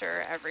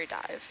after every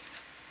dive.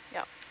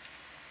 Yep.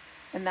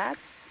 And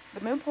that's, the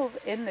moon pool's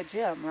in the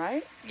gym,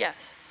 right?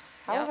 Yes.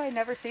 How have I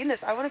never seen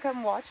this? I want to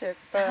come watch it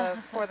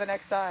before the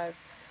next dive.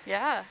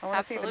 Yeah, I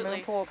want to see the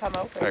moon pool come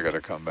open. I got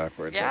to come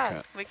backwards.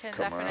 Yeah, we can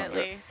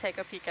definitely take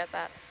a peek at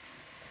that.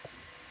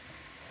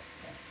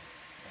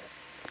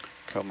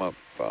 Come up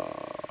 4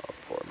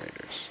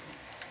 meters.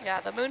 Yeah,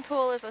 the moon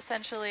pool is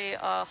essentially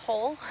a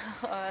hole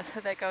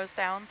that goes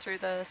down through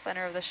the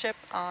center of the ship,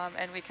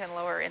 and we can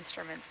lower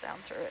instruments down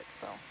through it.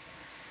 So.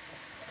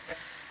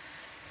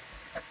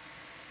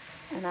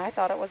 And I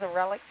thought it was a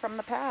relic from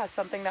the past,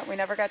 something that we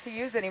never got to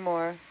use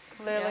anymore.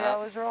 Clearly, I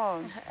was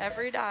wrong.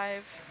 Every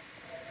dive.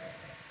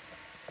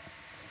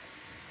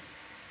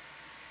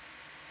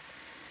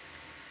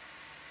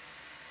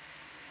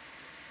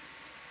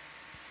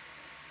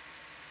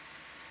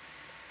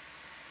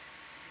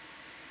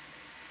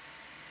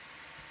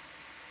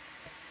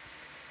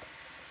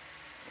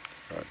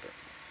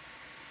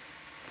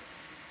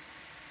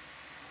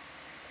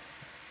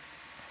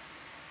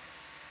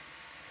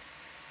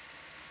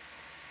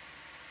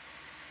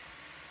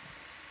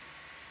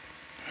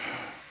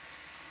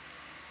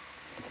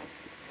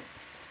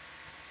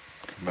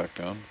 Back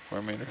down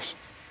 4 meters.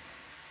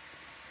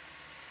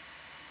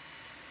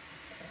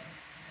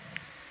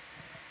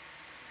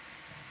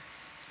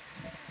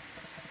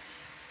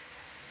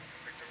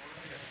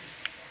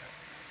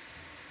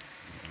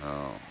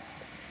 No.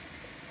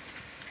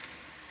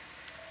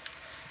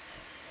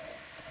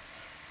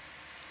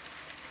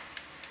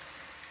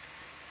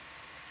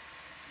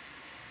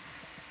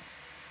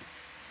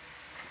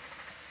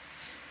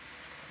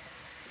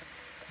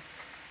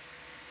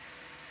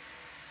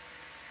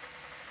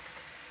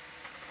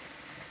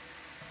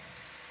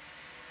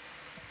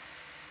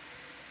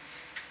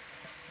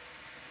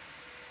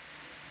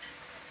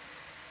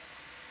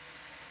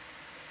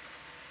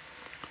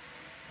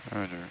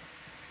 Roger.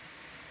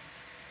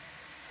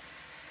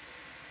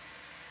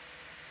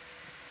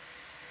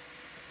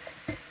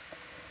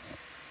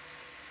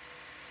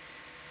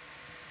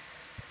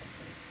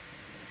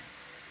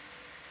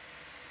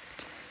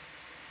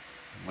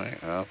 Might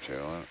have to.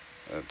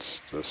 It's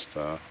just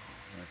I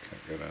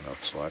can't get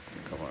enough slack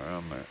to come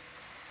around there.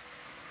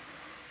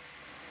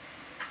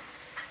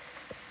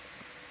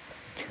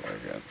 Try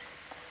again.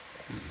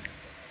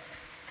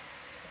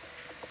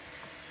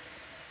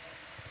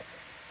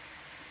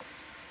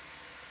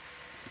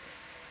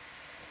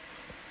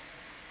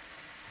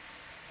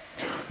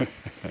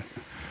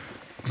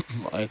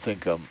 I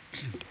think I'm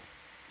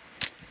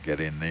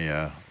getting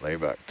the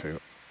layback too.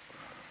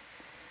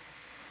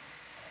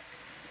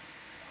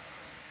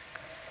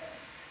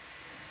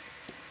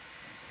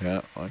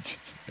 Yeah,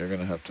 you're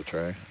gonna have to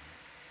try.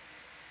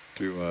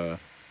 Do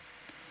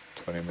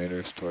 20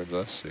 meters towards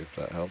us, see if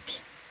that helps.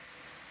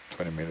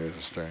 20 meters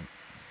astern.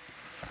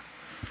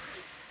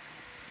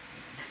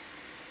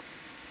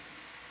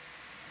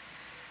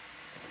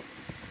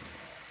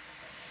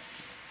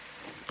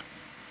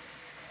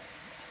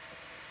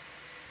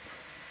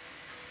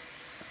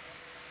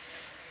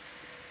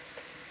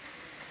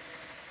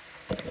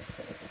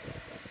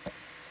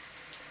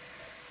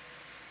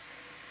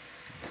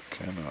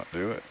 Cannot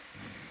do it.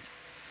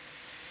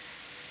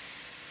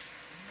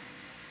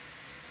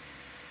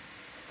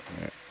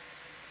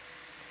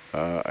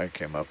 Yeah. I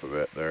came up a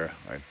bit there.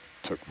 I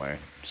took my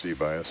C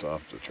bias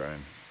off to try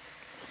and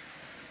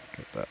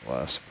get that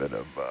last bit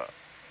of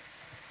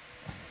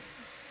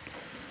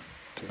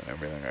doing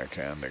everything I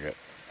can to get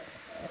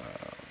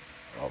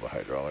all the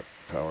hydraulic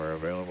power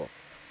available.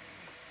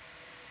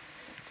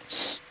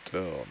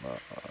 Still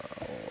not,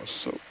 oh,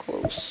 so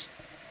close.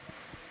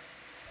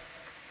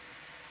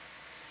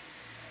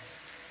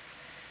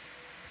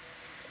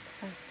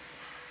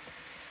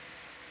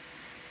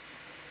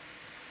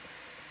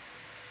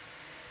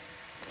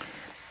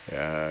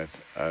 Yeah,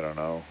 I don't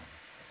know,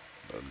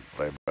 the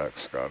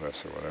layback's got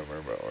us or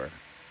whatever, but we're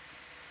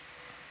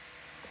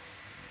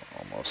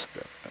almost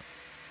getting it.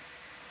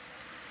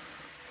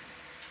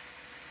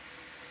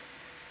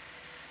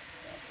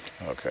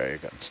 Okay, you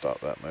can stop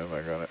that move,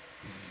 I got it.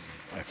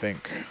 I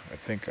think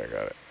I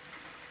got it.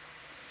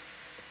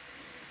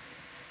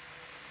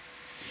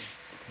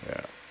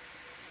 Yeah.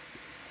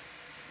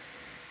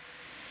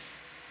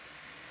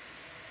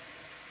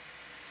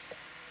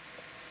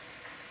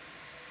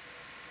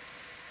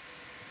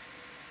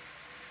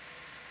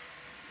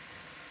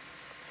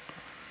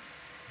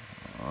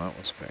 Oh, that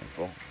was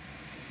painful.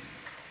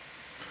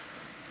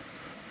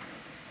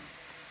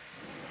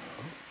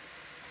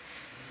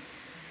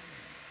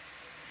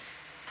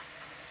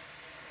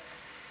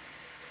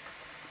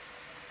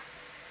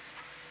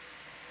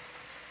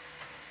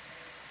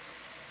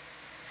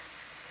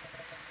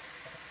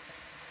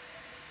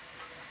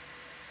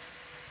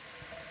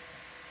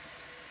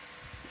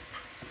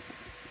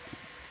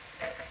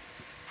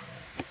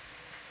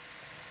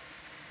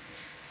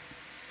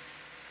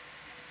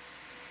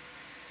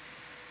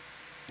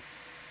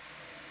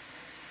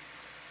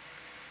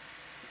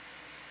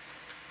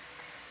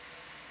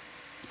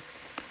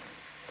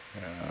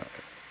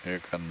 You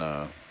can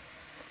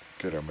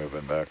get her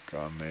moving back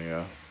on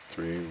the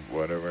 3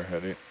 whatever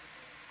heading.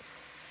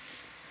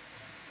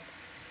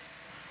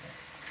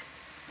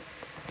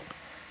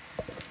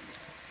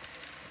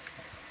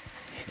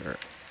 Sure.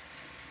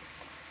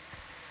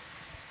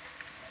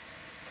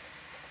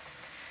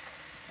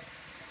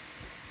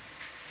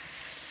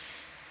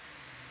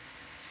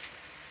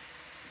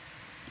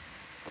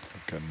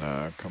 You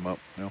can come up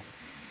now.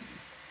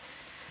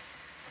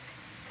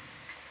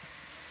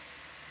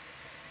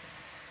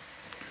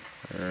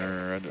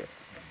 Roger.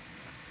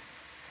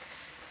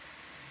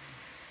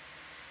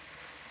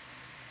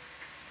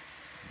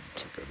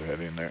 It's a good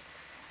heading there.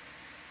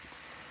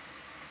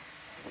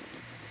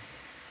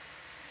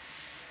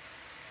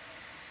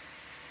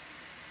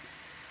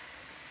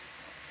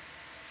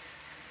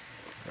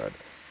 Right.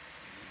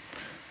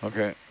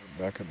 Okay,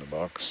 back in the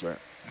box there.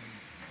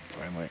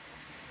 Finally.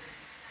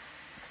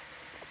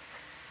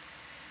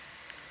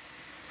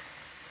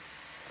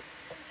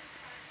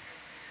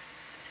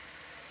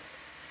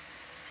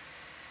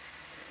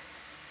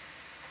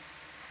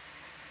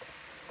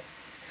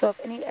 So if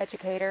any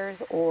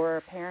educators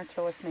or parents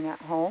are listening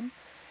at home,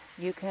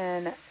 you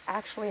can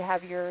actually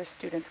have your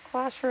student's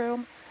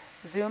classroom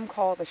Zoom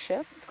call the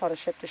ship. It's called a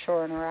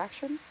ship-to-shore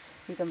interaction.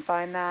 You can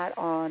find that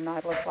on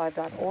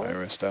nautiluslive.org.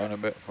 Iris down a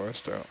bit for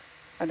us, Daryl.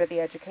 Under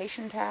the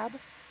Education tab.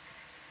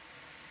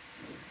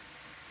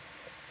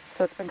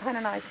 So it's been kind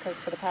of nice because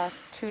for the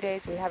past 2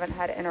 days we haven't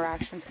had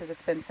interactions because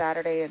it's been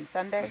Saturday and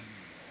Sunday.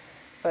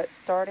 But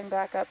starting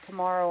back up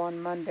tomorrow on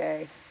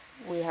Monday,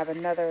 we have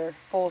another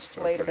full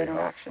slate of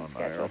interactions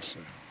scheduled.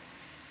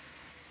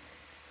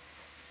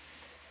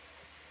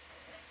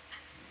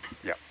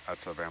 Yep,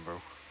 that's a bamboo.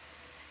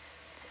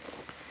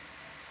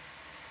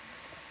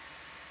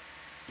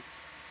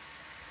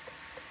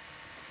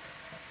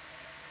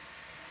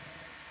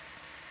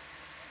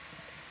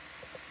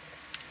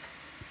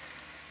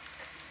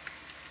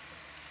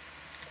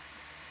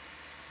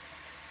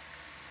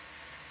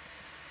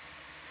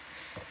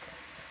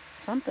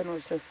 Something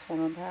was just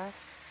swimming past.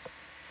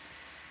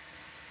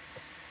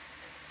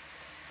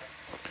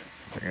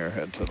 Bring our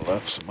head to the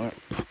left somewhere.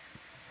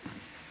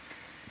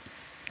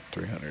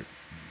 300.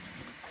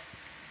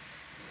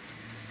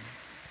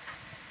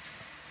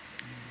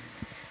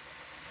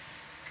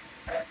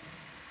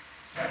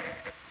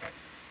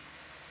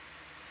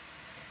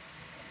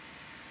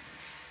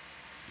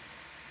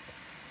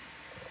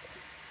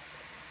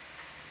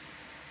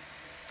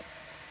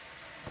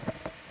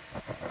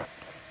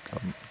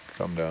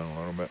 Come down a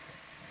little bit.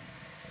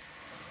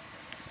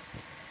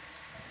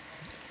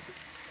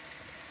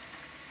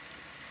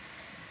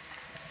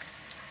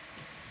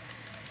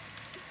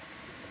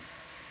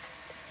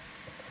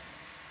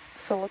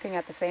 So looking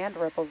at the sand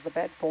ripples, the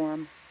bed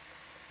form,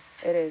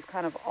 it is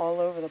kind of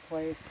all over the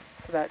place.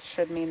 So that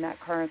should mean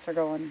that currents are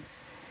going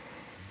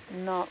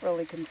not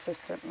really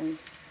consistently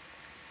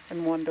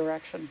in one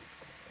direction.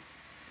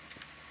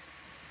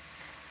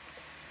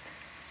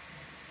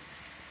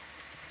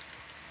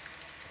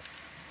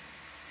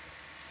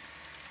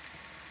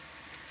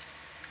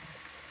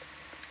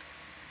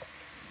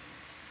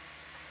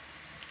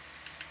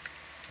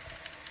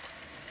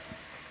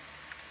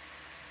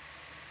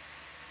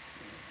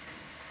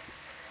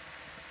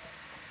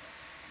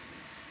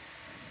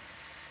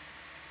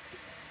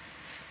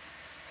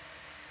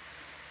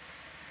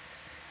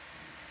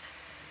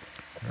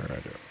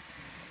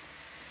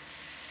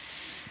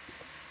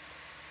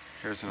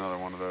 Here's another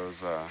one of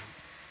those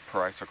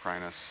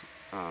paragorgia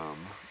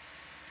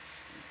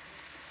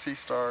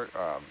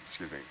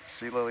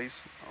sea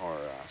lilies, or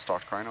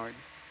stalked crinoid.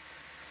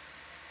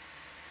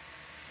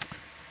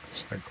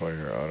 Cycle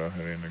your auto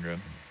heading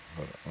again,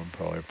 but I'm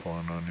probably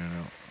pulling on you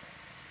now.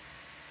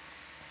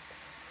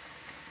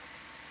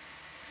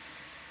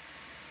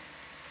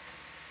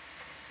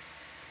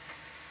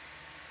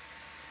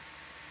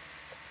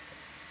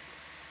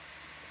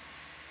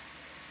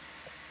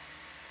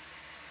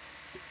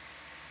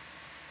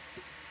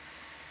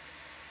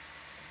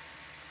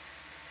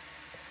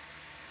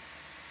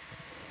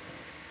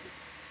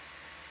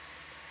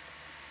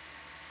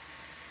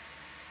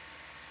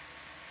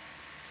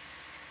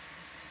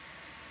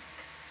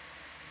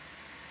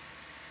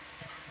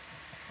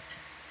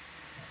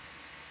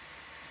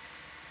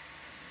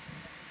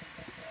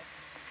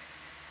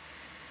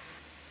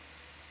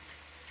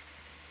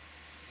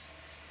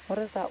 What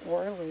is that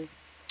whirly?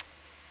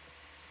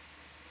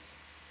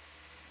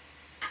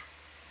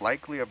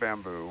 Likely a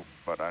bamboo,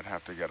 but I'd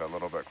have to get a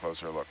little bit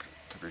closer look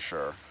to be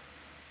sure.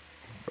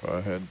 Go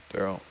ahead,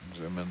 Daryl.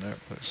 Zoom in there,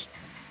 please.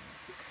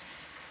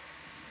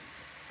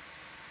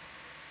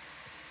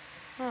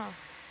 Huh.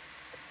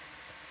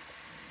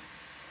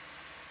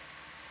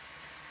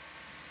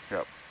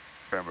 Yep,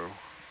 bamboo.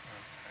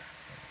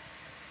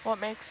 What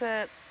makes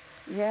it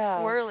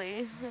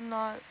whirly and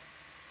not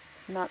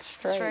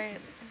straight?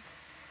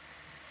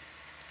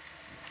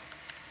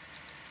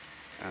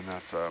 And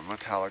that's a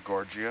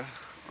metallogorgia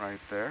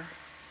right there.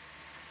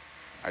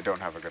 I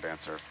don't have a good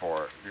answer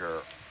for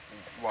your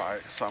why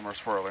some are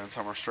swirly and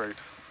some are straight.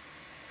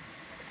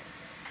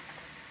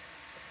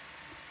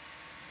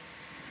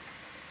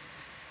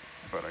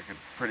 but I could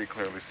pretty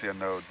clearly see a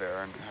node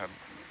there and had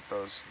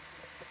those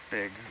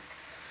big,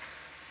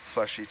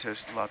 fleshy,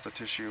 lots of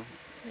tissue,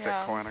 thick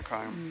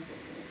choanochyme. Mm.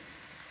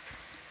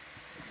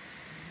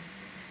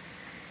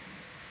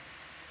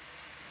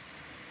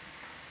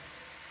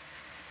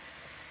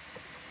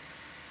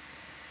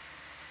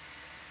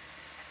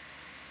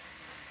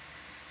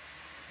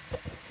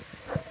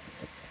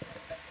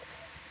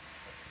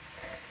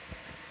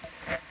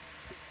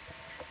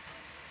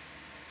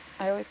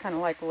 I always kind of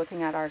like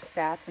looking at our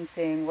stats and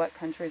seeing what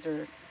countries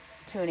are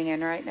tuning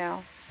in right now.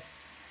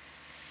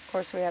 Of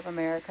course, we have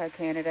America,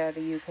 Canada,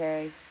 the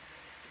UK,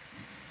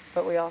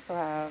 but we also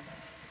have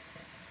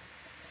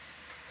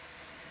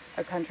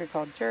a country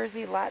called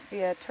Jersey,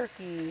 Latvia,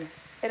 Turkey,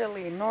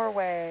 Italy,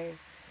 Norway,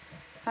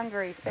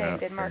 Hungary, Spain,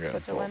 Denmark,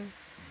 Switzerland,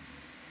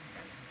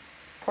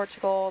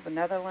 Portugal, the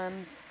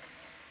Netherlands.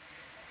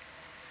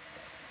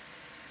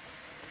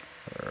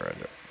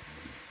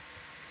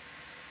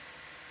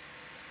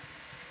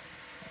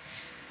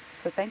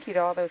 So thank you to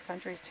all those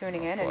countries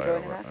tuning in and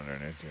joining us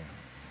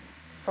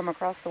from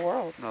across the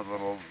world. Another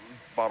little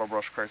bottle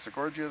brush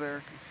chrysogorgia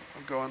there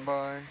going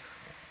by.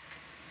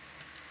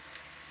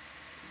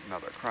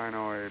 Another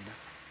crinoid.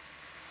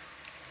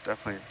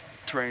 Definitely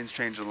terrain's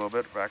changed a little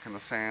bit, back in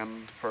the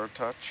sand for a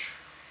touch.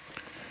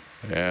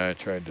 Yeah, I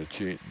tried to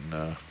cheat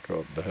and go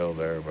up the hill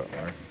there, but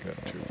we're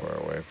getting too far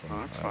away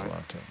from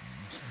Atlanta.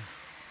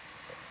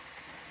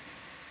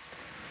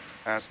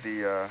 At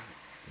the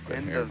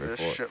end of this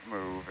ship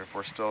move, if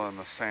we're still in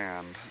the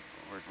sand,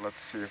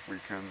 let's see if we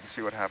can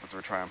see what happens if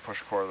we try and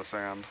push core of the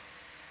sand.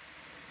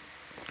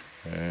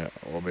 Yeah,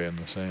 we'll be in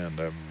the sand,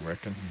 I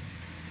reckon.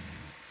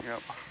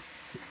 Yep.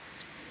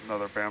 It's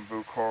another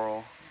bamboo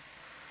coral.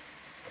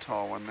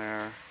 Tall one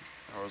there.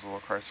 There was a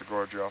little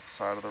chrysogorgia off the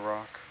side of the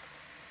rock.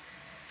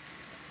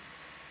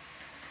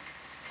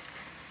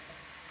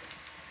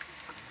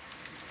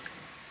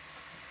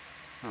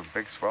 Oh,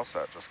 big swell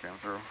set just came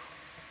through.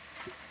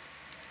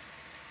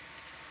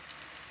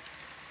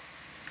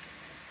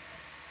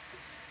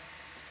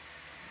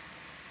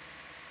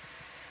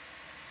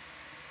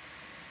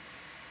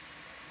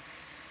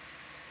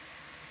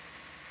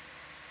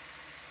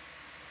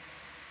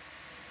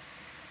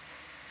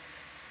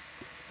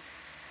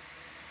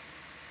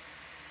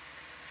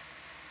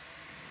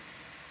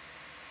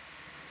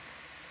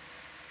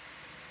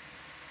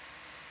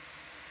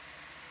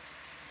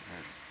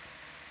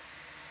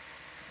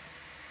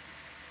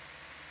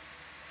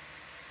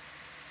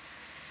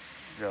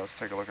 Yeah, let's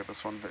take a look at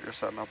this one that you're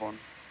setting up on.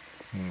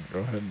 Go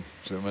ahead,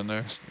 zoom in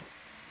there.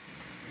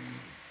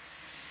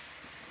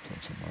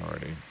 Since I'm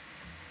already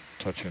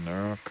touching the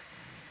rock.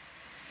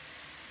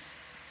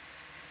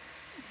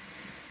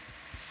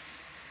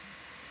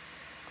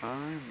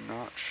 I'm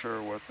not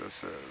sure what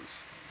this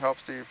is. Help,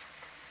 Steve.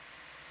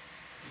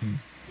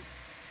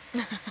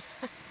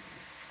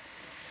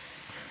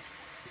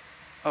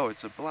 Oh,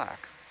 it's a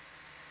black.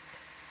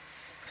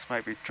 This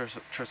might be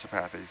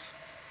Trissopathes.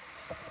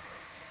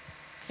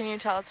 Can you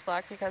tell it's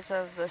black because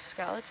of the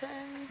skeleton?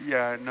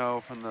 Yeah,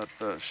 no, from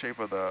the shape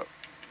of the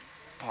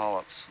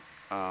polyps.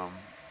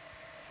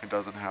 It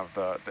doesn't have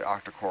the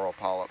octocoral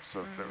polyps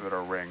that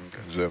are ringed.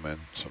 Zoom in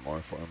some more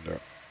for him there.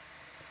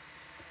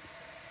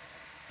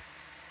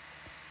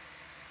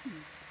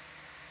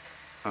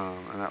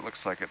 And that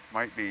looks like it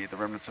might be the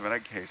remnants of an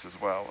egg case as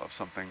well, of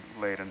something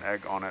laid an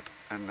egg on it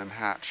and then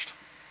hatched.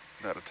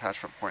 That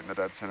attachment point in the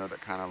dead center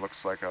that kind of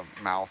looks like a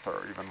mouth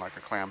or even like a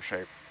clam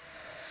shape.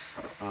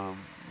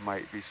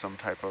 Might be some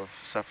type of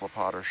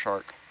cephalopod or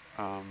shark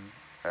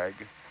egg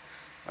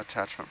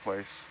attachment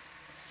place.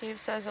 Steve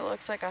says it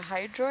looks like a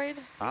hydroid.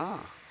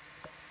 Ah.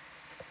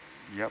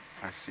 Yep,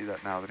 I see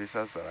that now that he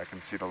says that. I can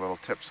see the little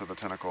tips of the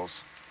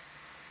tentacles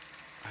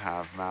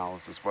have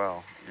mouths as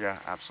well. Yeah,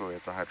 absolutely,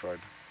 it's a hydroid.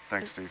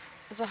 Thanks, Steve.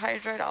 Is a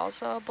hydroid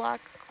also a black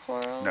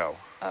coral? No.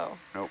 Oh.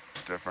 Nope,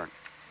 different.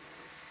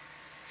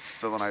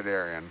 Still an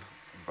cnidarian,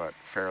 but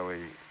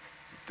fairly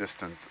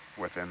distant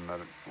within the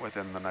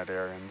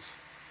cnidarians.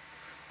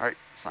 All right,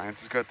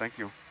 science is good. Thank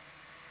you.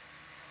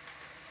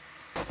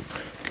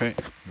 Okay,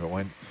 go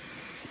in.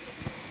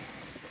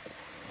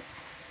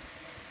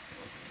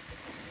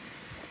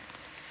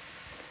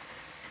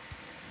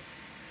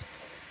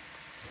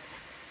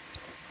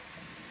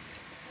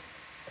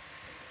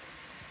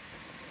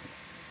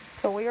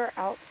 So we are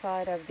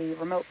outside of the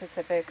remote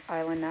Pacific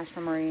Island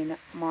National Marine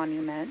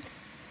Monument,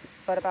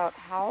 but about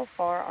how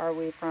far are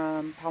we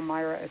from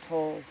Palmyra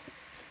Atoll?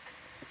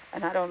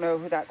 And I don't know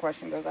who that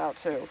question goes out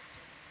to.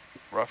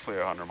 Roughly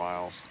 100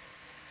 miles.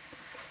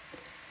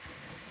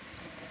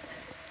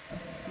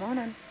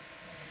 Morning.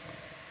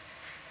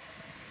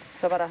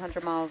 So about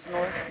 100 miles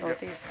north,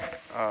 northeast?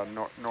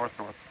 Yep.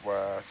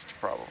 Northwest,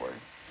 probably.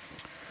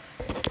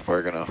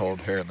 We're going to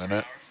hold here in the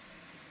net.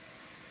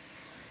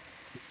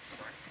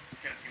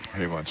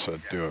 He wants to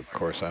do a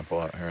core sample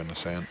out here in the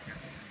sand.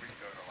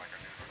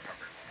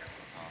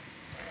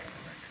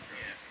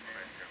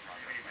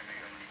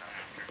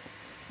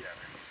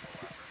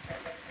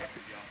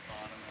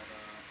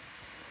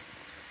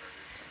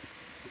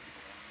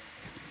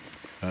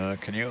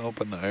 Can you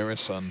open the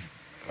iris on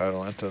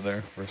Atalanta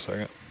there for a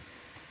second.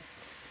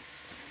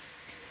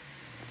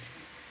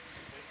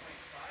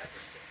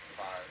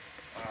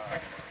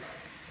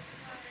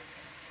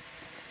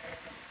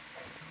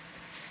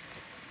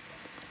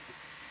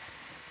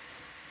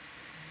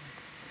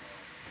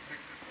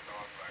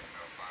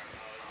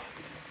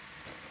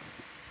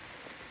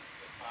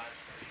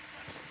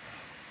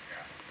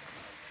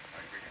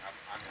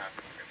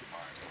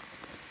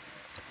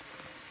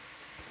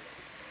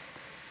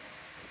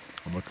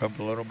 Look up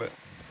a little bit.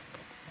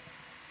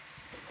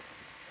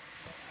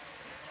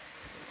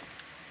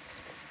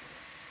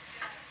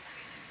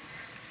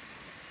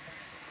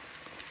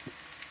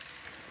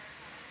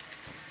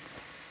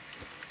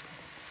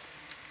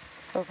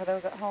 So for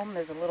those at home,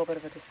 there's a little bit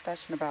of a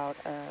discussion about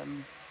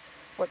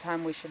what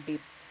time we should be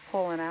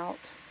pulling out,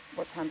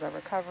 what time's our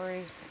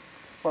recovery,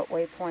 what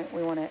waypoint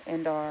we want to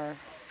end our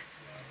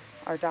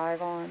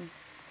dive on.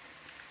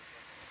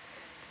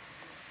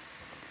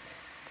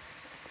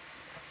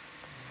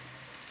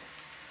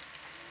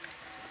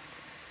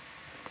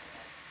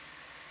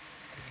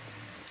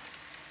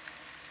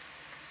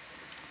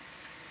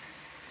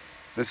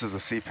 This is a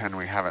sea pen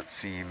we haven't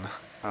seen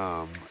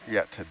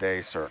yet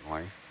today,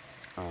 certainly.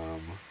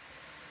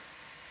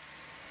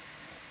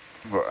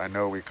 But I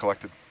know we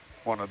collected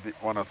one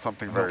of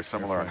something very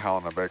similar in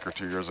Helena Baker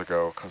 2 years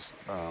ago, because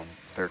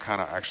they're kind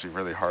of actually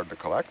really hard to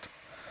collect.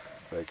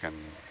 They can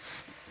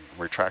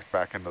retract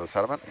back into the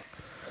sediment.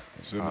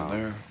 Zoom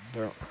in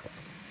there.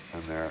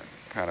 And they're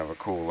kind of a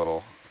cool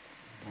little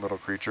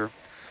creature.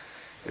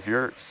 If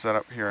you're set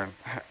up here and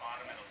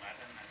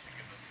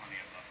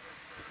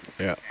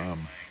yeah,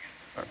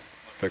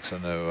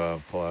 fixing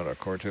to pull out a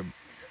core tube.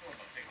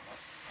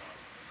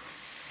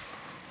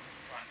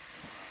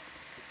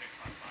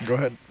 Go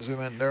ahead, zoom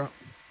in, Daryl.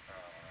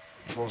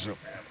 Full zoom.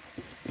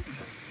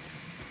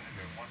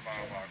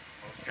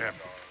 Yeah,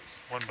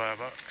 one bio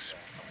box.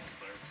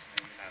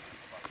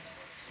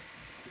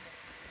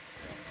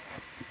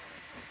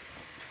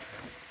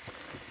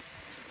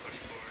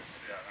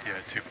 Yeah,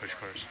 2 push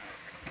cores.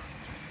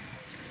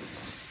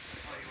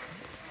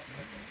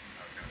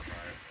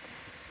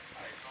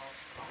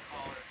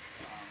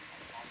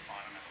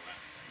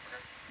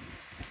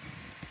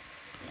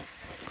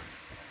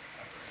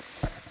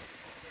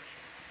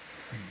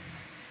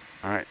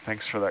 all right,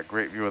 thanks for that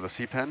great view of the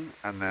sea pen.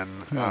 And then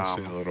See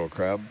the little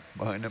crab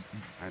behind him?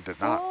 I did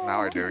not.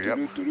 Now I do.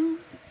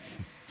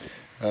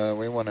 Yep.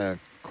 We want a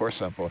core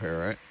sample here,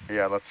 right?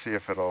 Yeah. Let's see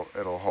if it'll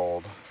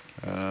hold.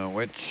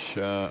 Which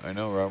I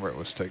know Robert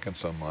was taking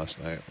some last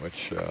night.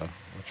 Which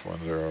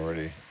ones are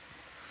already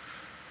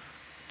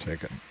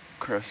taken?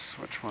 Chris,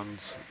 which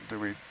ones do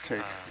we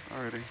take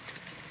already?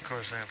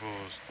 Core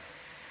samples.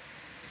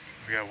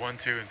 We got 1,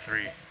 2, and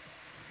 3.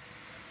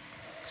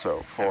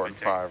 So 4 and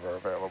 5 are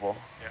available.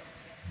 Yep.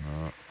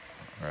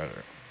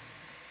 Rather.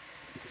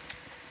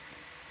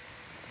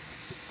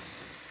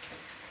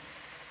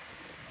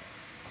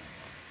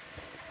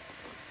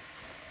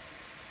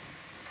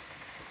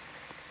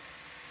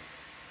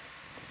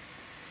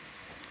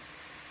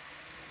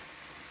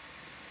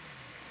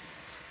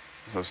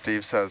 So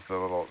Steve says the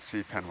little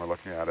sea pen we're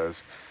looking at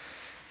is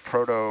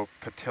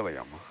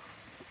Protopatidium.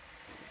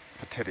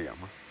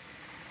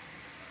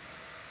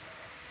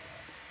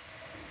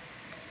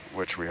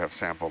 Which we have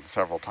sampled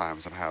several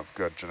times and have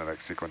good genetic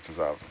sequences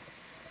of.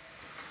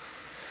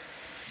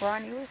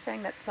 Ron, you were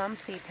saying that some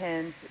sea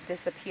pens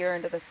disappear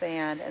into the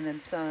sand and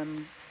then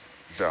some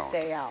Don't.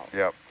 stay out.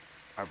 Yep.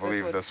 I So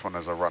believe this one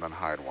is a run and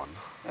hide one.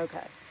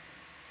 Okay.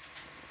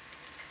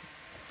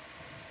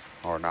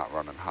 Or not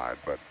run and hide,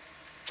 but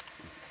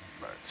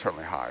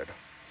certainly hide.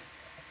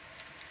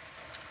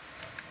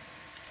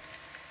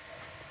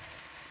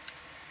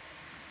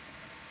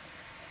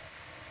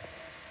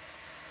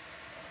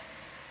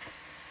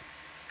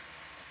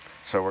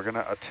 So we're going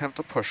to attempt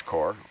a push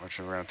core, which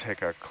we're going to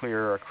take a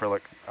clear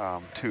acrylic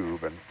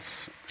tube and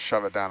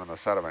shove it down in the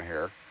sediment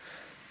here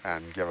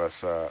and give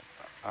us the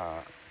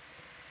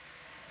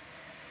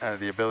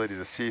ability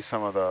to see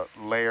some of the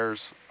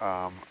layers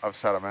of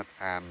sediment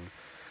and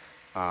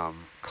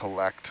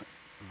collect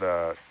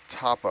the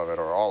top of it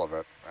or all of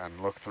it and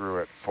look through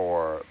it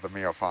for the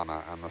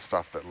meiofauna and the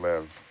stuff that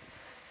live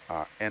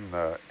in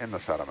the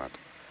sediment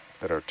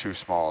that are too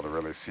small to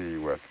really see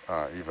with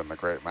even the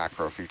great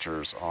macro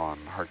features on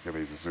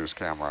Hercules' Zeus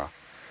camera.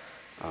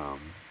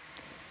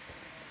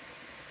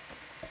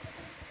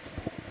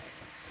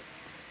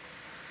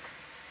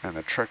 And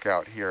the trick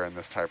out here in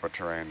this type of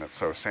terrain that's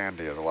so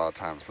sandy is a lot of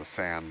times the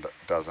sand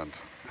doesn't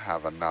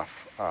have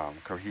enough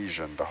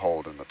cohesion to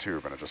hold in the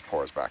tube and it just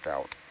pours back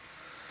out.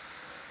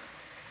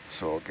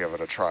 So we'll give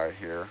it a try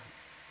here.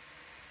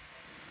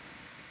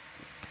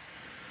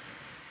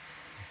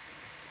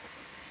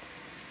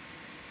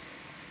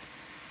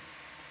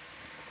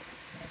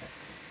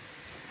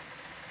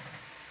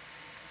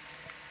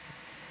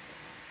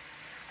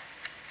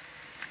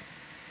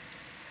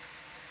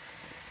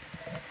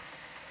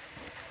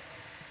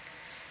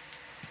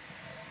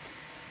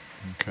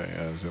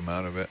 Okay, zoom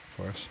out of it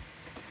for us.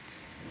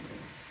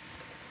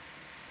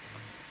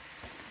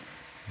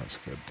 That's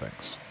good,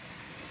 thanks.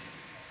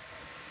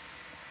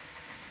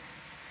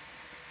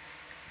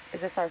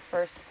 Is this our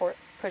first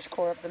push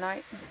core of the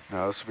night?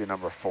 No, this will be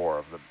number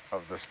 4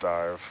 of this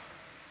dive.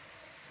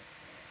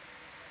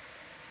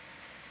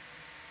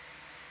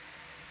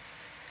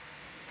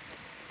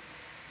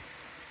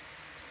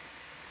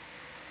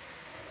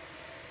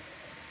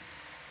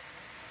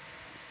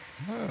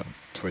 Oh,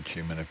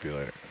 twitchy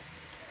manipulator.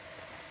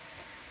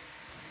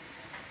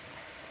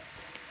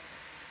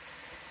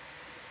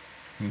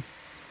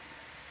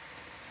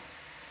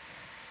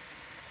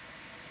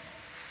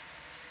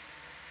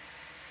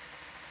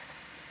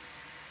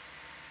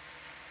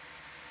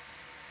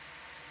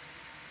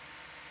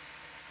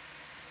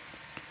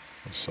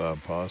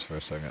 Let's pause for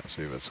a second and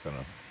see if it's going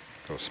to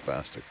go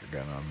spastic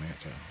again on me.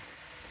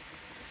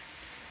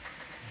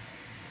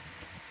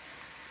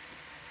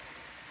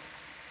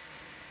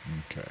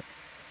 Okay.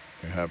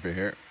 You happy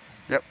here?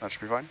 Yep, that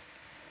should be fine.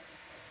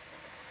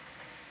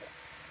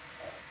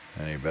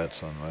 Any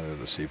bets on whether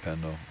the sea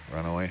pen will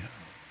run away?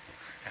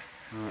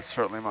 It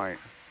certainly might.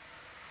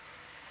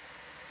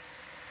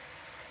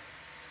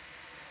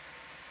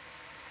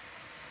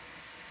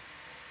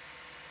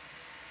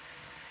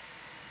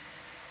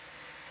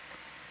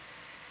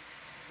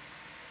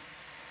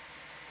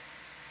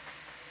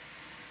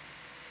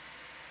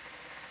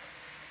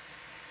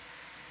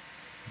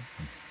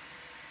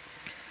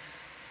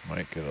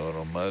 Might get a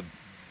little mud,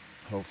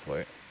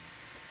 hopefully.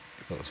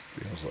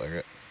 Feels like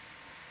it.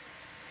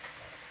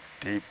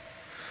 Deep.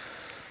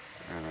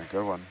 And a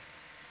good one.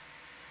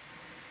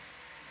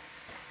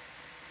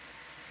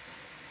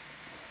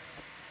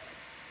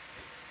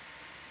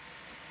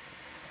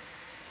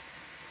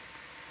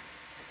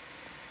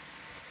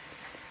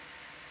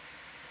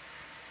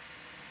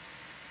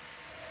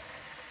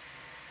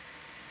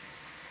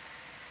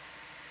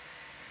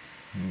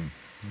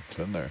 It's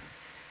in there.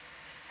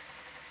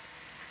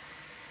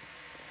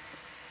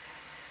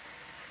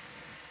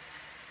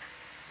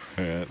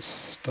 Yeah, it's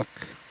stuck.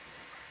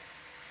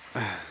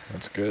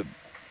 That's good.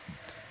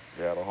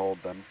 Yeah, it'll hold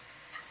then.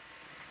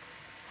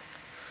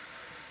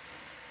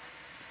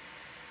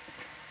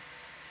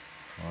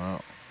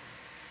 Wow.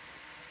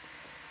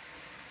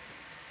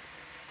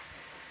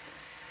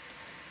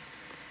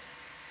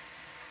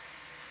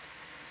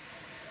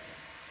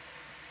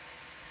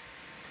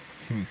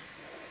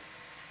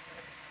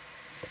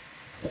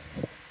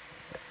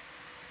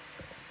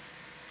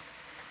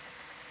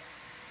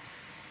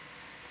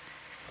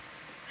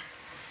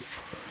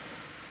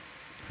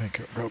 Make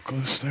it broke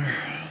loose there.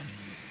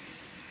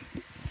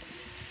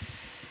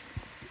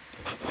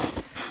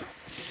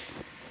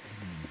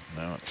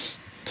 Now it's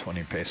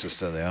 20 paces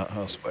to the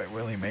outhouse by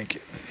Willie Make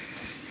It.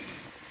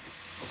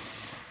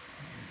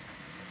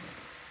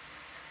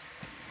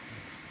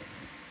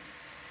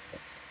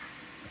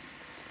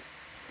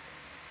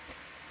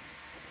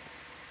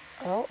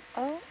 Oh.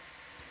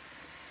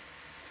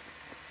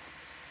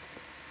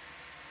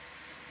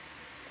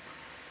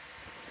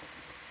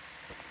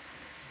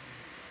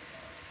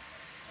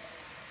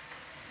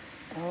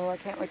 Oh, I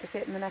can't wait to see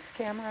it in the next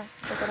camera.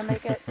 We're gonna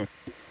make it.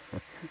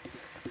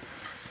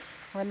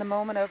 We're in the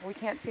moment of we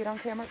can't see it on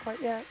camera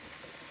quite yet.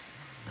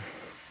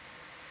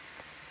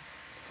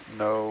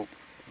 No.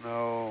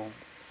 Oh,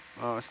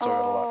 it's still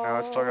got a lot. No,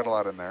 it's still got a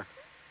lot in there.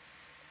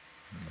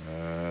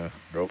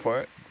 Go for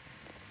it.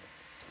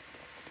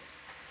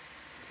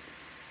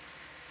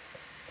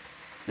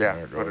 Yeah.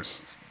 There it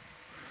goes.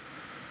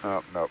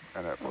 Oh, nope,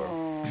 and it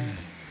blew.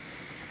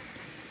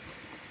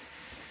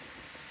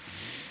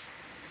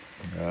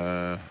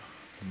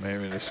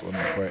 Maybe this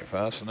wasn't quite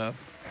fast enough.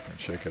 I'll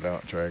shake it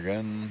out and try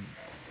again.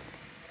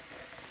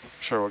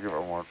 Sure, we'll give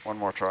it one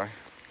more try.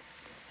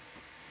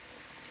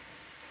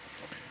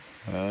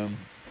 Can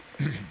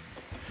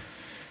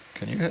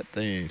you hit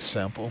the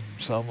sample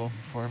salvo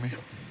for me?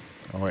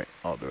 Oh wait,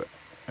 I'll do it.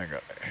 I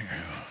got it here.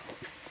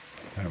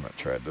 I haven't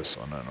tried this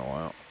one in a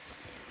while.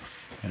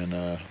 And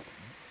I'll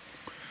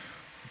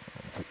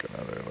pick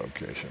another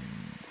location.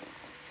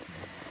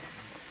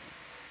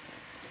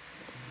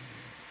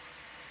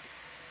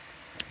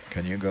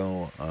 Can you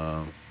go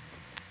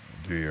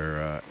do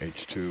your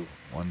H2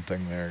 one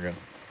thing there again?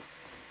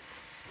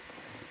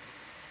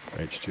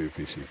 H2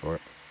 PC4.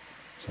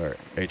 Sorry,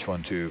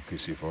 H12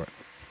 PC4.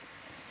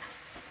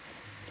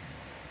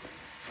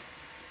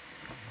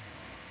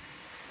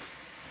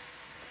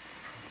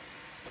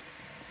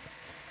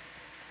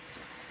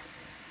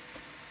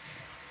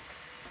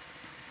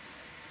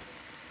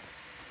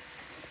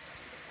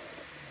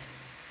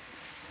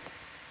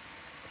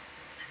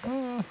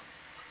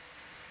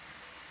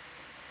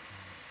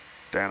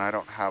 Dan, I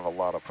don't have a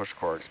lot of push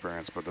core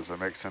experience, but does it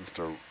make sense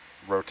to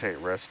rotate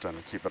wrist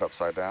and keep it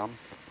upside down,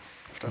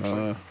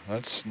 potentially?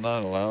 That's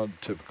not allowed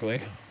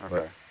typically.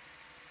 Okay.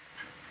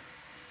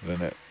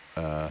 Then it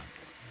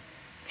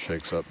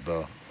shakes up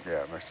the...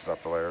 Yeah, it mixes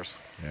up the layers.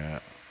 Yeah.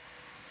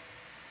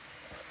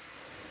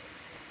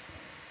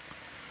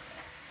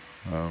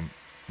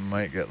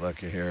 Might get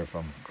lucky here if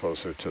I'm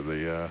closer to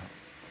the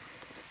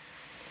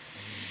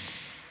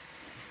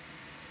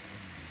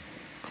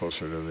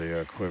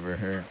quiver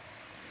here.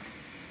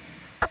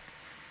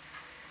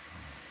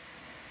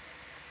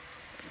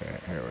 Okay,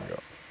 here we go.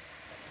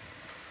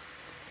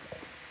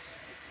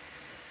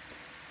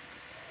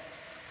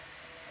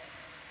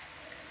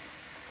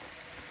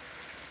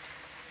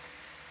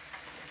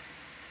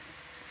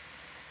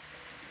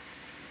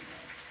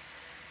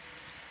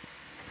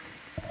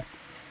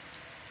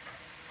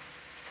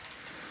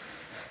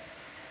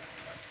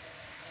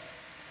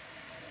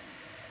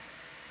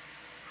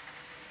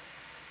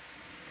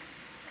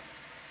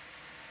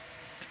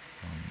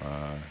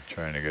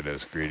 trying to get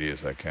as greedy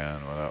as I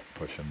can without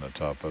pushing the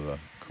top of the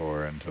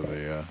core into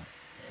the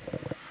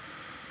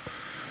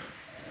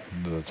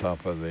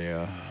top of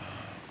the.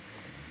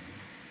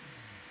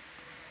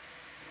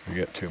 If you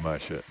get too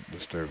much, it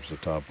disturbs the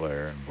top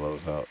layer and blows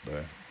out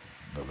the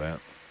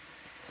vent.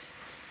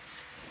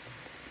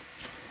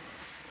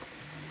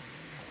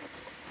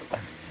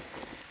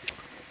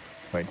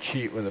 If I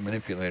cheat with a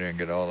manipulator and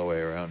get all the way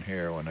around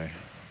here and I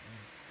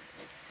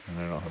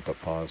don't have to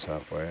pause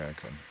halfway, I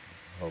can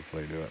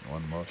hopefully do it in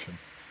one motion.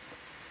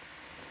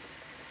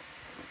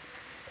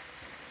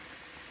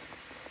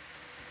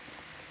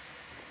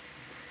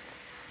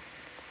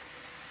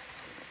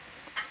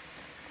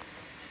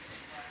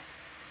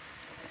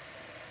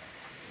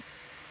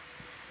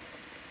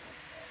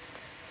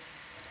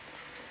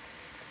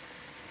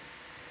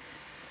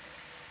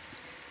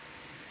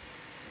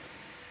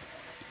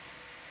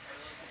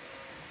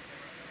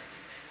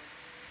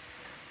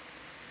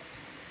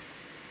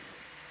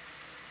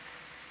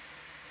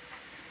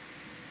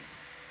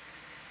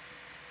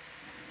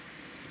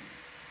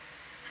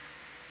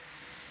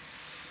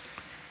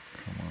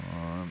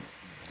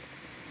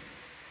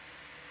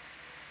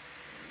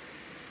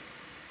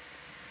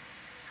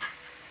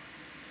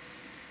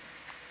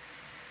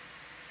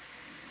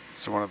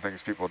 So one of the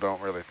things people don't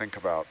really think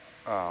about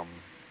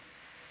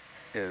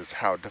is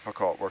how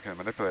difficult working the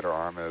manipulator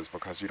arm is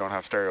because you don't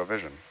have stereo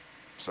vision.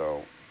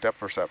 So depth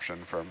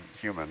perception from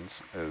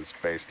humans is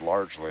based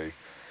largely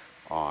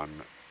on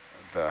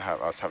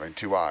us having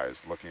two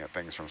eyes looking at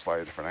things from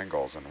slightly different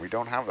angles, and we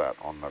don't have that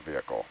on the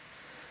vehicle.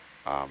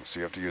 So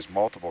you have to use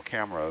multiple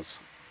cameras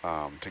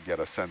to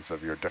get a sense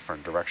of your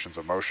different directions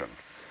of motion.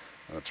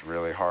 And it's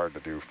really hard to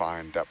do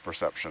fine depth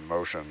perception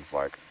motions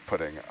like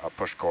putting a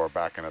push core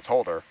back in its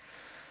holder,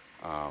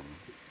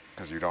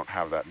 because you don't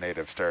have that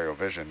native stereo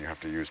vision. You have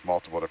to use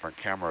multiple different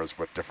cameras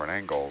with different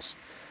angles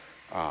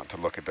to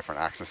look at different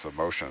axes of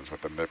motions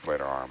with the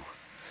manipulator arm.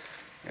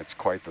 It's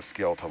quite the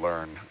skill to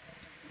learn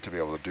to be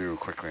able to do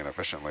quickly and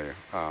efficiently,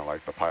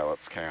 like the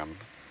pilots can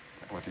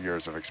with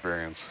years of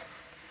experience.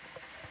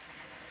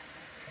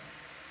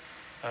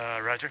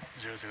 Roger,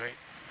 028.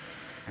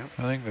 Yep.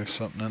 I think there's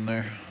something in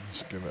there.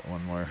 Let's give it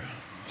one more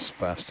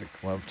spastic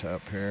love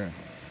tap here.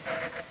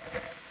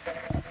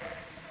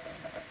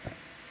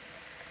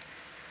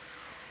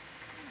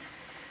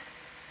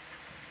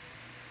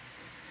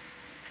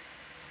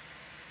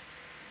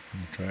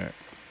 Okay.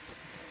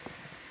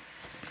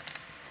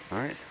 All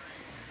right.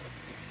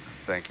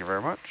 Thank you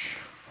very much.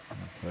 My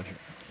pleasure.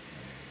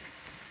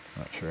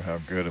 Not sure how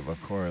good of a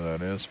core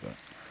that is, but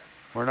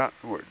We're not,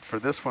 for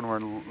this one, we're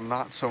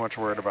not so much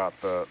worried about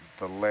the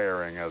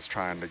layering as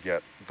trying to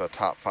get the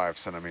top 5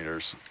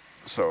 centimeters.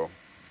 So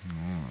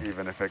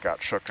even if it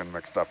got shook and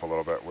mixed up a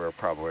little bit, we're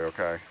probably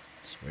okay.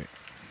 sweet.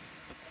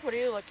 What are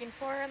you looking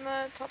for in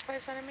the top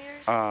 5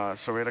 centimeters?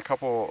 So we had a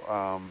couple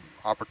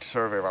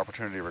survey of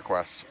opportunity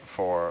requests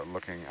for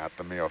looking at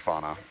the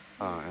meiofauna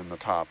in the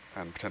top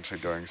and potentially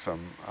doing some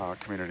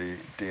community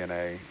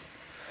DNA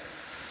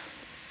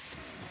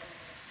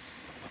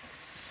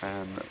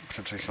and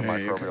potentially some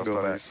microbial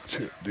studies.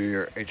 To do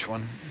your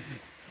H12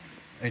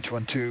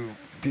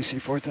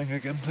 PC4 thing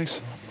again,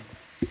 please.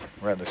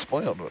 Rather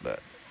spoiled with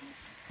that.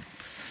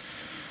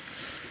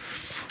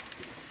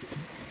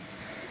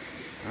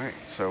 All right,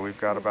 so we've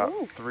got about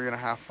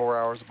 3.5, 4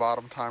 hours of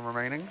bottom time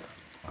remaining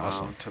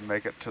to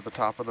make it to the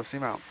top of the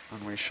seamount,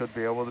 and we should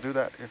be able to do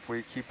that if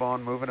we keep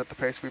on moving at the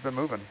pace we've been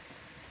moving.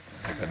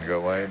 You can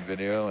go wide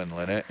video, and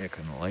Lynette, you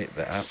can light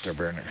the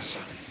afterburners.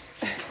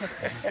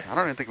 I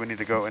don't even think we need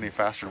to go any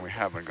faster than we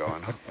have been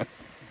going,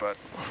 but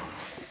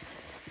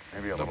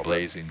maybe a little bit. The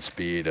blazing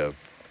speed of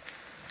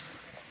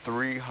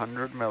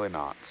 300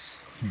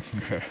 milliknots.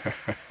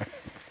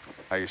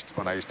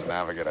 When I used to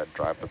navigate, I'd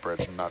drive the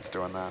bridge nuts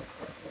doing that.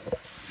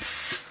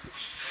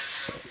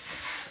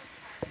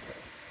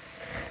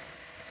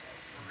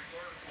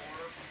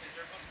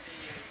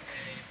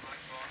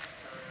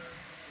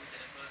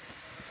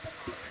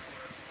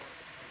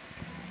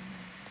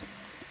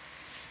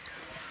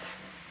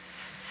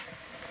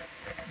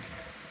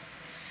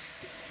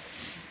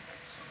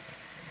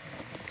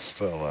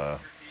 Still,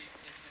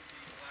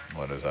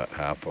 what is that,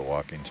 half a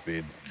walking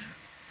speed?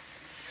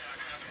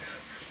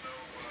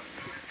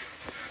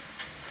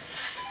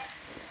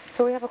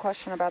 So we have a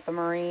question about the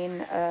marine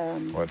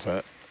What's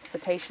that?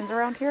 cetaceans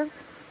around here.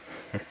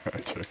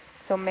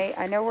 So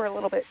I know we're a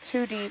little bit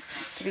too deep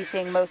to be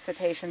seeing most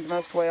cetaceans,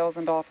 most whales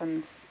and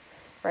dolphins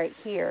right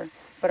here,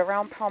 but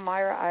around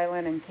Palmyra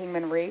Island and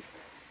Kingman Reef,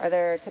 are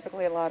there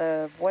typically a lot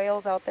of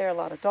whales out there, a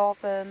lot of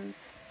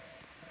dolphins?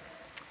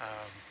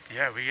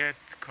 Yeah, we get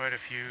quite a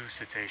few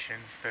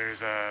cetaceans.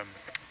 There's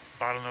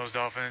bottlenose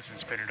dolphins and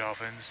spinner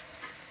dolphins,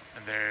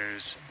 and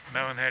there's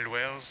melon-headed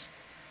whales,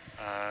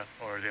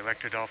 or the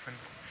electro dolphin.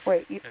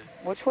 Wait,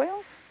 which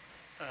whales?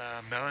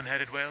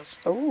 Melon-headed whales.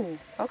 Oh,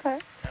 okay.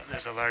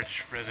 There's a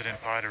large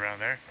resident pod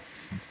around there.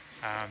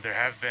 There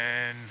have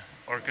been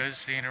orcas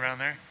seen around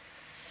there,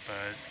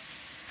 but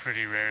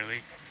pretty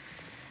rarely.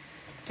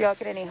 Do y'all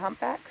get any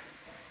humpbacks?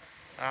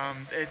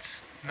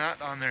 It's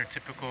not on their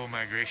typical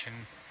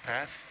migration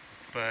path.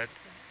 but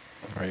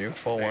Are you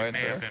full they wide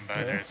may there? have been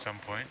by there at some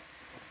point.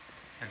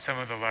 And some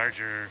of the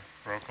larger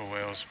Rocco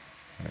whales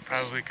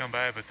probably come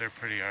by, but they're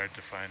pretty hard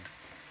to find.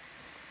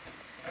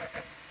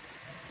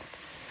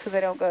 So they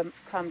don't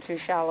come too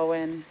shallow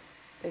in.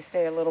 They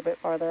stay a little bit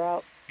farther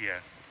out. Yeah,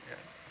 yeah.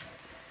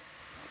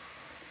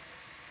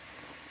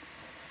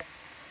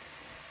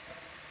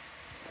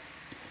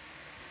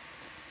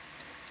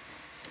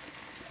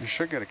 You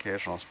should get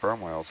occasional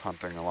sperm whales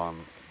hunting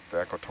along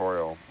the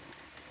equatorial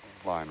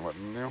line,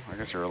 wouldn't you? I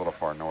guess you're a little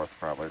far north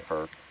probably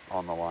for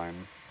on the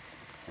line.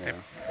 Yeah.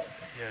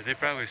 Yeah, they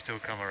probably still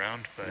come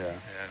around, but Yeah.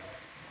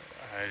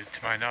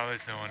 to my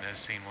knowledge, no one has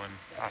seen one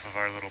off of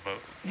our little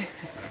boat.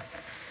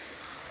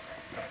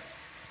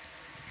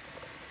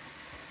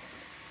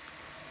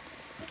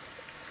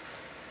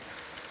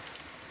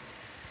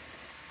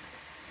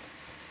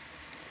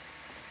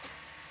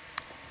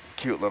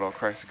 Cute little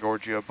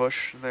Chrysogorgia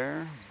bush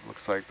there.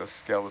 Looks like the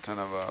skeleton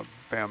of a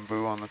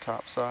bamboo on the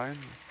top side.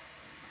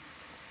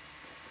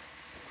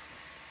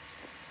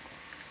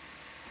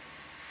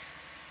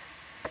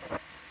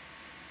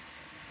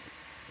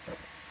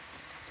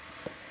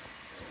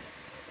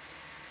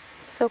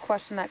 So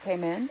question that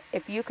came in,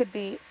 if you could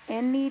be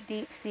any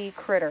deep sea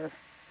critter,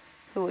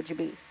 who would you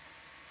be?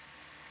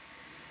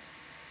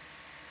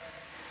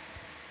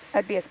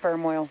 I'd be a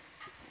sperm whale,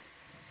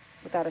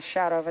 without a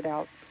shadow of a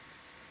doubt.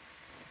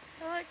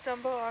 I like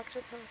Dumbo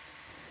octopus.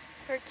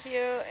 They're cute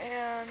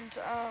and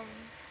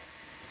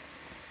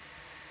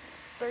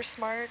they're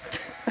smart.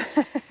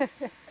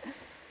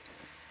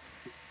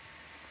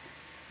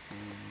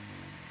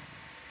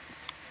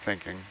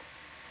 Thinking.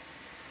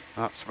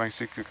 Oh,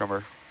 spicy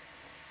cucumber.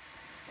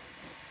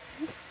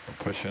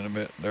 Push in a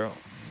bit, Daryl.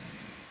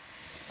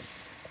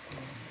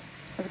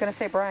 I was going to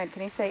say, Brian,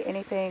 can you say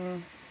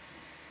anything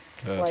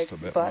Just like a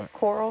bit but more.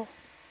 coral?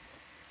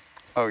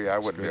 Oh yeah, I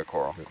That's wouldn't be good. a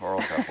coral. Good.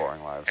 Corals have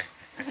boring lives.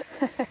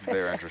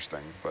 They're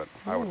interesting, but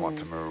I would want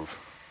to Ooh. move.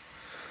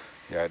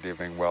 The idea of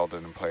being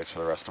welded in place for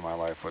the rest of my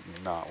life would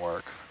not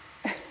work.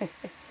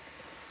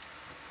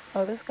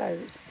 Oh, this guy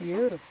is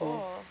beautiful.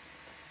 Cool.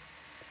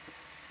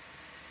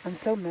 I'm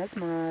so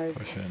mesmerized.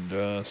 Push in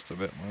just a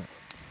bit more.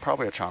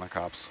 Probably a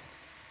Chonocops.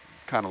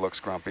 Kind of looks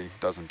grumpy,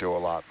 doesn't do a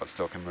lot, but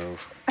still can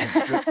move.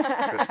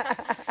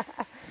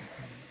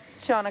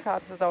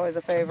 Chonocops is always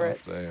a favorite.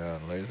 Turn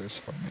off the lasers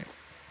for me.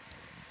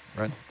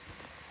 Run.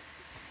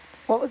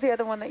 What was the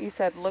other one that you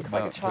said looks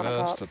like a Come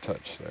out Chonocops? just a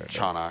touch there.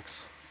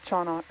 Daryl.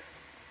 Chonox.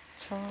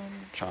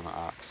 Chonox.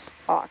 Chonox.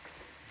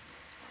 Ox.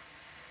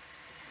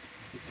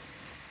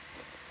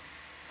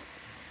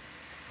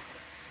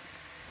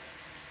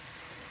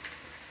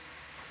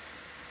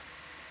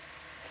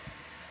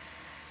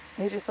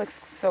 He just looks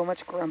so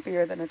much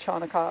grumpier than a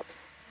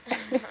Chonocops.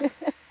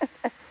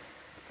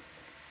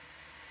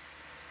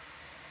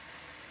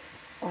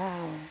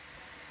 Wow.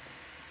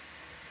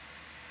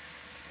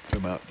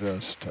 Zoom out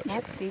just a touch.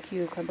 That man. sea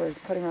cucumber is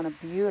putting on a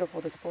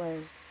beautiful display.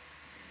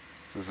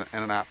 This is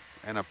an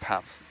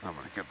inaccuracies. I'm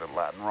going to get the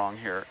Latin wrong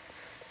here.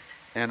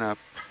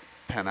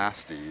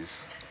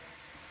 Inaccuracies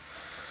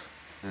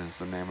is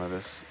the name of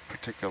this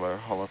particular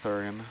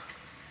holothurian.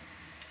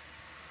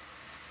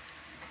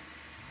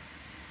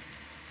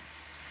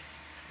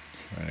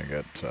 Trying to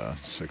get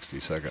 60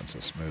 seconds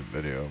of smooth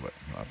video, but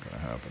not going to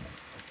happen.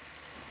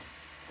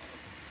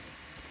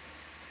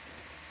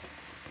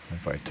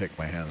 If I take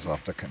my hands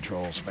off the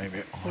controls, maybe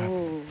it will happen.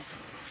 Ooh.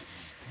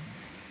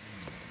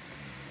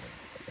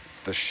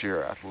 The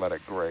sheer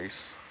athletic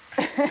grace.